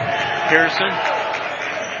Pearson. Pearson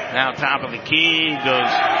now top of the key, goes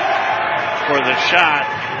for the shot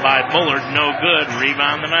by Bullard, no good.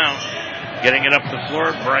 Rebound the Mount. Getting it up the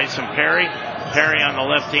floor, Bryson Perry. Perry on the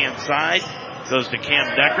left-hand side. Goes to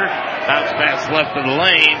Cam Decker. Bounce pass left of the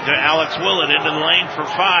lane to Alex Willett into the lane for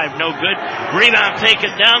 5. No good. Rebound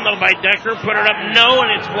taken down though by Decker. Put it up. No,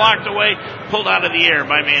 and it's blocked away. Pulled out of the air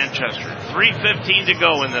by Manchester. 3:15 to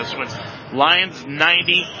go in this one. Lions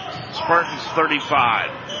 90, Spartans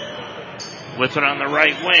 35. With it on the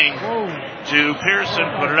right wing to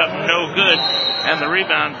Pearson. Put it up. No good. And the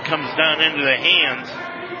rebound comes down into the hands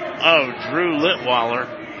of Drew Litwaller.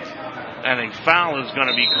 And a foul is going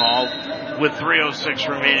to be called with 3:06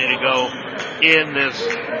 remaining to go in this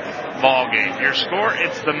ball game. Your score,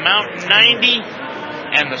 it's the Mount 90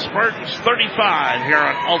 and the Spartans 35 here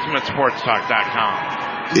on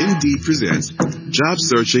UltimateSportsTalk.com. Indeed presents Job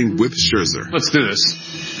Searching with Scherzer. Let's do this.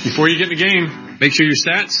 Before you get in the game, make sure your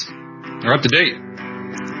stats are up to date.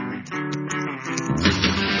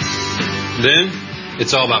 Then,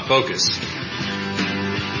 it's all about focus.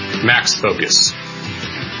 Max Focus.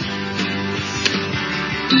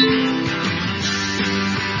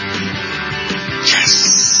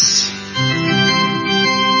 Yes!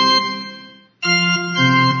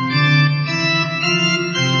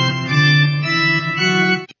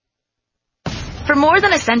 For more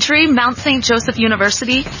than a century, Mount St. Joseph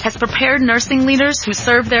University has prepared nursing leaders who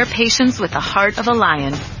serve their patients with the heart of a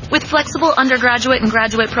lion. With flexible undergraduate and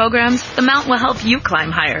graduate programs, the Mount will help you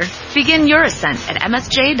climb higher. Begin your ascent at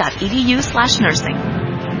msj.edu/nursing.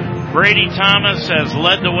 Brady Thomas has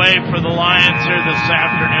led the way for the Lions here this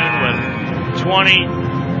afternoon with 20.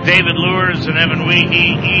 David Lures and Evan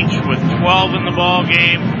Weehee each with 12 in the ball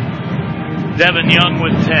game. Devin Young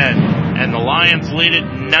with 10. And the Lions lead it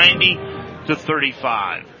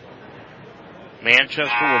 90-35.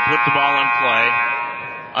 Manchester will put the ball in play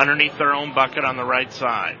underneath their own bucket on the right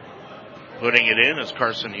side. Putting it in is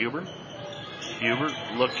Carson Huber. Huber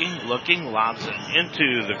looking, lobs it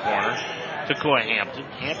into the corner to Coy Hampton.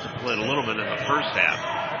 Hampton played a little bit in the first half.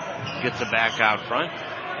 Gets it back out front.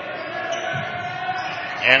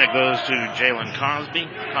 And it goes to Jalen Cosby.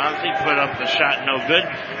 Cosby put up the shot, no good.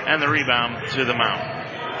 And the rebound to the Mount.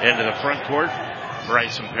 Into the front court,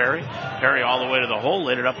 Bryson Perry. Perry all the way to the hole,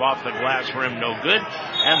 laid it up off the glass rim, no good.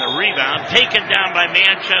 And the rebound taken down by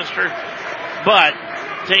Manchester. But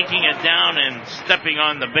taking it down and stepping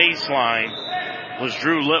on the baseline was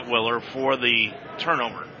Drew Litwiller for the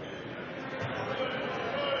turnover.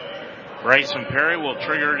 Bryson Perry will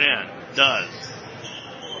trigger it in. Does.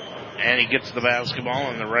 And he gets the basketball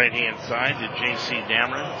on the right-hand side to J.C.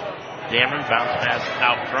 Dameron. Dameron bounce pass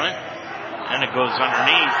out front. And it goes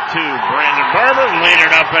underneath to Brandon Barber. Laid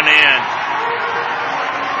it up and in.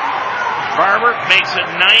 Barber makes it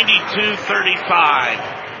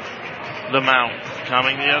 92-35. The Mount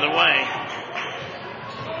coming the other way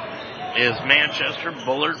is Manchester.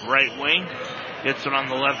 Bullard, right wing. Gets it on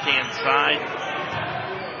the left-hand side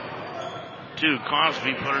to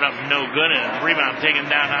Cosby. Put it up, no good. And rebound taken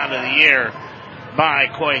down out of the air by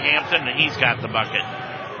Coy Hampton, and he's got the bucket.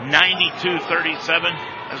 92-37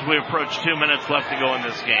 as we approach 2 minutes left to go in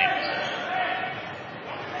this game.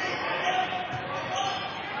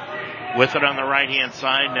 With it on the right-hand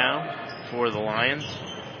side now for the Lions.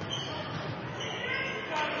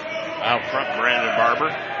 Out front, Brandon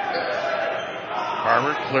Barber.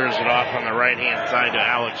 Barber clears it off on the right-hand side to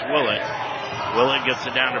Alex Willett. Willett gets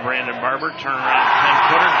it down to Brandon Barber. Turn around,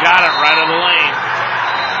 10-footer. Got it right of the lane.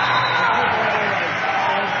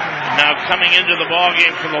 Now coming into the ball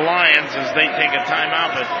game for the Lions as they take a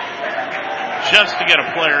timeout, but just to get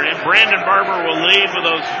a player in. Brandon Barber will lead with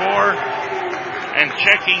those 4, and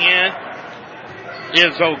checking in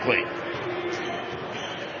is Oakley.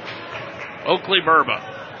 Oakley Burba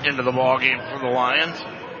into the ball game for the Lions.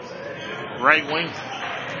 Right wing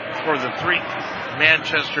for the 3.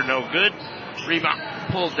 Manchester no good.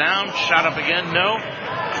 Rebound pulled down, shot up again, no.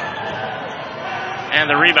 And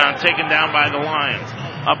the rebound taken down by the Lions.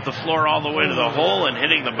 Up the floor all the way to the hole and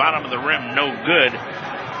hitting the bottom of the rim, no good,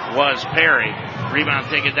 was Perry. Rebound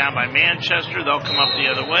taken down by Manchester. They'll come up the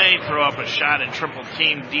other way, throw up a shot in triple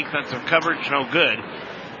team defensive coverage, no good.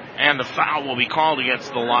 And the foul will be called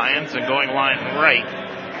against the Lions, and going line right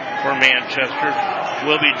for Manchester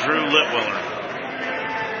will be Drew Litwiller.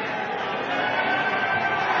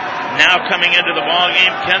 Now coming into the ball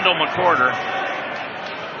game, Kendall McWhorter.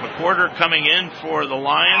 McWhorter coming in for the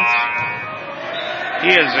Lions. He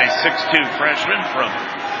is a 6'2" freshman from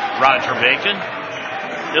Roger Bacon.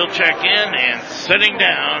 He'll check in, and sitting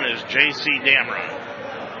down is J.C. Damron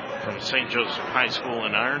from St. Joseph High School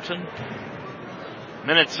in Ironton.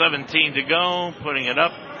 Minute 17 to go. Putting it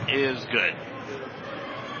up is good.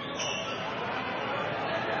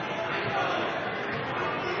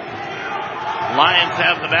 Lions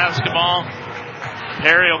have the basketball.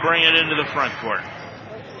 Perry will bring it into the front court.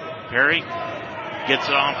 Perry gets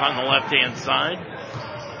it off on the left-hand side.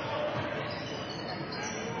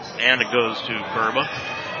 And it goes to Burba.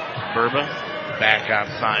 Burba back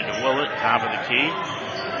outside to Willett, top of the key.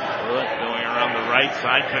 Willett going around the right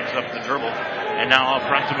side, picks up the dribble. And now up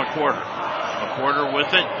front to McWhorter. McWhorter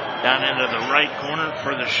with it, down into the right corner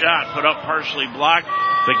for the shot. Put up partially blocked,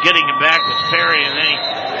 but getting it back was Perry, and then he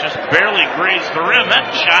just barely grazed the rim.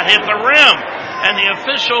 That shot hit the rim. And the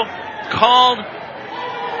official called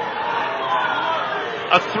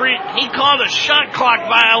he called a shot clock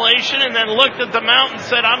violation and then looked at the mount and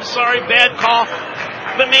said, "I'm sorry, bad call,"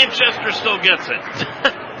 but Manchester still gets it.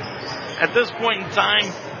 At this point in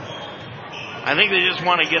time, I think they just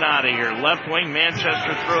want to get out of here. Left wing,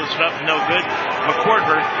 Manchester throws it up, no good.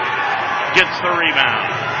 McWhorter gets the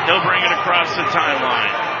rebound. He'll bring it across the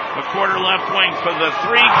timeline. McWhorter left wing for the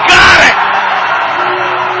 3. Got it!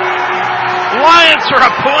 Lions are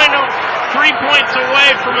 3 points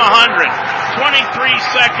away from 100. 23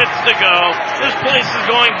 seconds to go. This place is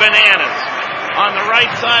going bananas. On the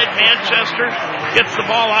right side, Manchester gets the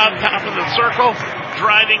ball out top of the circle,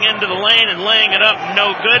 driving into the lane and laying it up,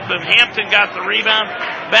 no good, but Hampton got the rebound.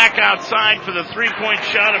 Back outside for the 3-point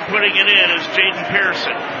shot and putting it in is Jaden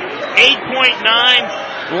Pearson.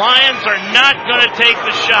 8.9. Lions are not going to take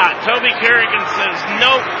the shot. Toby Kerrigan says,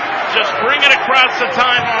 nope, just bring it across the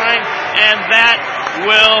timeline, and that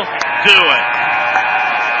will do it.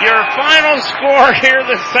 Your final score here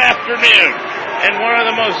this afternoon, and one of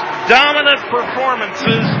the most dominant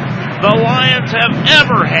performances the Lions have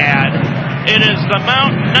ever had. It is the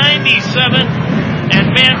Mount 97 and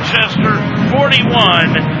Manchester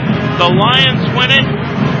 41. The Lions win it,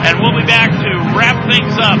 and we'll be back to wrap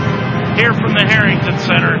things up here from the Harrington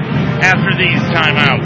Center after these timeouts.